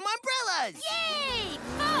 Let's get some umbrellas. Yay!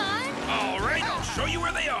 Fun! All right, I'll show you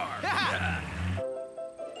where they are.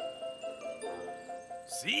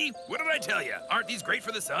 See? What did I tell you? Aren't these great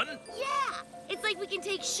for the sun? Yeah! It's like we can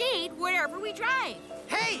take shade wherever we drive.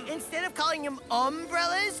 Hey, instead of calling them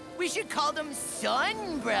umbrellas, we should call them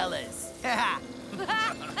sunbrellas.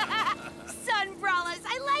 Sunbrellas,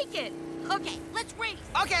 I like it. Okay, let's race.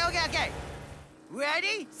 Okay.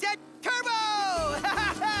 Ready, set, turbo!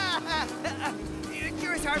 You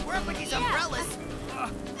sure is hard work with these umbrellas.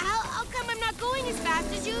 How come I'm not going as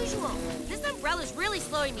fast as usual? This umbrella's really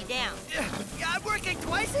slowing me down. Yeah, I'm working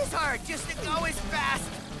twice as hard just to go as fast.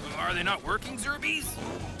 Are they not working, Zerbies?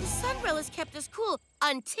 The sunbrellas kept us cool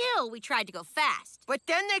until we tried to go fast. But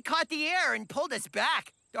then they caught the air and pulled us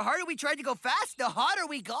back. The harder we tried to go fast, the hotter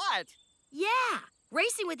we got. Yeah,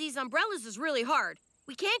 racing with these umbrellas is really hard.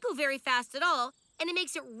 We can't go very fast at all, and it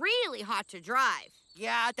makes it really hot to drive.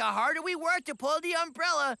 Yeah, the harder we worked to pull the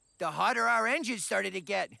umbrella, the hotter our engines started to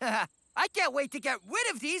get. I can't wait to get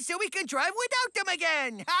rid of these so we can drive without them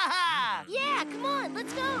again. Yeah, come on,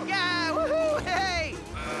 let's go. Yeah, woohoo, hey!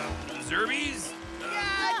 Zerbies?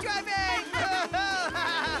 Yeah, driving!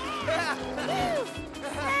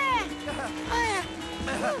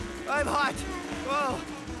 I'm hot. Whoa.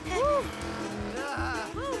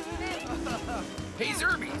 Hey,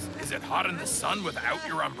 Zerbies, is it hot in the sun without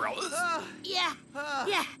your umbrellas? Yeah,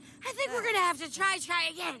 I think we're gonna have to try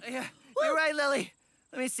again. Yeah, you're right, Lily.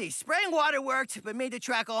 Let me see. Spraying water worked, but made the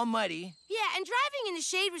track all muddy. Yeah, and driving in the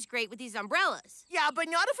shade was great with these umbrellas. Yeah, but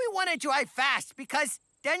not if we want to drive fast, because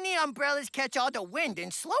then the umbrellas catch all the wind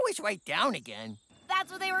and slow us right down again.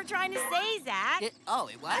 That's what they were trying to say, Zack. It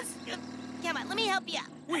was? Come on, let me help you.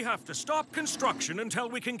 We have to stop construction until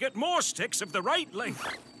we can get more sticks of the right length.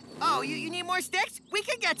 Oh, you need more sticks? We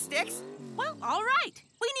can get sticks. Well, all right.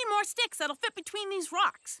 We need more sticks that'll fit between these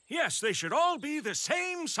rocks. Yes, they should all be the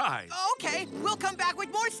same size. Okay, we'll come back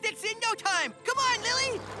with more sticks in no time. Come on,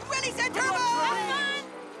 Lily. Ready, set, turbo!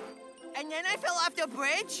 And then I fell off the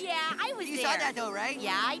bridge? Yeah, I was You there. saw that though, right?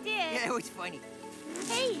 Yeah, I did. Yeah, it was funny.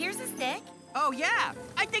 Hey, here's a stick. Oh, yeah.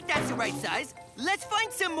 I think that's the right size. Let's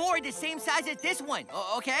find some more the same size as this one,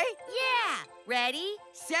 okay? Yeah. Ready?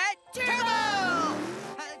 Set, turbo!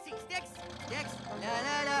 Let's see, sticks.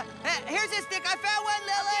 Here's a stick. I found one,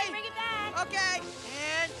 Lily. Okay, bring it back. Okay,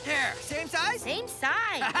 and there. Same size? Same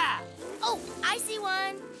size. Oh, I see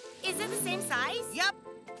one. Is it the same size? Yep.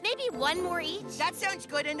 Maybe one more each? That sounds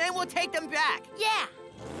good, and then we'll take them back. Yeah.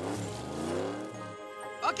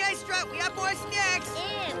 Okay, Strut, we have more sticks.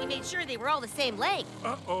 And we made sure they were all the same length.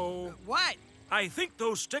 Uh-oh. What? I think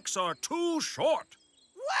those sticks are too short.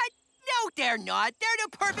 What? No, they're not. They're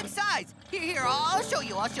the perfect size. Here, I'll show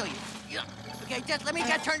you. Yeah. Okay, just let me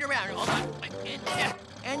get turned around. Hold on.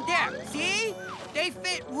 And there. See? They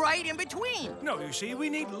fit right in between. No, you see, we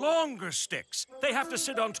need longer sticks. They have to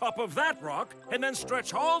sit on top of that rock and then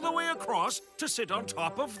stretch all the way across to sit on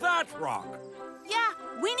top of that rock. Yeah,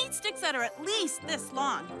 we need sticks that are at least this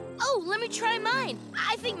long. Oh, let me try mine.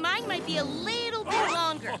 I think mine might be a little bit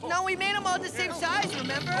longer. No, we made them all the same size,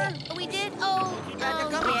 remember? Oh, we did? Oh,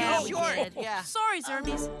 yeah, we short. did. Yeah. Sorry,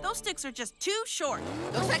 Zerbies. Those sticks are just too short.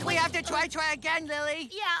 Looks like we have to try again, Lily.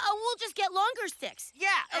 Yeah, we'll just get longer sticks. Yeah,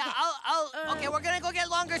 okay, we're gonna go get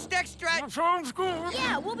longer sticks, Strut. Sounds good.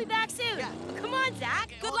 Yeah, we'll be back soon. Yeah. Come on, Zach.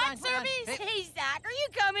 Okay, Good hold luck, on, hold on. Zerbies. Hey. Hey, Zach, are you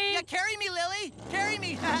coming? Yeah, carry me, Lily. Carry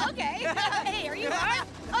me. Okay. Hey, are you on?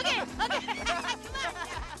 Okay.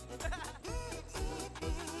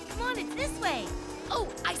 Come on, it's this way. Oh,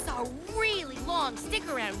 I saw a really long stick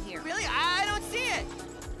around here. Really? I don't see it.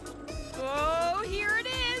 Oh, here it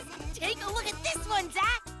is. Take a look at this one,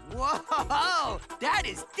 Zach. Whoa, that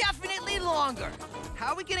is definitely longer.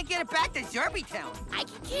 How are we gonna get it back to Zerby Town? I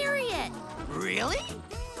can carry it. Really?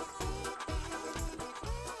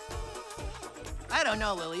 I don't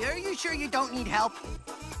know, Lily. Are you sure you don't need help?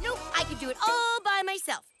 Nope, I can do it all by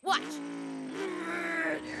myself. Watch.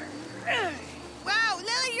 Wow,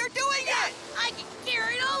 Lily, you're doing it! I can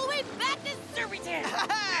carry it all the way back to Zerby Town.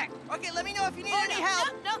 Okay, let me know if you need any help.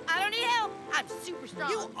 No, I don't need help. I'm super strong.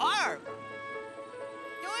 You are.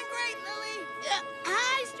 Doing great, Lily.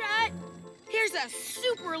 Hi, Strut. Here's a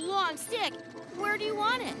super long stick. Where do you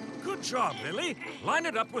want it? Good job, Lily. Line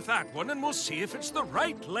it up with that one and we'll see if it's the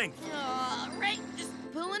right length. All right, just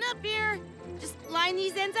pulling up here. Just line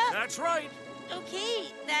these ends up. That's right. Okay,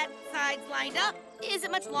 that side's lined up. Is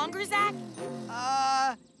it much longer, Zach?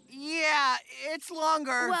 Yeah, it's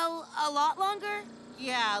longer. Well, a lot longer?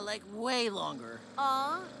 Yeah, like way longer.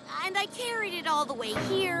 And I carried it all the way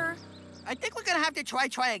here. I think we're gonna have to try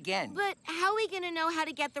again. But how are we gonna know how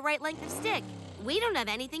to get the right length of stick? We don't have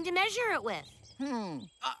anything to measure it with.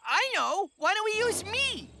 I know. Why don't we use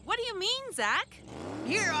me? What do you mean, Zach?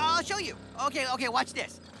 Here, I'll show you. Okay, watch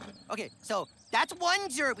this. Okay, so that's one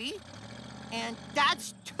Zerby, and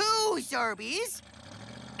that's two Zerbies,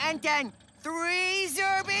 and then three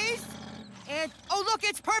Zerbies, and oh, look,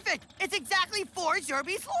 it's perfect. It's exactly 4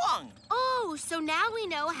 Zerbies long. Oh, so now we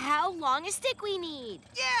know how long a stick we need.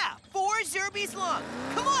 Yeah, 4 Zerbies long.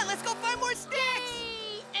 Come on, let's go find more sticks.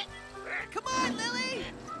 Yay! Come on, Lily.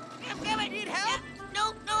 I'm coming. Need help?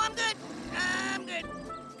 No, I'm good. I'm good.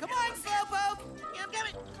 Come on, Slowpoke. Yeah, I'm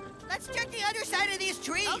coming. Let's check the other side of these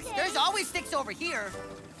trees. Okay. There's always sticks over here.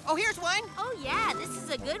 Oh, here's one. Oh, yeah, this is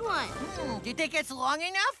a good one. Do you think it's long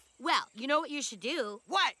enough? Well, you know what you should do?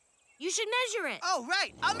 What? You should measure it. Oh,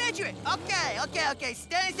 right. I'll measure it. Okay.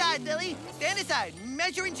 Stand aside, Lily. Stand aside.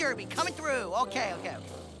 Measuring Zerby. Coming through. Okay.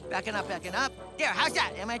 Backing up. There, how's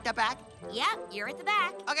that? Am I at the back? Yep, you're at the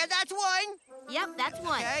back. Okay, that's one. Yep, that's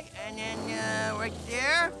one. Okay, and then right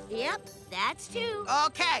there. Yep, that's 2.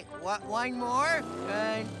 Okay, one more.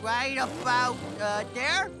 Right about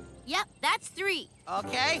there. Yep, that's 3.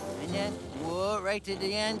 Okay, and then right to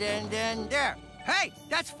the end, and then there. Hey,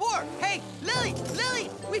 that's 4. Hey, Lily,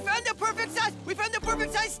 we found the perfect size. We found the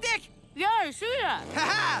perfect size stick. Yeah, I see that.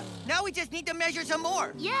 Haha! Now we just need to measure some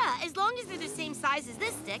more. Yeah, as long as they're the same size as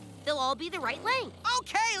this stick, they'll all be the right length.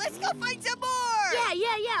 Okay, let's go find some more.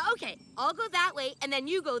 Yeah. Okay, I'll go that way, and then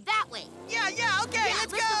you go that way. Yeah. Okay, Yeah,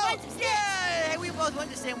 let's let's go. go find some sticks. Yeah, we both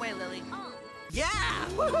went the same way, Lily. Oh. Yeah.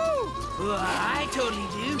 Woohoo! I totally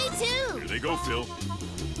do. Me too. Here they go, Phil.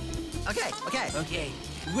 Okay. Okay.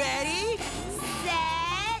 Ready?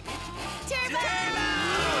 Set. Turbo!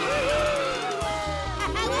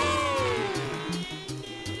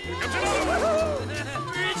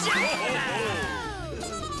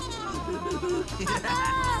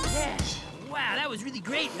 Wow, that was really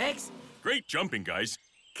great, Rex. Great jumping, guys.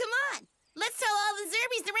 Come on, let's tell all the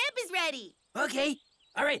Zerbies the ramp is ready. Okay.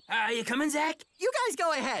 All right, are you coming, Zach? You guys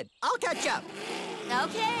go ahead. I'll catch up.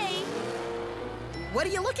 Okay. What are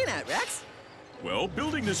you looking at, Rex? Well,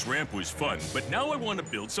 building this ramp was fun, but now I want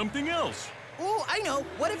to build something else. Oh, I know.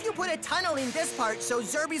 What if you put a tunnel in this part so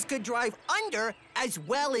Zerbies could drive under as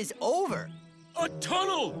well as over? A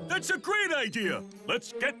tunnel! That's a great idea!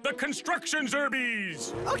 Let's get the construction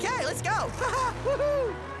Zerbies! Okay, let's go!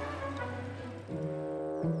 Woohoo!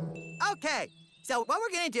 Okay, so what we're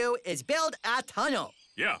gonna do is build a tunnel.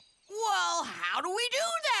 Yeah. Well, how do we do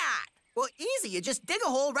that? Well, easy. You just dig a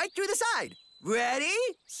hole right through the side. Ready?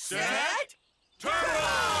 Set, turn!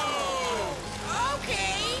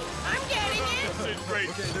 Okay, I'm getting it. This is great.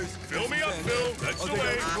 Okay, there's... Fill me up, Phil. That's the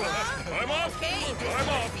way. I'm off. Okay, this I'm is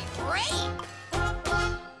off. great.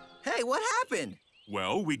 Hey, what happened?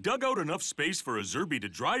 Well, we dug out enough space for a Zerby to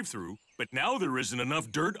drive through, but now there isn't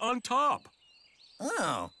enough dirt on top.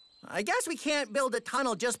 Oh, I guess we can't build a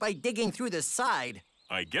tunnel just by digging through the side.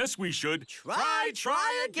 I guess we should Try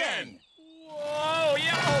again. Whoa,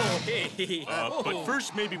 yeah! But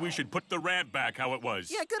first, maybe we should put the ramp back how it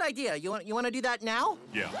was. Yeah, good idea. You want to do that now?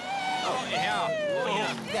 Yeah. Oh, yeah.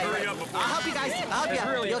 Hurry up before... I'll help you guys. I'll help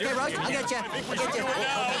you. Really You okay, Rose? I'll get you. I'll get you.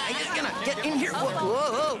 I'm just gonna get in here.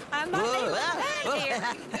 Whoa. I'm not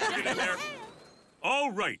Get in there.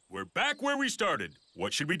 All right, we're back where we started.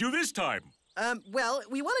 What should we do this time? Well,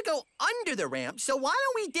 we want to go under the ramp, so why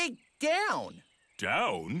don't we dig down?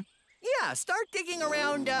 Down? Yeah, start digging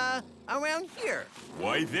around here.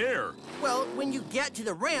 Why there? Well, when you get to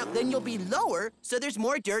the ramp, then you'll be lower, so there's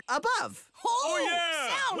more dirt above. Oh,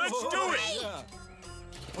 yeah! Let's do it!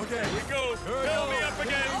 Okay. Here we go. Fill me up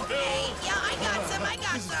again, Phil. Okay, yeah, I got some.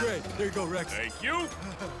 This is great. There you go, Rex. Thank you.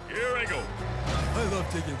 Here I go. I love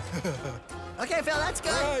digging. Okay, Phil, that's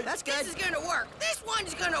good. Right. That's good. This is gonna work. This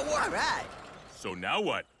one's gonna work. All right. So now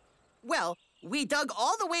what? Well, we dug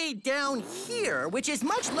all the way down here, which is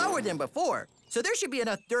much lower than before. So there should be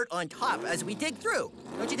enough dirt on top as we dig through.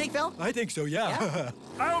 Don't you think, Phil? I think so, yeah.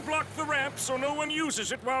 I'll block the ramp so no one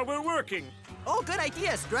uses it while we're working. Oh, good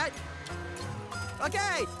idea, Strut.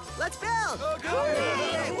 Okay, let's build. Okay.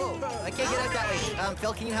 Okay, whoa. I can't get out that way.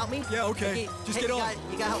 Phil, can you help me? Yeah, okay. Just get on.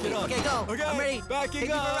 You gotta help me. Get on. Okay, go. Okay. I'm ready. Backing Take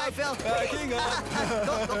me for a up. ride, Phil. Backing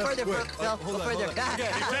up. Go further, Wait, Phil. hold Go on, further. hold on.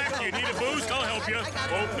 Hey, Zach, you need a boost? I'll help you. I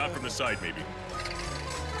got it. Oh, not from the side, maybe.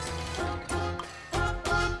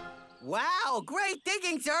 Wow, great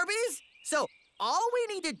digging, Zerbies. So all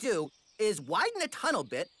we need to do is widen the tunnel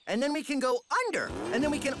bit, and then we can go under. And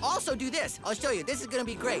then we can also do this. I'll show you. This is gonna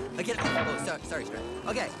be great. Again, sorry, Strut.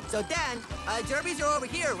 Okay, so then, Zerbies are over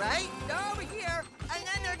here, right? They're over here, and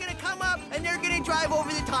then they're gonna come up, and they're gonna drive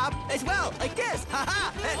over the top as well, like this.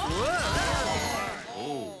 Ha-ha!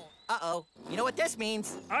 Oh. Uh-oh. You know what this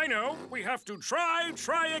means? I know. We have to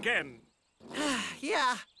try again.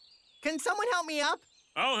 Yeah. Can someone help me up?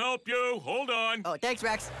 I'll help you. Hold on. Oh, thanks,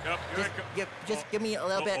 Rex. Yep, here it go. Just give me a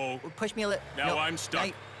little Uh-oh. bit. Push me a little. Now I'm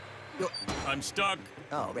stuck. No. I'm stuck.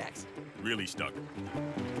 Oh, Rex. Really stuck.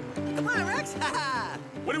 Come on, Rex.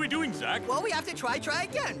 What are we doing, Zach? Well, we have to try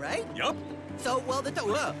again, right? Yup. So, well, the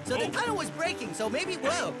tunnel was breaking, so maybe,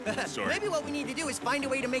 Sorry. maybe what we need to do is find a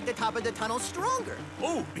way to make the top of the tunnel stronger.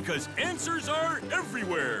 Oh, because answers are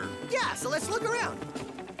everywhere. Yeah, so let's look around.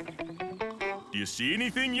 Do you see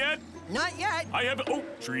anything yet? Not yet. I have a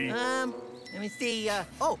tree. Let me see,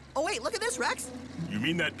 oh, wait, look at this, Rex. You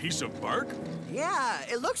mean that piece of bark? Yeah,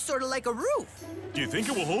 it looks sort of like a roof. Do you think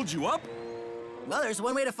it will hold you up? Well, there's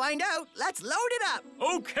one way to find out. Let's load it up.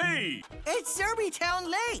 Okay. It's Zerby Town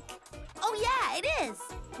Lake. Oh, yeah, it is.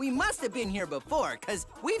 We must have been here before, because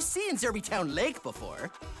we've seen Zerby Town Lake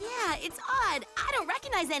before. Yeah, it's odd. I don't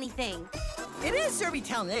recognize anything. It is Zerby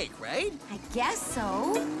Town Lake, right? I guess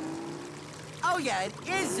so. Oh, yeah, it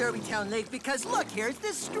is Zerby Town Lake, because look, here's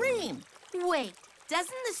the stream. Wait,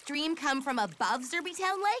 doesn't the stream come from above Zerby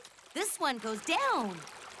Town Lake? This one goes down.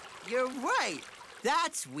 You're right.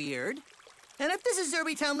 That's weird. And if this is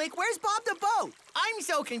Zerby Town Lake, where's Bob the boat? I'm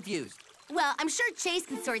so confused. Well, I'm sure Chase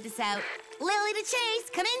can sort this out. Lily to Chase.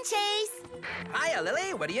 Come in, Chase. Hiya,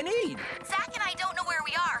 Lily. What do you need? Zach and I don't know where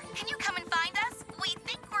we are. Can you come and find us? We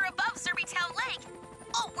think we're above Zerby Town Lake.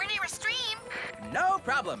 Oh, we're near a stream. No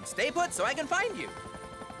problem. Stay put so I can find you.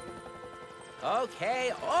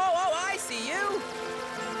 Okay. Oh, I see you.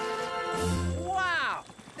 Wow.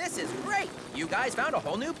 This is great. You guys found a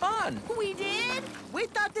whole new pond. We did? We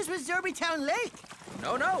thought this was Zerby Town Lake.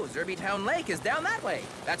 No, Zerby Town Lake is down that way.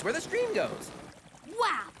 That's where the stream goes.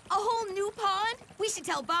 Wow, a whole new pond? We should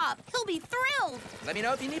tell Bob. He'll be thrilled. Let me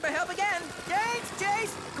know if you need my help again. Thanks,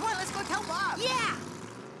 Chase. Come on, let's go tell Bob. Yeah.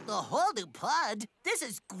 The whole new pond? This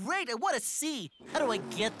is great. I want to see. How do I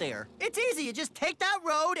get there? It's easy. You just take that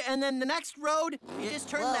road, and then the next road, you just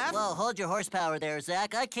turn left. Well, hold your horsepower there,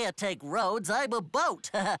 Zach. I can't take roads. I'm a boat.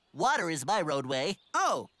 Water is my roadway.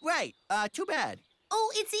 Oh, right. Too bad.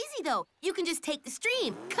 Oh, it's easy, though. You can just take the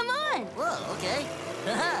stream. Come on. Whoa, okay.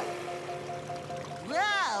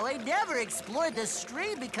 Wow, I never explored the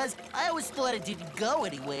stream because I always thought it didn't go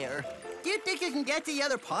anywhere. Do you think you can get to the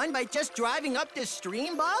other pond by just driving up this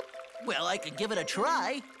stream, Bob? Well, I could give it a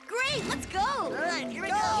try. Great, let's go. All right, here we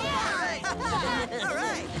go. Yeah. All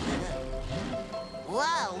right.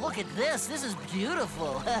 Wow, look at this. This is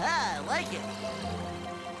beautiful. I like it.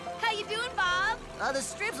 How you doing, Bob? The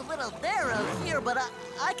stream's a little narrow here, but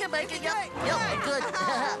I can make it. Yep, good.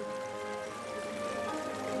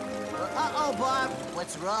 Uh-oh, Bob.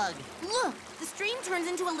 What's wrong? Look, the stream turns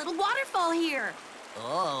into a little waterfall here.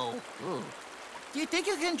 Oh. Ooh. Do you think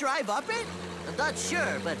you can drive up it? I'm not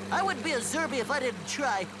sure, but I wouldn't be a Zerby if I didn't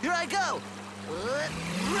try. Here I go. You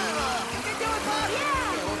can do it, Bob!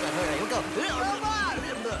 Yeah! Hold on, here we go. Go, Bob!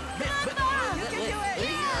 You can do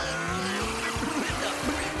it!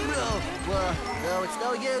 Well, no, it's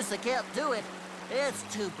no use. I can't do it. It's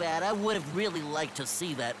too bad. I would have really liked to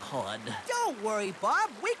see that pond. Don't worry, Bob.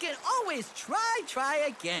 We can always try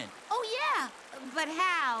again. Oh, yeah. But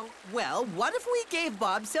how? Well, what if we gave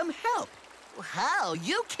Bob some help? How?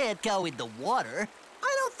 You can't go in the water.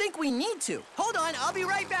 I don't think we need to. Hold on, I'll be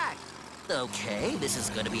right back. Okay, this is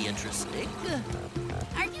going to be interesting.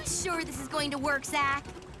 Are you sure this is going to work, Zack?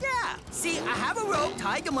 Yeah. See, I have a rope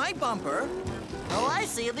tied to my bumper. Oh, I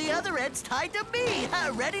see. The other end's tied to me.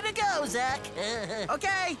 Ready to go, Zack.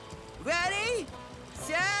 Okay. Ready,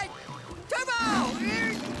 set, turbo!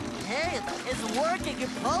 Hey, it's working. You're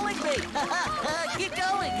pulling me. Keep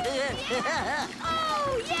going.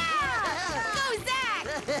 Oh, yeah! Go, Zack!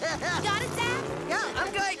 You got it, Zack? Yeah,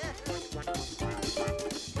 I'm good.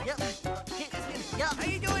 Yep. How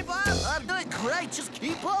you doing, Bob? I'm doing great. Just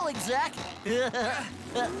keep pulling, Zack. Yep.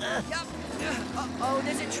 Oh,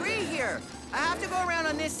 there's a tree here. I have to go around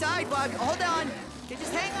on this side, Bob. Hold on. Okay,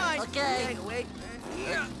 just hang on. Okay. Wait.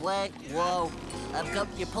 Wait. Whoa.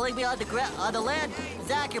 You're pulling me on the land.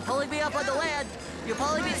 Zack, you're pulling me up on the land. You're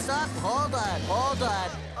pulling me. Stop. Hold on.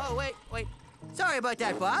 Oh, wait. Sorry about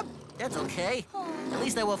that, Bob. That's okay. At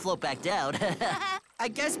least I won't float back down. I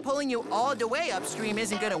guess pulling you all the way upstream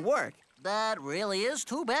isn't gonna work. That really is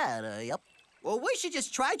too bad. Yep. Well, we should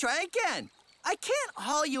just try again. I can't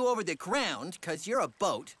haul you over the ground, because you're a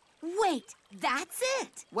boat. Wait, that's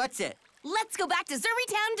it. What's it? Let's go back to Zerby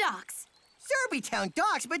Town docks. Zerby Town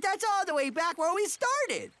docks, but that's all the way back where we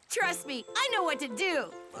started. Trust me, I know what to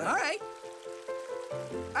do. All right,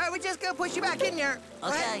 we're just gonna push you back in there.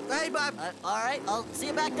 Okay. Go ahead, Bob. All right, I'll see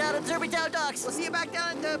you back down at Zerby Town docks. We'll see you back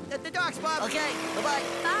down at the docks, Bob. Okay, bye-bye.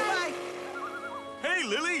 Bye. Hey,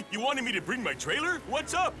 Lily, you wanted me to bring my trailer?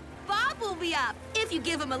 What's up? Bob will be up, if you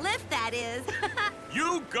give him a lift, that is.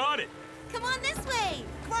 You got it. Come on this way.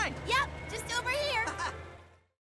 Come on. Yep, just over here.